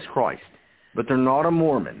Jesus Christ, but they're not a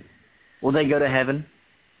Mormon, will they go to heaven?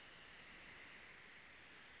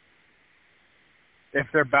 If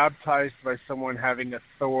they're baptized by someone having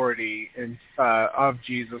authority of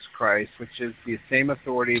Jesus Christ, which is the same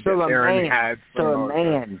authority that Aaron had.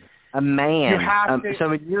 A man.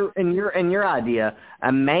 So in your idea,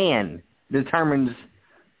 a man determines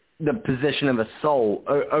the position of a soul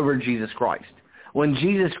over Jesus Christ. When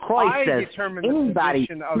Jesus Christ says anybody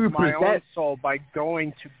who my own soul by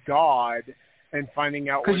going to God and finding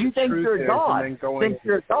out what the truth is, and then going.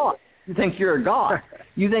 You think you're a God.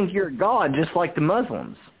 You think you're a God, just like the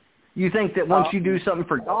Muslims. You think that once you do something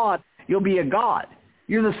for God, you'll be a God.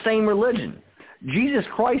 You're the same religion. Jesus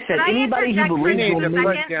Christ said anybody who believes on me.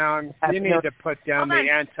 You need to put down the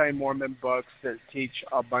anti-Mormon books that teach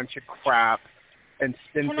a bunch of crap and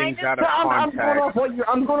spin things out of context.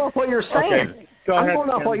 I'm going off what you're saying. Okay. Go ahead. I'm going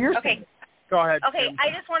off what you're saying. Go ahead. Okay, Tim. I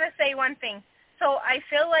just want to say one thing. So I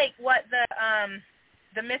feel like what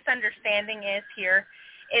the misunderstanding is here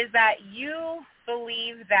is that you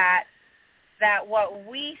believe that what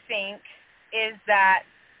we think is that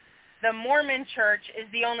the Mormon Church is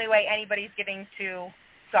the only way anybody's getting to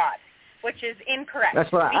God, which is incorrect.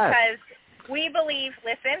 That's what I asked. Because we believe,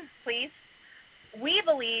 listen, please, we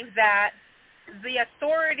believe that the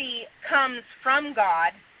authority comes from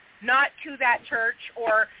God, not to that church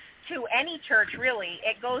or to any church, really.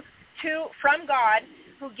 It goes from God,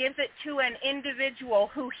 who gives it to an individual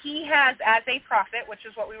who he has as a prophet, which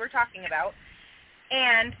is what we were talking about,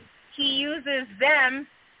 and he uses them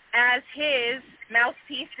as his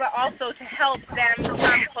mouthpiece, but also to help them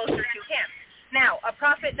come closer to him. Now, a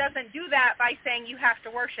prophet doesn't do that by saying you have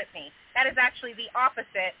to worship me. That is actually the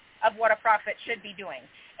opposite of what a prophet should be doing.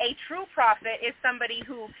 A true prophet is somebody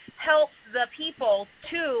who helps the people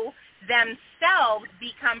to themselves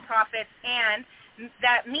become prophets, and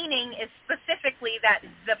that meaning is specifically that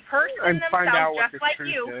the person themselves, just like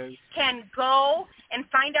you, can go and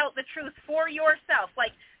find out the truth for yourself.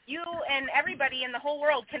 Like, you and everybody in the whole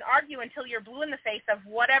world can argue until you're blue in the face of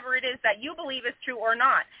whatever it is that you believe is true or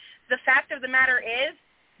not. The fact of the matter is,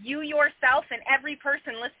 you yourself and every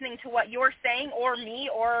person listening to what you're saying, or me,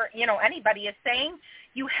 or anybody is saying,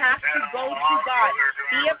 you have to go to God.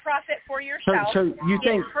 Be a prophet for yourself. So you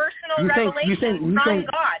think personal revelation from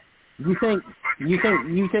God. You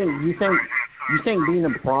think being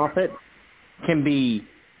a prophet can be,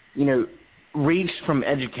 reached from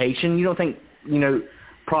education? You don't think,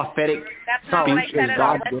 prophetic That's not what I speech said is at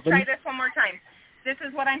all. God-given? Let's try this one more time. This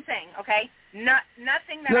is what I'm saying, okay?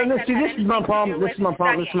 Nothing that I said see, had this is my problem. This is my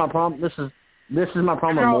problem. This is my problem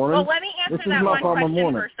with Mormons. Well, let me answer that one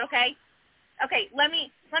question first, okay? Okay, let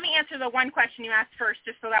me answer the one question you asked first,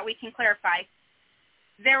 just so that we can clarify.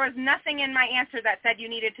 There was nothing in my answer that said you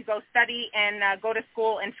needed to go study and go to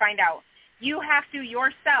school and find out. You have to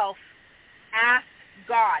yourself ask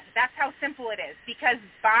God. That's how simple it is. Because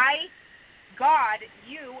by God,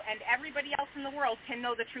 you and everybody else in the world can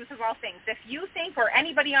know the truth of all things. If you think, or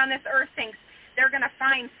anybody on this earth thinks, they're going to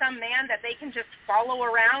find some man that they can just follow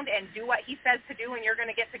around and do what he says to do and you're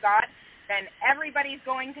going to get to God, then everybody's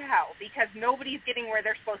going to hell, because nobody's getting where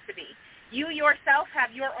they're supposed to be. You yourself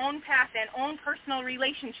have your own path and own personal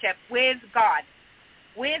relationship with God,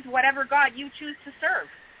 with whatever God you choose to serve.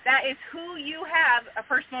 That is who you have a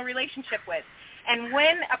personal relationship with. And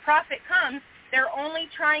when a prophet comes, they're only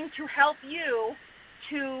trying to help you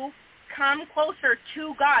to come closer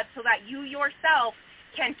to God so that you yourself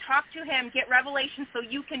can talk to him, get revelation, so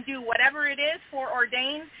you can do whatever it is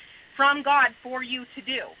foreordained from God for you to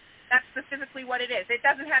do. That's specifically what it is. It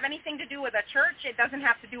doesn't have anything to do with a church. It doesn't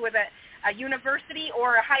have to do with a university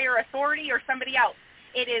or a higher authority or somebody else.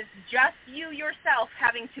 It is just you yourself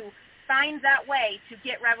having to find that way to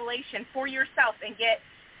get revelation for yourself and get,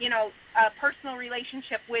 a personal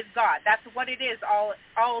relationship with God. That's what it is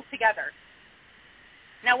all together.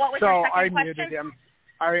 Now, what was your second question?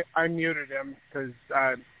 I muted him because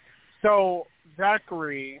so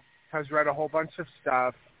Zachary has read a whole bunch of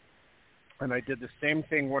stuff, and I did the same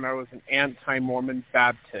thing when I was an anti-Mormon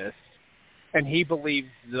Baptist, and he believes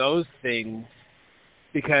those things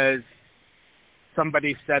because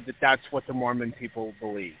somebody said that that's what the Mormon people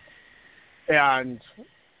believe. And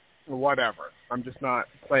whatever. I'm just not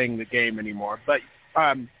playing the game anymore. But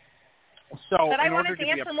I wanted to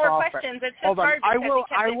answer more questions. It's just hard because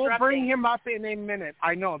I will bring him up in a minute.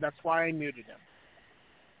 I know. That's why I muted him.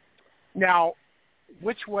 Now,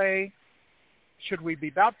 which way should we be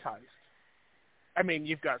baptized? I mean,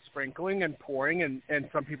 you've got sprinkling and pouring, and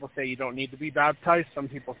some people say you don't need to be baptized. Some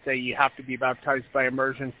people say you have to be baptized by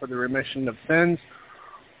immersion for the remission of sins.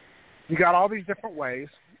 You got all these different ways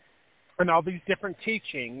and all these different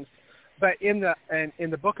teachings. But in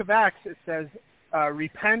the book of Acts, it says,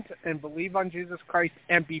 repent and believe on Jesus Christ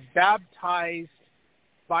and be baptized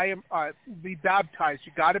by him. Be baptized.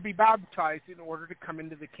 You got to be baptized in order to come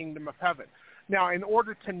into the kingdom of heaven. Now, in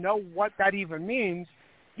order to know what that even means,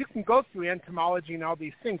 you can go through entomology and all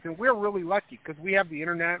these things, and we're really lucky because we have the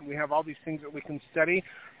internet and we have all these things that we can study.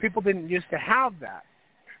 People didn't used to have that,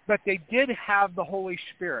 but they did have the Holy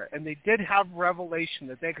Spirit, and they did have revelation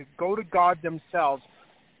that they could go to God themselves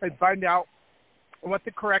and find out what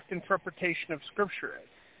the correct interpretation of Scripture is.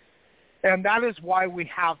 And that is why we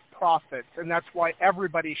have prophets, and that's why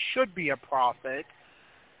everybody should be a prophet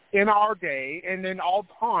in our day and in all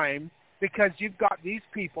time, because you've got these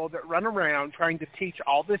people that run around trying to teach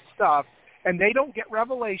all this stuff, and they don't get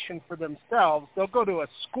revelation for themselves. They'll go to a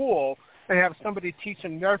school and have somebody teach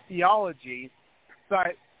them their theology,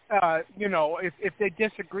 but, if they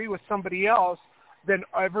disagree with somebody else, then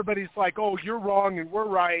everybody's like, oh, you're wrong and we're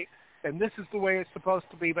right, and this is the way it's supposed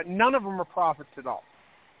to be. But none of them are prophets at all.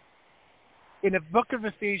 In the book of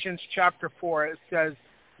Ephesians chapter 4, it says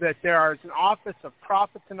that there is an office of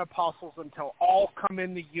prophets and apostles until all come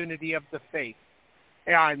in the unity of the faith.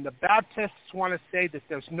 And the Baptists want to say that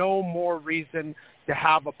there's no more reason to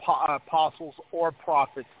have apostles or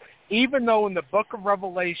prophets, even though in the book of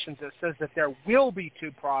Revelations it says that there will be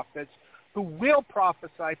 2 prophets who will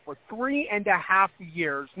prophesy for 3.5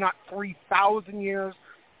 years, not 3,000 years,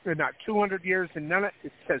 or not 200 years, and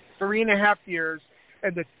it says 3.5 years,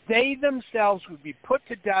 and that they themselves would be put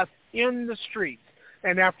to death in the streets.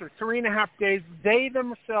 And after 3.5 days, they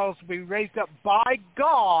themselves will be raised up by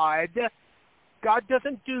God. God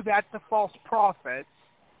doesn't do that to false prophets.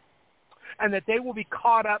 And that they will be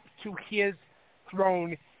caught up to his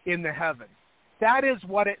throne in the heavens. That is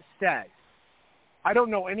what it says. I don't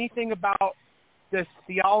know anything about this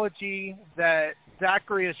theology that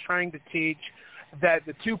Zachary is trying to teach, that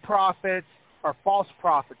the 2 prophets are false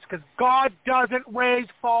prophets, because God doesn't raise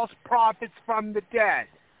false prophets from the dead.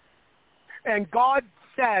 And God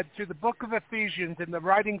said through the book of Ephesians and the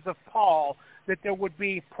writings of Paul that there would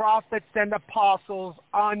be prophets and apostles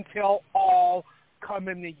until all come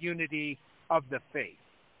in the unity of the faith.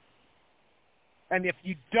 And if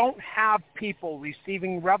you don't have people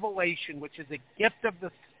receiving revelation, which is a gift of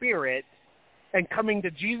the Spirit, and coming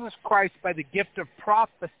to Jesus Christ by the gift of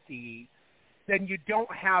prophecy, then you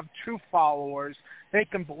don't have true followers. They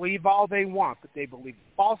can believe all they want, but they believe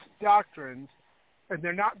false doctrines, and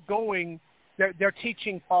they're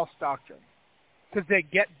teaching false doctrines because they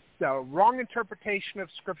get the wrong interpretation of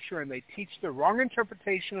Scripture, and they teach the wrong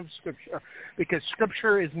interpretation of Scripture because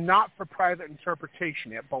Scripture is not for private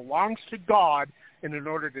interpretation. It belongs to God, and in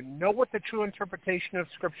order to know what the true interpretation of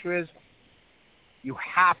Scripture is, you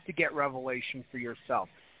have to get revelation for yourself.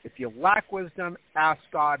 If you lack wisdom, ask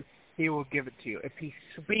God. He will give it to you. If he's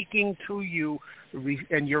speaking to you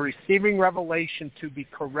and you're receiving revelation to be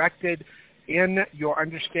corrected in your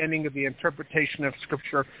understanding of the interpretation of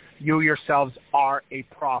Scripture, you yourselves are a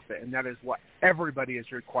prophet, and that is what everybody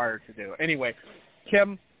is required to do. Anyway,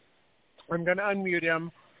 Kim, I'm going to unmute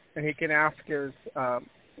him, and he can ask his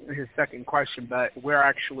second question, but we're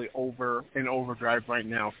actually in overdrive right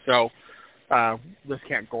now, so this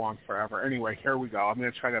can't go on forever. Anyway, here we go. I'm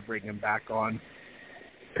going to try to bring him back on.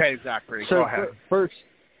 Okay, Zachary, go ahead. First,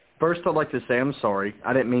 I'd like to say I'm sorry.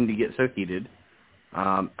 I didn't mean to get so heated.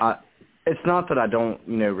 It's not that I don't,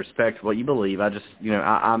 respect what you believe. I just,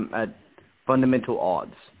 I'm at fundamental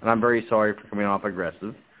odds, and I'm very sorry for coming off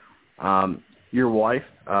aggressive. Your wife,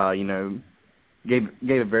 gave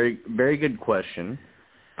a very, very good question.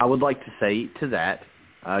 I would like to say to that,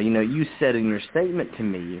 you said in your statement to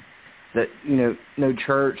me that, no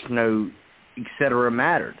church, no et cetera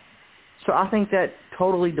mattered. So I think that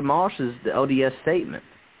totally demolishes the LDS statement.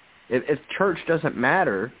 If church doesn't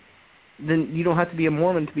matter, then you don't have to be a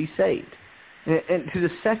Mormon to be saved. And to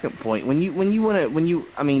the second point,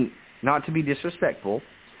 not to be disrespectful,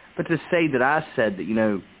 but to say that I said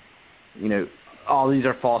that, all these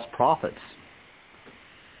are false prophets.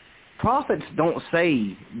 Prophets don't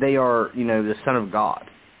say they are, the Son of God.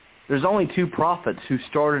 There's only 2 prophets who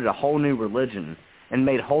started a whole new religion and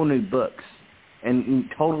made whole new books and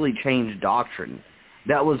totally changed doctrine.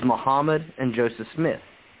 That was Muhammad and Joseph Smith.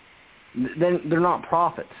 Then they're not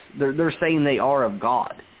prophets. They're saying they are of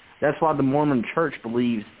God. That's why the Mormon Church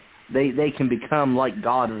believes they can become like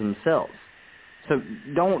God themselves. So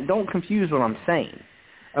don't confuse what I'm saying.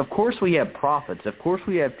 Of course we have prophets. Of course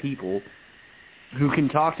we have people who can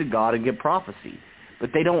talk to God and give prophecy, but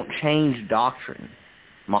they don't change doctrine.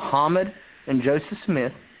 Muhammad and Joseph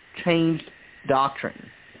Smith changed doctrine.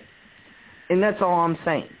 And that's all I'm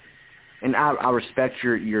saying. And I respect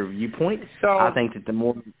your viewpoint. So, I think that the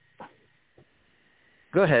more...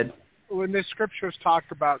 Go ahead. When the Scriptures talk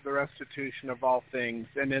about the restitution of all things,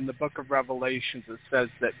 and in the book of Revelations it says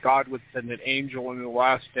that God would send an angel in the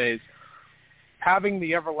last days, having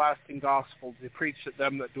the everlasting gospel to preach to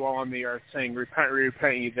them that dwell on the earth, saying, repent,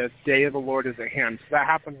 repent ye, the day of the Lord is at hand. So that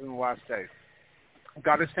happens in the last days.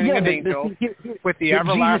 God is sending an angel with the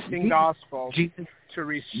everlasting gospel to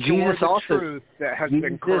restore the truth that has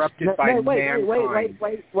been corrupted by mankind.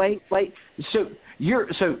 Wait. So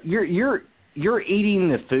you're eating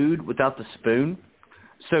the food without the spoon.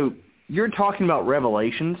 So you're talking about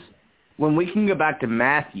Revelations when we can go back to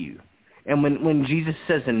Matthew, and when Jesus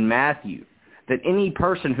says in Matthew that any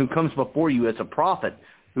person who comes before you as a prophet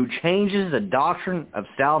who changes the doctrine of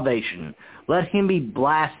salvation, let him be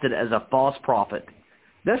blasted as a false prophet.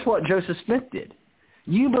 That's what Joseph Smith did.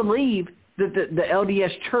 You believe that the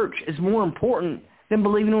LDS Church is more important than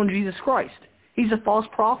believing on Jesus Christ. He's a false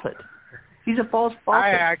prophet. He's a false prophet.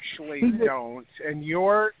 I actually don't. And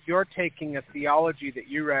you're taking a theology that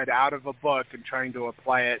you read out of a book and trying to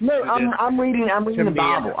apply it. No, to I'm reading the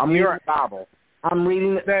Bible. I'm reading the Bible. I'm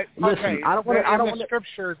reading that. Listen, Okay, I don't want to. In the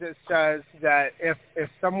scriptures, it says that if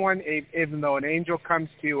someone, even though an angel comes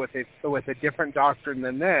to you with a different doctrine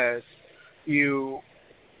than this, you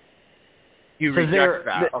reject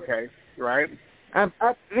that. Okay, right?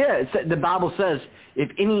 The Bible says if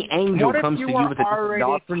any angel comes to you with a different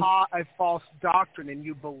doctrine, taught a false doctrine and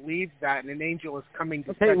you believe that, and an angel is coming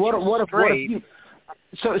to set you What straight. if you,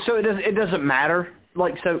 so it doesn't matter.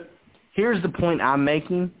 Like, so here's the point I'm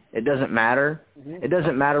making. It doesn't matter. Mm-hmm. It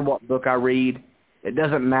doesn't matter what book I read. It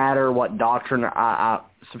doesn't matter what doctrine I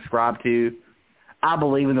subscribe to. I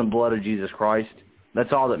believe in the blood of Jesus Christ.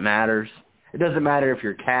 That's all that matters. It doesn't matter if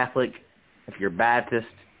you're Catholic, if you're Baptist,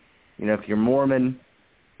 if you're Mormon.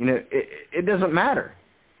 It doesn't matter.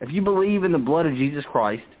 If you believe in the blood of Jesus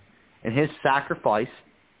Christ and his sacrifice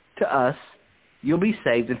to us, you'll be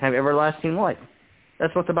saved and have everlasting life.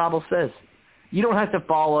 That's what the Bible says. You don't have to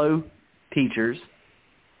follow teachers.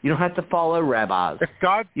 You don't have to follow rabbis. If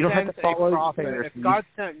God you don't have to follow a prophet, Pharisees. if God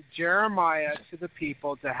sent Jeremiah to the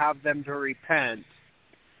people to have them to repent,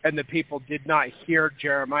 and the people did not hear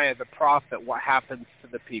Jeremiah the prophet, what happens to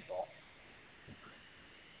the people?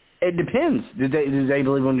 It depends. Did they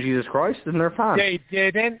believe on Jesus Christ? Then they're fine. They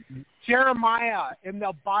didn't. Jeremiah in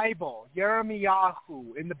the Bible,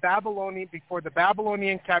 Jeremiyahu in the before the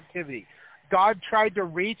Babylonian captivity, God tried to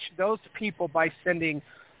reach those people by sending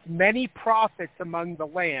many prophets among the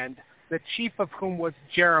land, the chief of whom was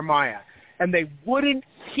Jeremiah, and they wouldn't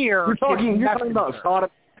hear. You're talking about Sodom.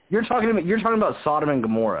 You're talking about Sodom and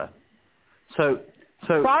Gomorrah. So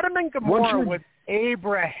Sodom and Gomorrah was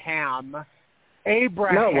Abraham and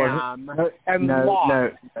Lot. No.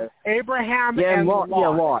 Abraham and Lot. Yeah,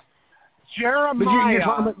 Lot.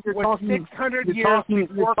 Jeremiah was 600 years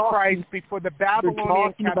before Christ, before the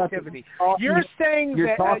Babylonian captivity. You're saying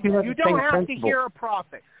that you don't have to hear a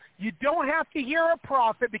prophet. You don't have to hear a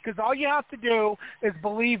prophet because all you have to do is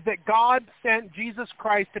believe that God sent Jesus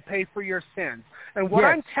Christ to pay for your sins. And what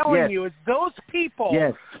I'm telling you is those people,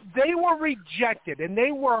 they were rejected, and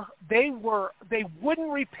they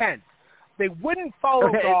wouldn't repent. They wouldn't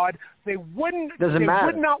follow God. They would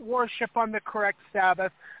not worship on the correct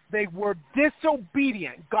Sabbath. They were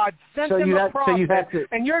disobedient. God sent them a prophet,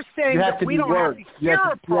 and you're saying that we don't have to hear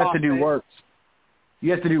a prophet. You have to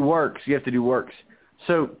do works. You have to do works.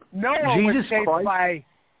 So Noah was saved by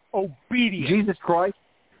obedience.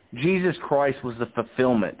 Jesus Christ was the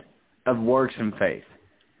fulfillment of works and faith.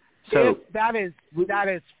 So that is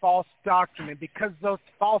false doctrine, and because those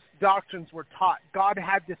false doctrines were taught, God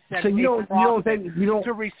had to send a prophet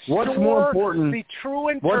to restore the true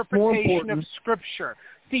interpretation of Scripture.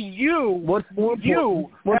 See, you have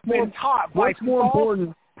been taught by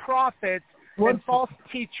false prophets and false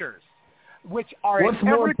teachers, which are in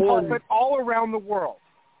every pulpit all around the world.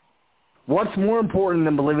 What's more important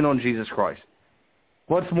than believing on Jesus Christ?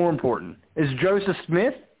 What's more important? Is Joseph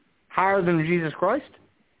Smith higher than Jesus Christ?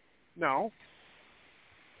 No.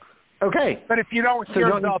 Okay. But if you don't hear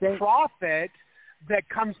the prophet that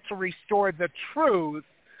comes to restore the truth,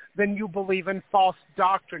 then you believe in false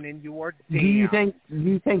doctrine and you are damned. Do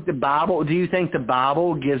you think the Bible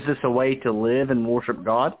gives us a way to live and worship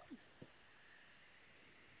God?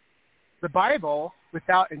 The Bible,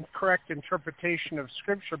 without incorrect interpretation of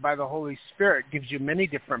Scripture by the Holy Spirit, gives you many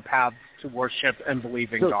different paths to worship and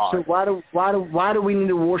believe in God. So why do we need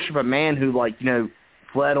to worship a man who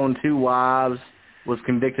fled on 2 wives, was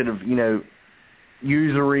convicted of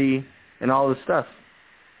usury and all this stuff?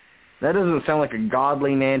 That doesn't sound like a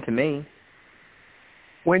godly man to me.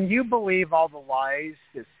 When you believe all the lies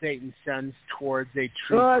that Satan sends towards a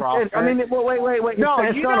true prophet... wait. No,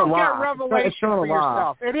 it's you not don't a lie. get revelation for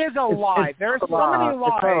yourself. It is a lie. There's so many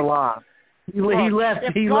lies. It's not a lie.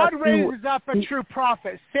 If God raises up a true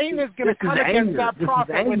prophet, Satan is going to come against that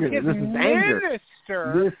prophet with his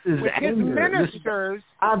ministers.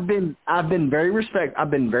 I've been very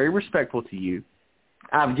respectful to you.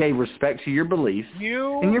 I've gave respect to your beliefs,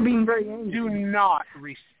 and you're being very angry. Do not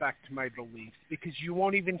respect my beliefs because you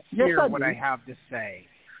won't even hear what I have to say.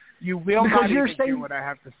 You will not even hear what I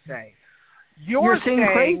have to say. You're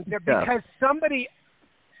saying that because somebody...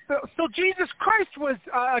 So Jesus Christ was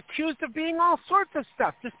accused of being all sorts of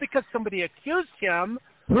stuff. Just because somebody accused him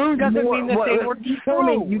doesn't mean that they were true. You tell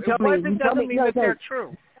me. Doesn't mean that they're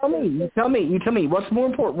true. You tell me. What's more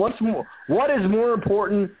important? What is more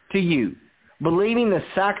important to you? Believing the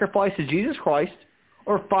sacrifice of Jesus Christ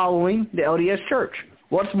or following the LDS Church?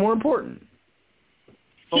 What's more important?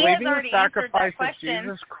 Believing the sacrifice of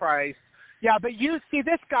Jesus Christ Yeah, but you see,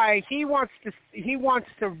 this guy, he wants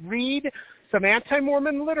to read some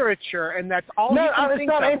anti-Mormon literature, and that's all he can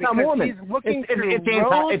think of. It's not anti-Mormon. He's looking through it's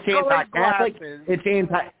rose-colored anti-Catholic. glasses.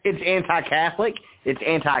 It's anti-Catholic. It's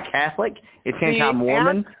anti-Catholic. It's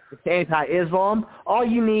anti-Mormon. It's anti-Islam. All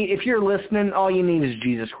you need, if you're listening, all you need is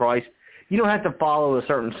Jesus Christ. You don't have to follow a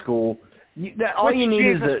certain school. All you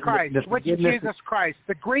need is the Which Jesus Christ?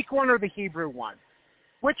 The Greek one or the Hebrew one?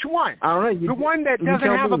 Which one? I don't know. The one that doesn't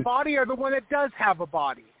have a body or the one that does have a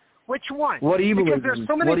body? Which one? What do you believe in? Because there's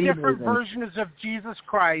so many different versions of Jesus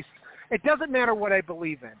Christ. It doesn't matter what I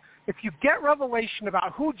believe in. If you get revelation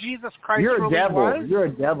about who Jesus Christ was... You're a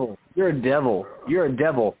devil. You're a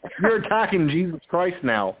devil. You're attacking Jesus Christ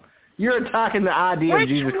now. You're attacking the idea of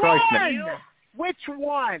Jesus Christ now. Which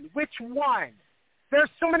one? There's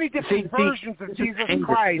so many different versions of Jesus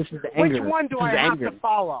Christ. Which one do I have to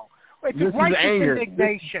follow? It's righteous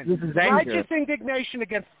indignation. This is anger. Righteous indignation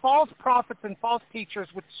against false prophets and false teachers,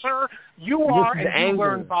 which, sir, you are and you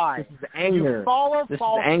learn by. This is anger. You follow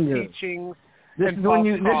false teachings. This is when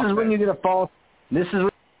you get a false. This is.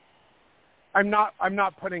 I'm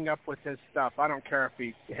not putting up with this stuff. I don't care if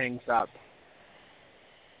he hangs up.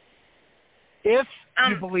 If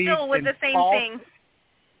you believe in the same false thing.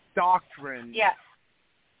 doctrine, yes,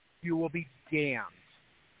 you will be damned.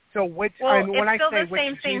 So when it's I still say the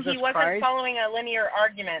same thing. Jesus He wasn't Christ, following a linear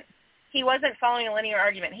argument. He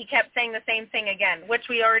kept saying the same thing again, which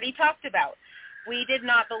we already talked about. We did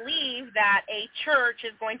not believe that a church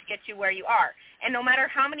is going to get you where you are. And no matter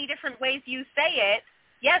how many different ways you say it,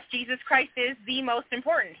 yes, Jesus Christ is the most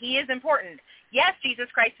important. He is important. Yes, Jesus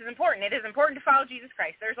Christ is important. It is important to follow Jesus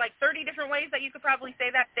Christ. There's like 30 different ways that you could probably say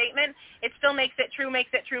that statement. It still makes it true.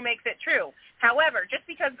 However, just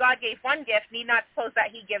because God gave one gift need not suppose that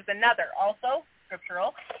he gives another. Also,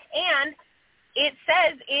 scriptural. And it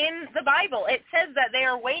says in the Bible, it says that they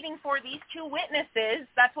are waiting for these two witnesses.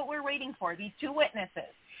 That's what we're waiting for, these two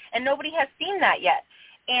witnesses. And nobody has seen that yet.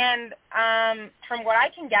 And from what I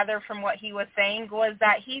can gather from what he was saying was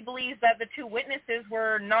that he believes that the two witnesses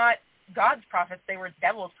were not God's prophets, they were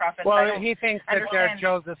devil's prophets. Well, he thinks that they're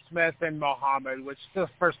Joseph Smith and Muhammad, which is the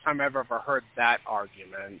first time I've ever heard that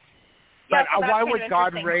argument. But why would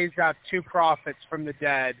God raise up two prophets from the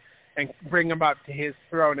dead and bring them up to his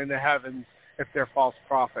throne in the heavens if they're false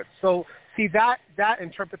prophets? So, see, that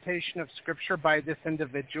interpretation of Scripture by this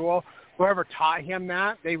individual, whoever taught him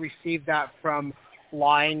that, they received that from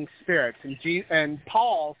lying spirits. And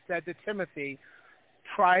Paul said to Timothy,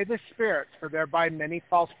 try the spirits, for thereby many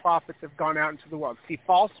false prophets have gone out into the world. See,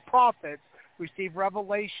 false prophets receive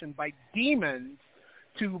revelation by demons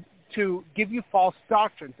to give you false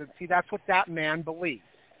doctrines. And see, that's what that man believed.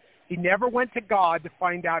 He never went to God to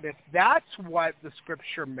find out if that's what the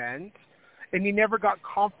Scripture meant, and he never got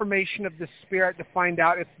confirmation of the Spirit to find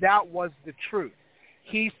out if that was the truth.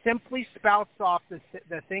 He simply spouts off the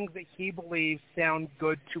things that he believes sound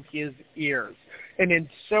good to his ears. And in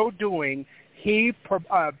so doing, he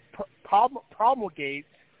promulgates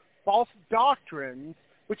false doctrines,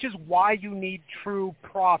 which is why you need true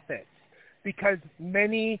prophets, because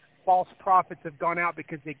many false prophets have gone out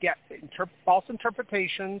because they get false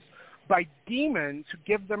interpretations by demons who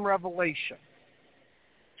give them revelation.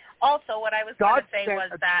 Also, what I was going to say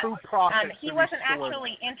was that he wasn't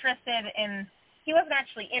actually interested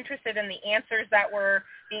in the answers that were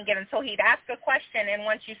being given. So he'd ask a question, and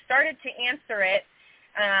once you started to answer it,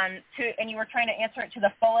 and you were trying to answer it to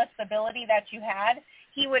the fullest ability that you had,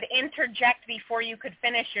 he would interject before you could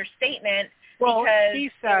finish your statement, because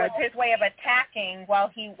it was his way of attacking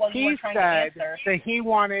while you were trying to answer. He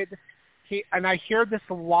said that and I hear this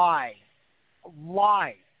lie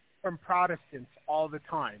from Protestants all the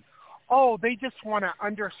time. Oh, they just want to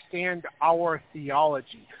understand our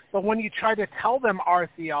theology. But when you try to tell them our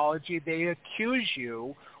theology, they accuse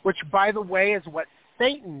you, which, by the way, is what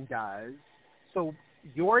Satan does. So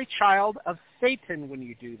you're a child of Satan when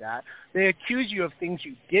you do that. They accuse you of things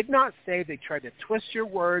you did not say. They try to twist your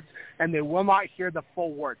words, and they will not hear the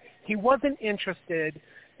full word. He wasn't interested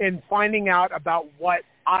in finding out about what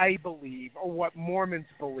I believe or what Mormons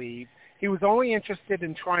believe. He was only interested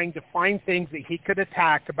in trying to find things that he could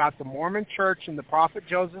attack about the Mormon Church and the prophet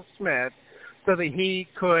Joseph Smith so that he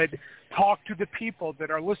could talk to the people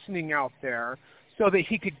that are listening out there, so that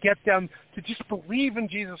he could get them to just believe in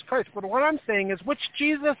Jesus Christ. But what I'm saying is, which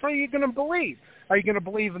Jesus are you going to believe? Are you going to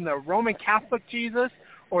believe in the Roman Catholic Jesus,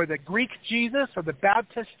 or the Greek Jesus, or the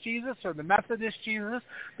Baptist Jesus, or the Methodist Jesus?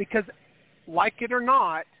 Because, like it or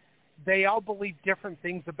not, they all believe different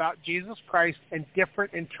things about Jesus Christ and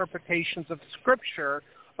different interpretations of Scripture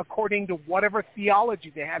according to whatever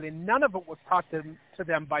theology they had, and none of it was taught to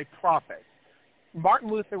them by prophets. Martin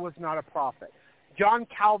Luther was not a prophet. John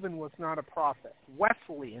Calvin was not a prophet.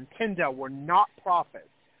 Wesley and Tyndale were not prophets.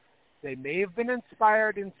 They may have been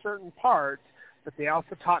inspired in certain parts, but they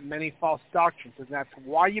also taught many false doctrines, and that's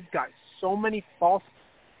why you've got so many false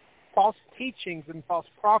teachings and false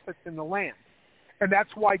prophets in the land. And that's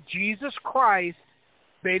why Jesus Christ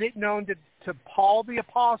made it known to Paul the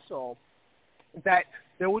Apostle that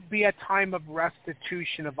there would be a time of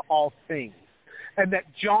restitution of all things. And that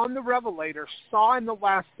John the Revelator saw in the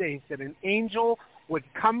last days that an angel would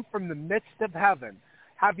come from the midst of heaven,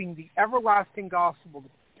 having the everlasting gospel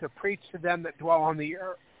to preach to them that dwell on the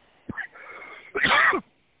earth,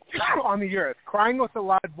 crying with a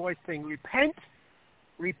loud voice, saying, "Repent,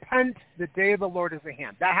 repent, the day of the Lord is at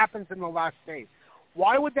hand." That happens in the last days.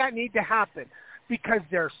 Why would that need to happen? Because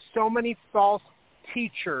there are so many false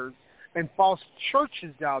teachers and false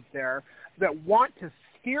churches out there that want to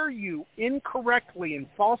steer you incorrectly in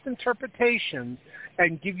false interpretations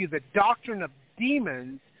and give you the doctrine of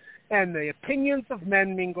demons and the opinions of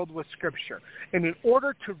men mingled with Scripture. And in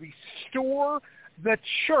order to restore the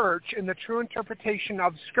church in the true interpretation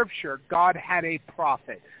of Scripture, God had a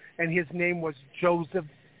prophet, and his name was Joseph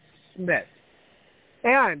Smith.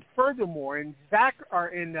 And furthermore, in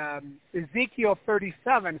Ezekiel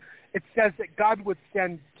 37, it says that God would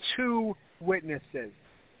send two witnesses,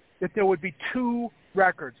 that there would be two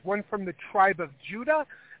records, one from the tribe of Judah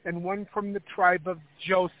and one from the tribe of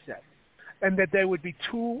Joseph, and that they would be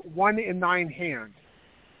one in 9 hands.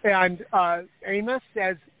 And Amos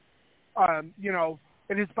says,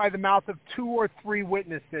 it is by the mouth of 2 or 3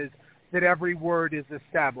 witnesses that every word is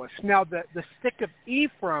established. Now, the stick of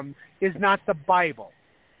Ephraim is not the Bible.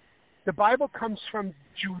 The Bible comes from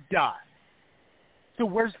Judah. So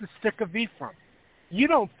where's the stick of Ephraim? You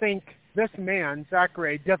don't think this man,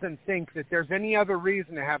 Zachary, doesn't think that there's any other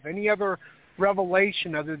reason to have any other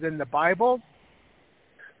revelation other than the Bible?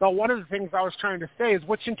 But one of the things I was trying to say is,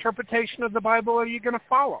 which interpretation of the Bible are you going to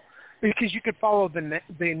follow? Because you could follow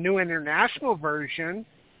the New International Version,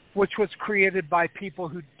 which was created by people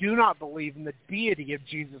who do not believe in the deity of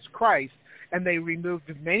Jesus Christ, and they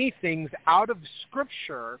removed many things out of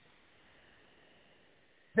Scripture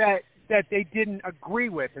that they didn't agree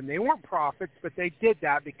with. And they weren't prophets, but they did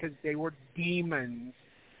that because they were demons,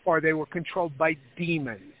 or they were controlled by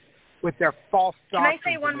demons with their false doctrines.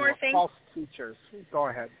 Can I say one more thing? False teachers. Go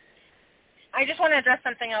ahead. I just want to address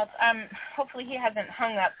something else. Hopefully he hasn't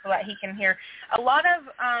hung up so that he can hear. A lot of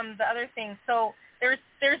the other things, so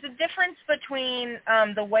there's a difference between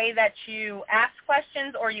the way that you ask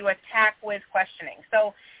questions or you attack with questioning.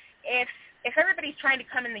 So if everybody's trying to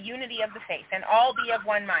come in the unity of the faith and all be of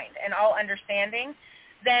one mind and all understanding,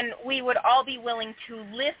 then we would all be willing to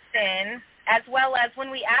listen, as well as when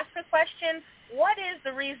we ask a question, what is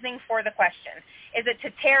the reasoning for the question? Is it to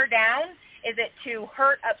tear down? Is it to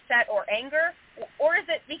hurt, upset, or anger? Or is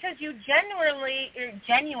it because you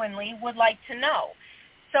genuinely would like to know?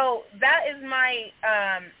 So that is my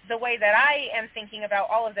the way that I am thinking about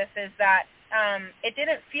all of this, is that it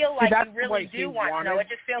didn't feel like you really do want to know. It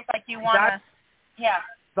just feels like you want to, yeah.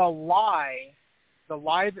 The lie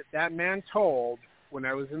that man told when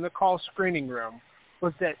I was in the call screening room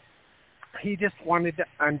was that he just wanted to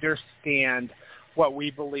understand what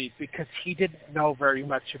we believe, because he didn't know very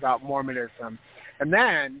much about Mormonism. And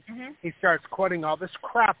then he starts quoting all this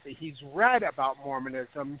crap that he's read about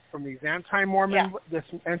Mormonism from these this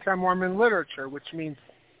anti-Mormon literature, which means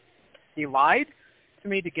he lied to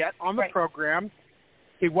me to get on the program.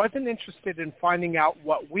 He wasn't interested in finding out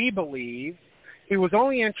what we believe. He was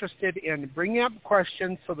only interested in bringing up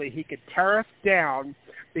questions so that he could tear us down,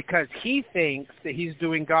 because he thinks that he's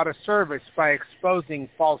doing God a service by exposing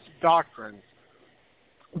false doctrines.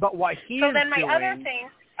 But what he then the other thing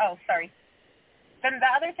I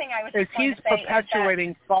was just going to say he's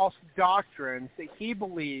perpetuating false doctrines that he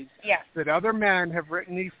believes that other men have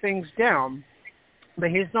written these things down,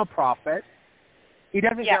 but he's no prophet. He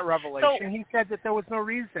doesn't get revelation. So, he said that there was no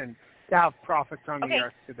reason to have prophets on the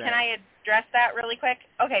earth today. Can I address that really quick?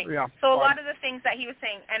 Okay. Yeah, so a lot of the things that he was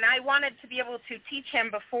saying, and I wanted to be able to teach him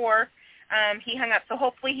before he hung up, so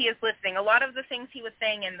hopefully he is listening. A lot of the things he was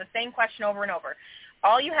saying in the same question over and over.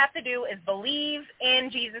 All you have to do is believe in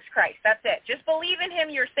Jesus Christ. That's it. Just believe in him.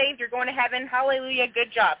 You're saved. You're going to heaven. Hallelujah. Good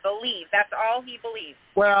job. Believe. That's all he believes.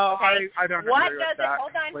 Well, okay? I don't agree with that.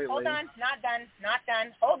 Hold on. completely. Hold on. Not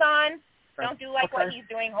done. Hold on. Don't do like what he's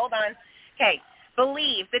doing. Hold on. Okay.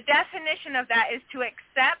 Believe. The definition of that is to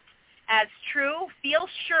accept as true, feel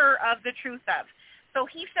sure of the truth of. So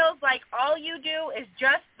he feels like all you do is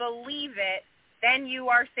just believe it, then you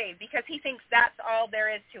are saved, because he thinks that's all there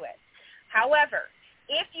is to it. However,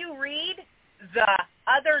 if you read the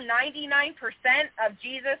other 99% of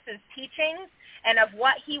Jesus' teachings and of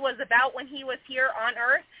what he was about when he was here on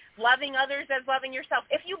earth, loving others as loving yourself,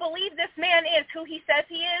 if you believe this man is who he says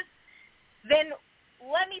he is, then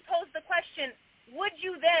let me pose the question, would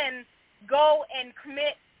you then go and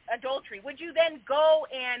commit adultery? Would you then go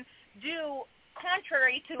and do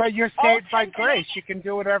contrary to But you're saved by grace. You can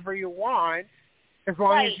do whatever you want as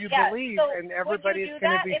long as you believe, so and everybody's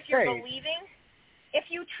going to be if you're saved. believing, if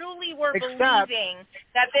you truly were believing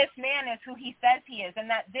that this man is who he says he is and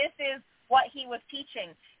that this is what he was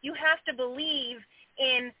teaching, you have to believe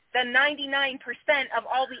in the 99% of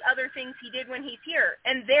all the other things he did when he's here.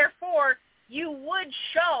 And therefore, you would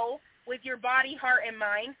show with your body, heart, and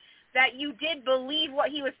mind that you did believe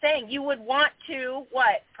what he was saying. You would want to,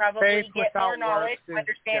 probably Faith get more knowledge,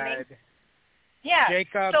 understanding. Dead. Yeah,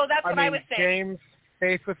 Jacob, so that's what I was saying. James,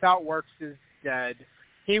 faith without works is dead.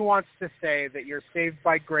 He wants to say that you're saved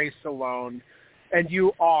by grace alone, and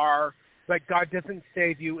you are, but God doesn't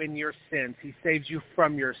save you in your sins. He saves you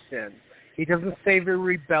from your sins. He doesn't save the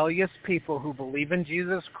rebellious people who believe in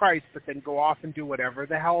Jesus Christ but then go off and do whatever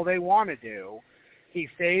the hell they want to do. He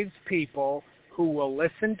saves people who will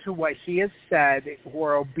listen to what he has said, who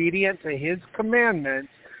are obedient to his commandments,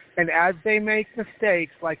 and as they make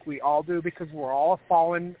mistakes, like we all do because we're all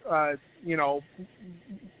fallen,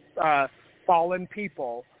 fallen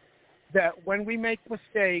people, that when we make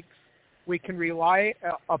mistakes, we can rely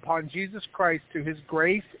upon Jesus Christ through his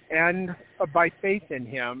grace and by faith in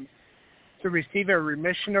him to receive a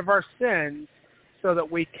remission of our sins so that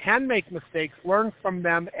we can make mistakes, learn from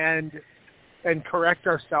them, and correct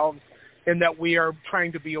ourselves in that we are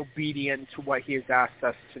trying to be obedient to what he has asked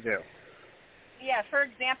us to do. Yeah, for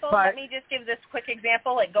example, let me just give this quick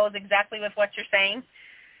example. It goes exactly with what you're saying.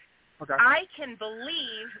 Okay. I can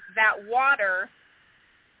believe that water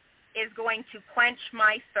is going to quench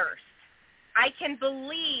my thirst. I can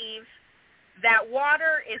believe that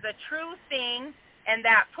water is a true thing and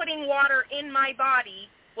that putting water in my body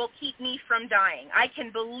will keep me from dying. I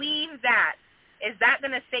can believe that. Is that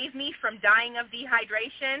going to save me from dying of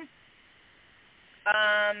dehydration?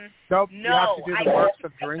 Nope, no. You have to do the works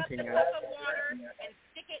of I drinking have to it. pick up the water and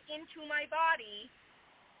stick it into my body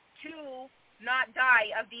to not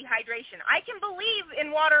die of dehydration. I can believe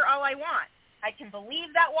in water all I want. I can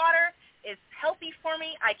believe that water is healthy for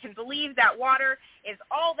me. I can believe that water is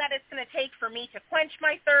all that it's going to take for me to quench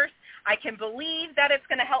my thirst. I can believe that it's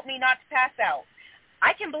going to help me not to pass out.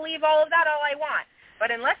 I can believe all of that all I want.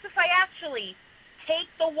 But unless if I actually take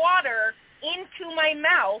the water into my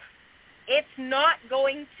mouth, it's not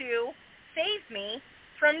going to save me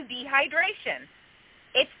from dehydration.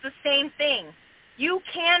 It's the same thing. You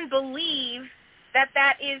can believe that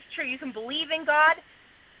that is true. You can believe in God,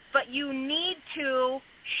 but you need to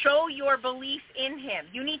show your belief in him.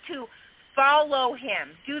 You need to follow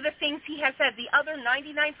him. Do the things he has said, the other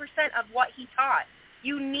 99% of what he taught.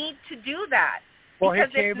 You need to do that. Well, because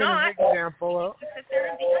he came if not, as an example. you sit there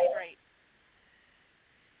and dehydrate.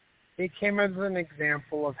 He came as an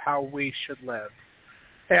example of how we should live.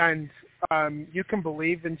 And you can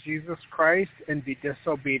believe in Jesus Christ and be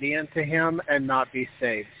disobedient to him and not be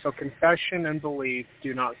saved. So confession and belief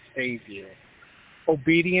do not save you.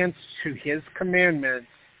 Obedience to his commandments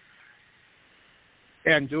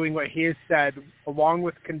and doing what he has said, along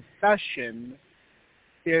with confession,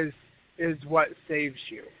 is what saves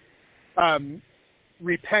you.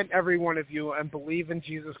 Repent, every one of you, and believe in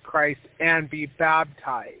Jesus Christ and be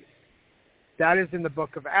baptized. That is in the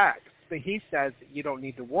book of Acts. But he says that you don't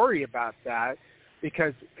need to worry about that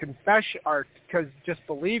because just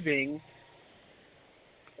believing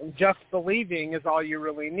is all you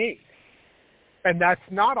really need. And that's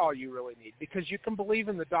not all you really need, because you can believe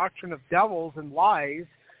in the doctrine of devils and lies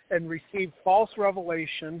and receive false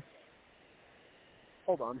revelation.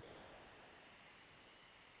 Hold on.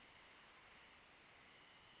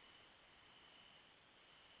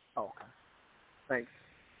 Oh, okay. Thanks.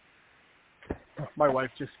 My wife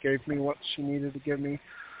just gave me what she needed to give me.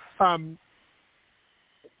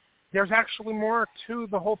 There's actually more to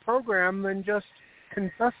the whole program than just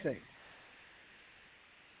confessing.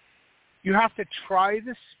 You have to try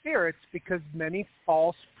the spirits because many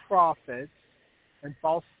false prophets and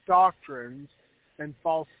false doctrines and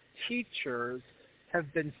false teachers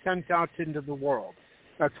have been sent out into the world.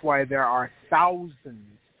 That's why there are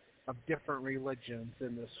thousands of different religions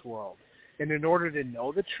in this world. And in order to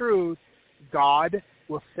know the truth, God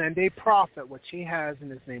will send a prophet, which he has, and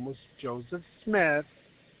his name was Joseph Smith,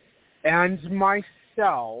 and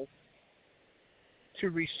myself, to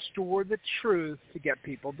restore the truth, to get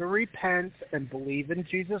people to repent and believe in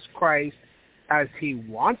Jesus Christ as he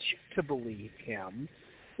wants you to believe him,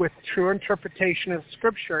 with true interpretation of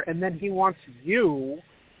Scripture, and then he wants you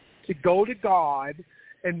to go to God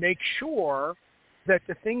and make sure that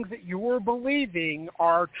the things that you are believing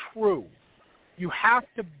are true. You have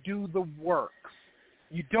to do the works.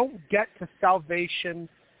 You don't get to salvation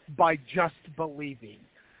by just believing.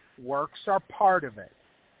 Works are part of it.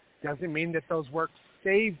 Doesn't mean that those works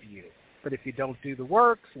save you. But if you don't do the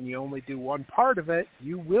works and you only do one part of it,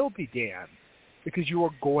 you will be damned because you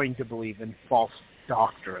are going to believe in false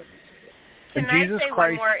doctrines. Can and I Jesus say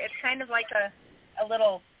Christ, one more? It's kind of like a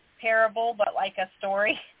little parable, but like a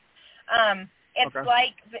story. It's okay.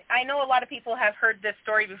 like, I know a lot of people have heard this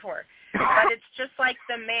story before, but it's just like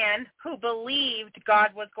the man who believed God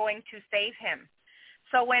was going to save him.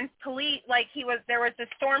 So when there was a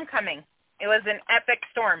storm coming. It was an epic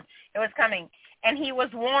storm. It was coming. And he was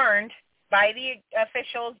warned by the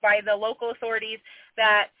officials, by the local authorities,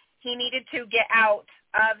 that he needed to get out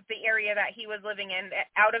of the area that he was living in,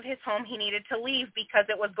 out of his home. He needed to leave because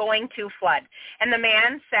it was going to flood. And the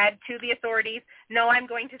man said to the authorities, no, I'm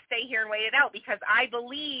going to stay here and wait it out because I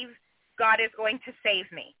believe God is going to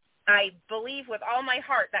save me. I believe with all my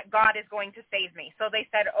heart that God is going to save me. So they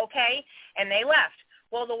said, okay, and they left.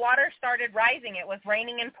 Well, the water started rising. It was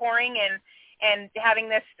raining and pouring and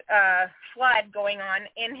having this flood going on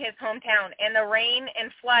in his hometown. And the rain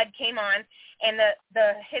and flood came on, and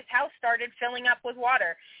his house started filling up with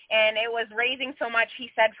water. And it was raising so much,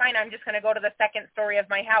 he said, fine, I'm just going to go to the second story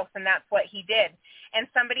of my house. And that's what he did. And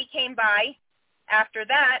somebody came by after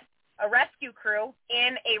that, a rescue crew,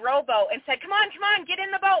 in a rowboat and said, come on, get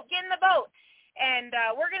in the boat. And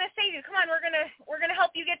we're going to save you. Come on, we're going to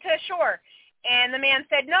help you get to shore. And the man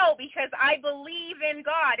said, no, because I believe in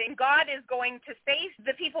God, and God is going to save.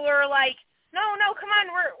 The people were like, no, come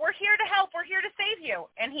on, we're here to help. We're here to save you.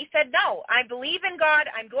 And he said, no, I believe in God.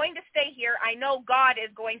 I'm going to stay here. I know God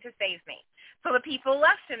is going to save me. So the people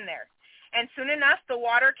left him there. And soon enough, the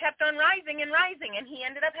water kept on rising, and he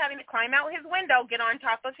ended up having to climb out his window, get on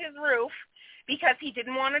top of his roof, because he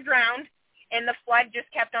didn't want to drown, and the flood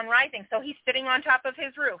just kept on rising. So he's sitting on top of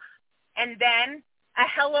his roof. And then a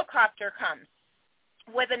helicopter comes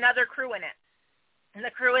with another crew in it. And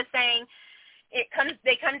the crew is saying, they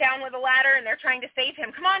come down with a ladder, and they're trying to save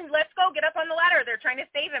him. Come on, let's go, get up on the ladder. They're trying to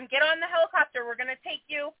save him. Get on the helicopter. We're going to take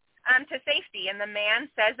you to safety. And the man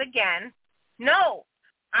says again, no,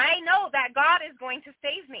 I know that God is going to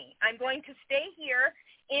save me. I'm going to stay here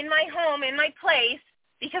in my home, in my place,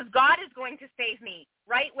 because God is going to save me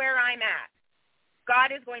right where I'm at.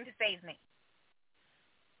 God is going to save me.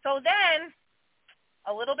 So then,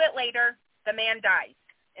 a little bit later, the man dies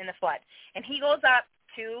in the flood. And he goes up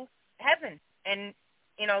to heaven and,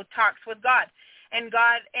 talks with God. And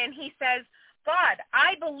he says, God,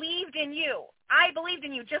 I believed in you. I believed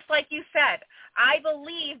in you, just like you said. I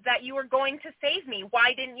believed that you were going to save me.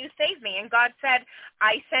 Why didn't you save me? And God said,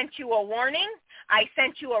 I sent you a warning, I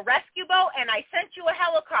sent you a rescue boat, and I sent you a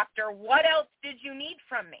helicopter. What else did you need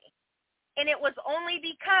from me? And it was only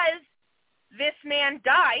because this man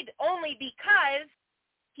died, only because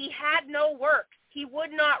he had no works. He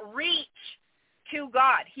would not reach to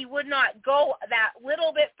God. He would not go that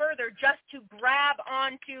little bit further just to grab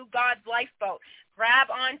onto God's lifeboat, grab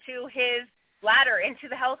onto his ladder into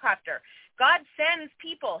the helicopter. God sends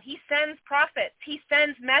people. He sends prophets. He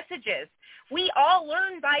sends messages. We all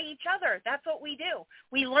learn by each other. That's what we do.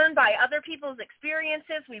 We learn by other people's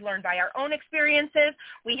experiences. We learn by our own experiences.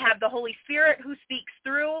 We have the Holy Spirit who speaks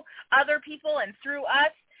through other people and through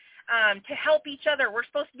us. To help each other. We're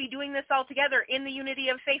supposed to be doing this all together in the unity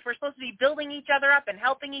of faith. We're supposed to be building each other up and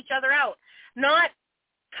helping each other out, not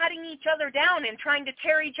cutting each other down and trying to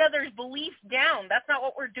tear each other's beliefs down. That's not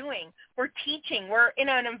what we're doing. We're teaching. We're in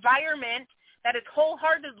an environment that is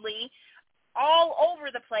wholeheartedly all over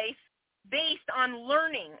the place based on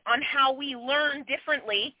learning, on how we learn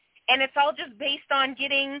differently, and it's all just based on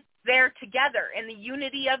getting there together in the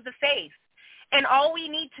unity of the faith. And all we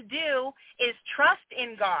need to do is trust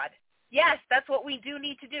in God. Yes, that's what we do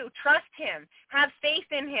need to do. Trust him. Have faith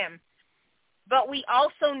in him. But we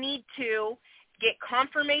also need to get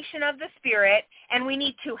confirmation of the Spirit, and we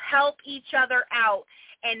need to help each other out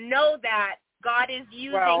and know that God is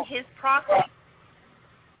using his prophets.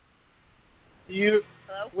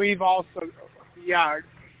 We've also,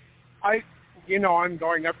 I'm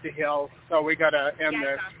going up the hill, so we got to end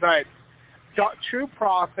this. But true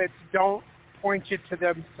prophets don't point you to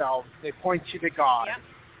themselves. They point you to God. Yep.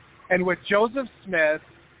 And with Joseph Smith,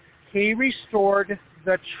 he restored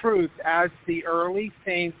the truth as the early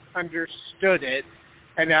saints understood it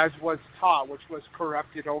and as was taught, which was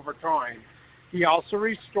corrupted over time. He also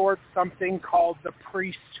restored something called the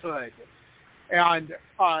priesthood. And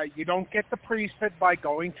you don't get the priesthood by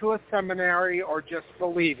going to a seminary or just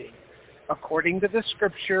believing. According to the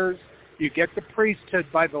scriptures, you get the priesthood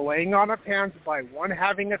by the laying on of hands by one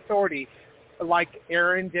having authority, like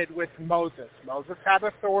Aaron did with Moses. Moses had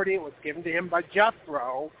authority. It was given to him by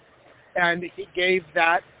Jethro, and he gave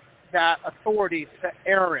that authority to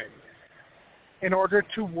Aaron in order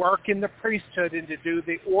to work in the priesthood and to do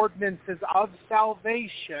the ordinances of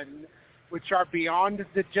salvation, which are beyond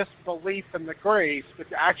the just belief and the grace, but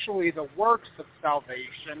actually the works of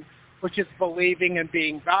salvation, which is believing and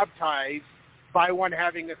being baptized by one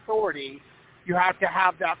having authority. You have to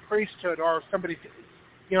have that priesthood or somebody,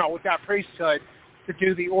 with that priesthood to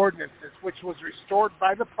do the ordinances, which was restored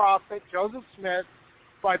by the prophet Joseph Smith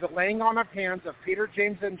by the laying on of hands of Peter,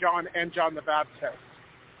 James, and John the Baptist.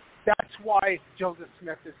 That's why Joseph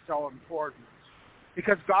Smith is so important,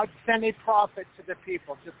 because God sent a prophet to the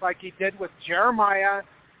people, just like he did with Jeremiah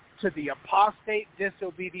to the apostate,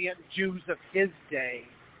 disobedient Jews of his day,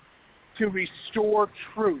 to restore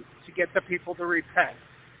truth, to get the people to repent.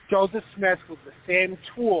 Joseph Smith was the same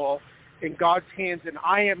tool in God's hands, and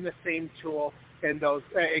I am the same tool in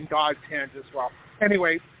God's hands as well.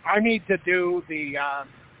 Anyway, I need to do the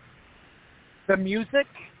music,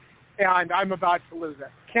 and I'm about to lose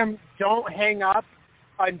it. Kim, don't hang up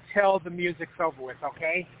until the music's over with,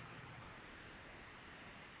 okay?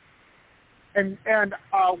 And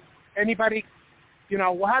anybody,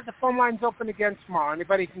 we'll have the phone lines open again tomorrow.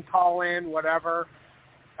 Anybody can call in, whatever.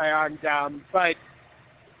 And but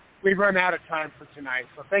we've run out of time for tonight.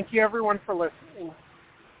 So thank you, everyone, for listening.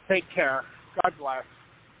 Take care. God bless.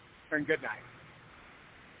 And good night.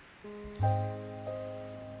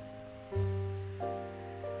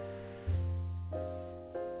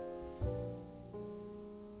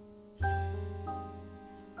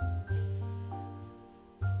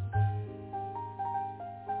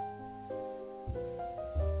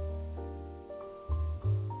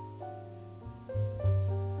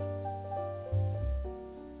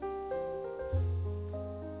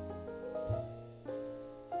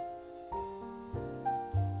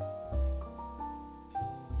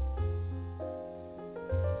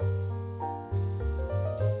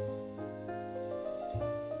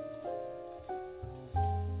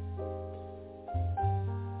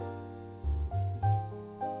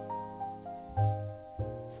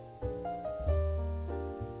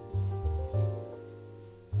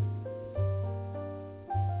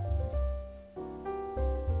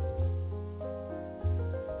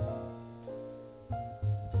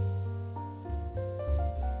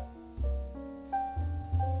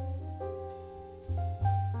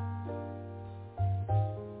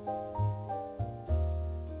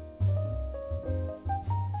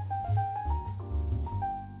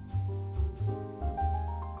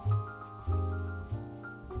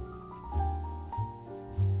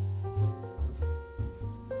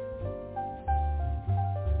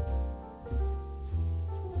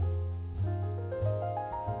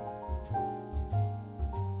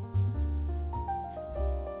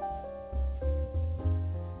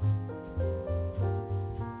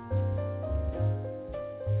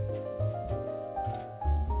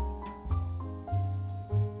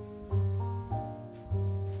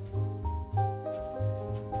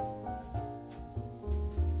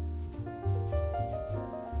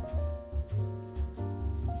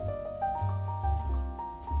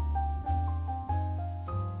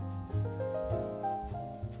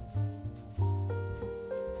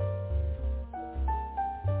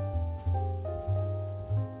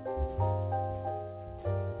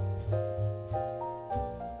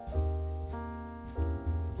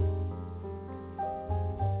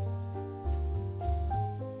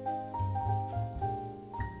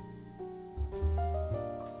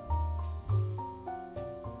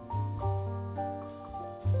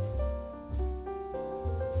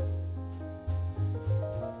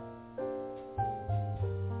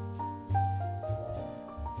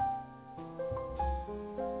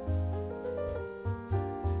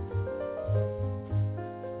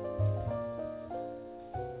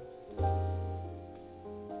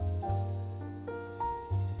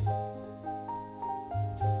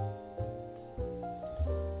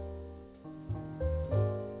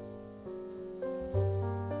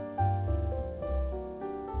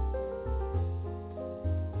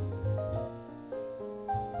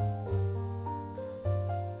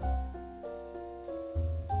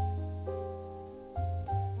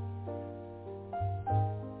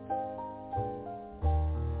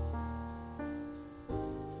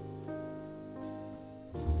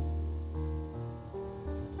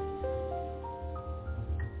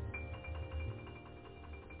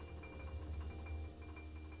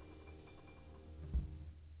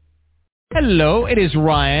 Hello, it is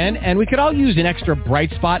Ryan, and we could all use an extra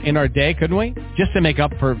bright spot in our day, couldn't we? Just to make up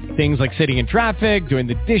for things like sitting in traffic, doing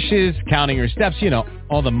the dishes, counting your steps,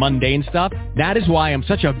 all the mundane stuff. That is why I'm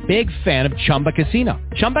such a big fan of Chumba Casino.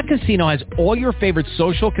 Chumba Casino has all your favorite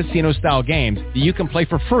social casino-style games that you can play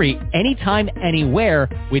for free anytime, anywhere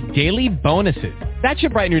with daily bonuses. That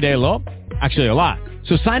should brighten your day a little. Actually, a lot.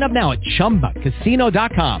 So sign up now at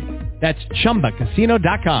ChumbaCasino.com. That's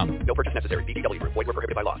ChumbaCasino.com. No purchase necessary. VGW Group. Void where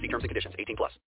prohibited by law. See terms and conditions. 18+.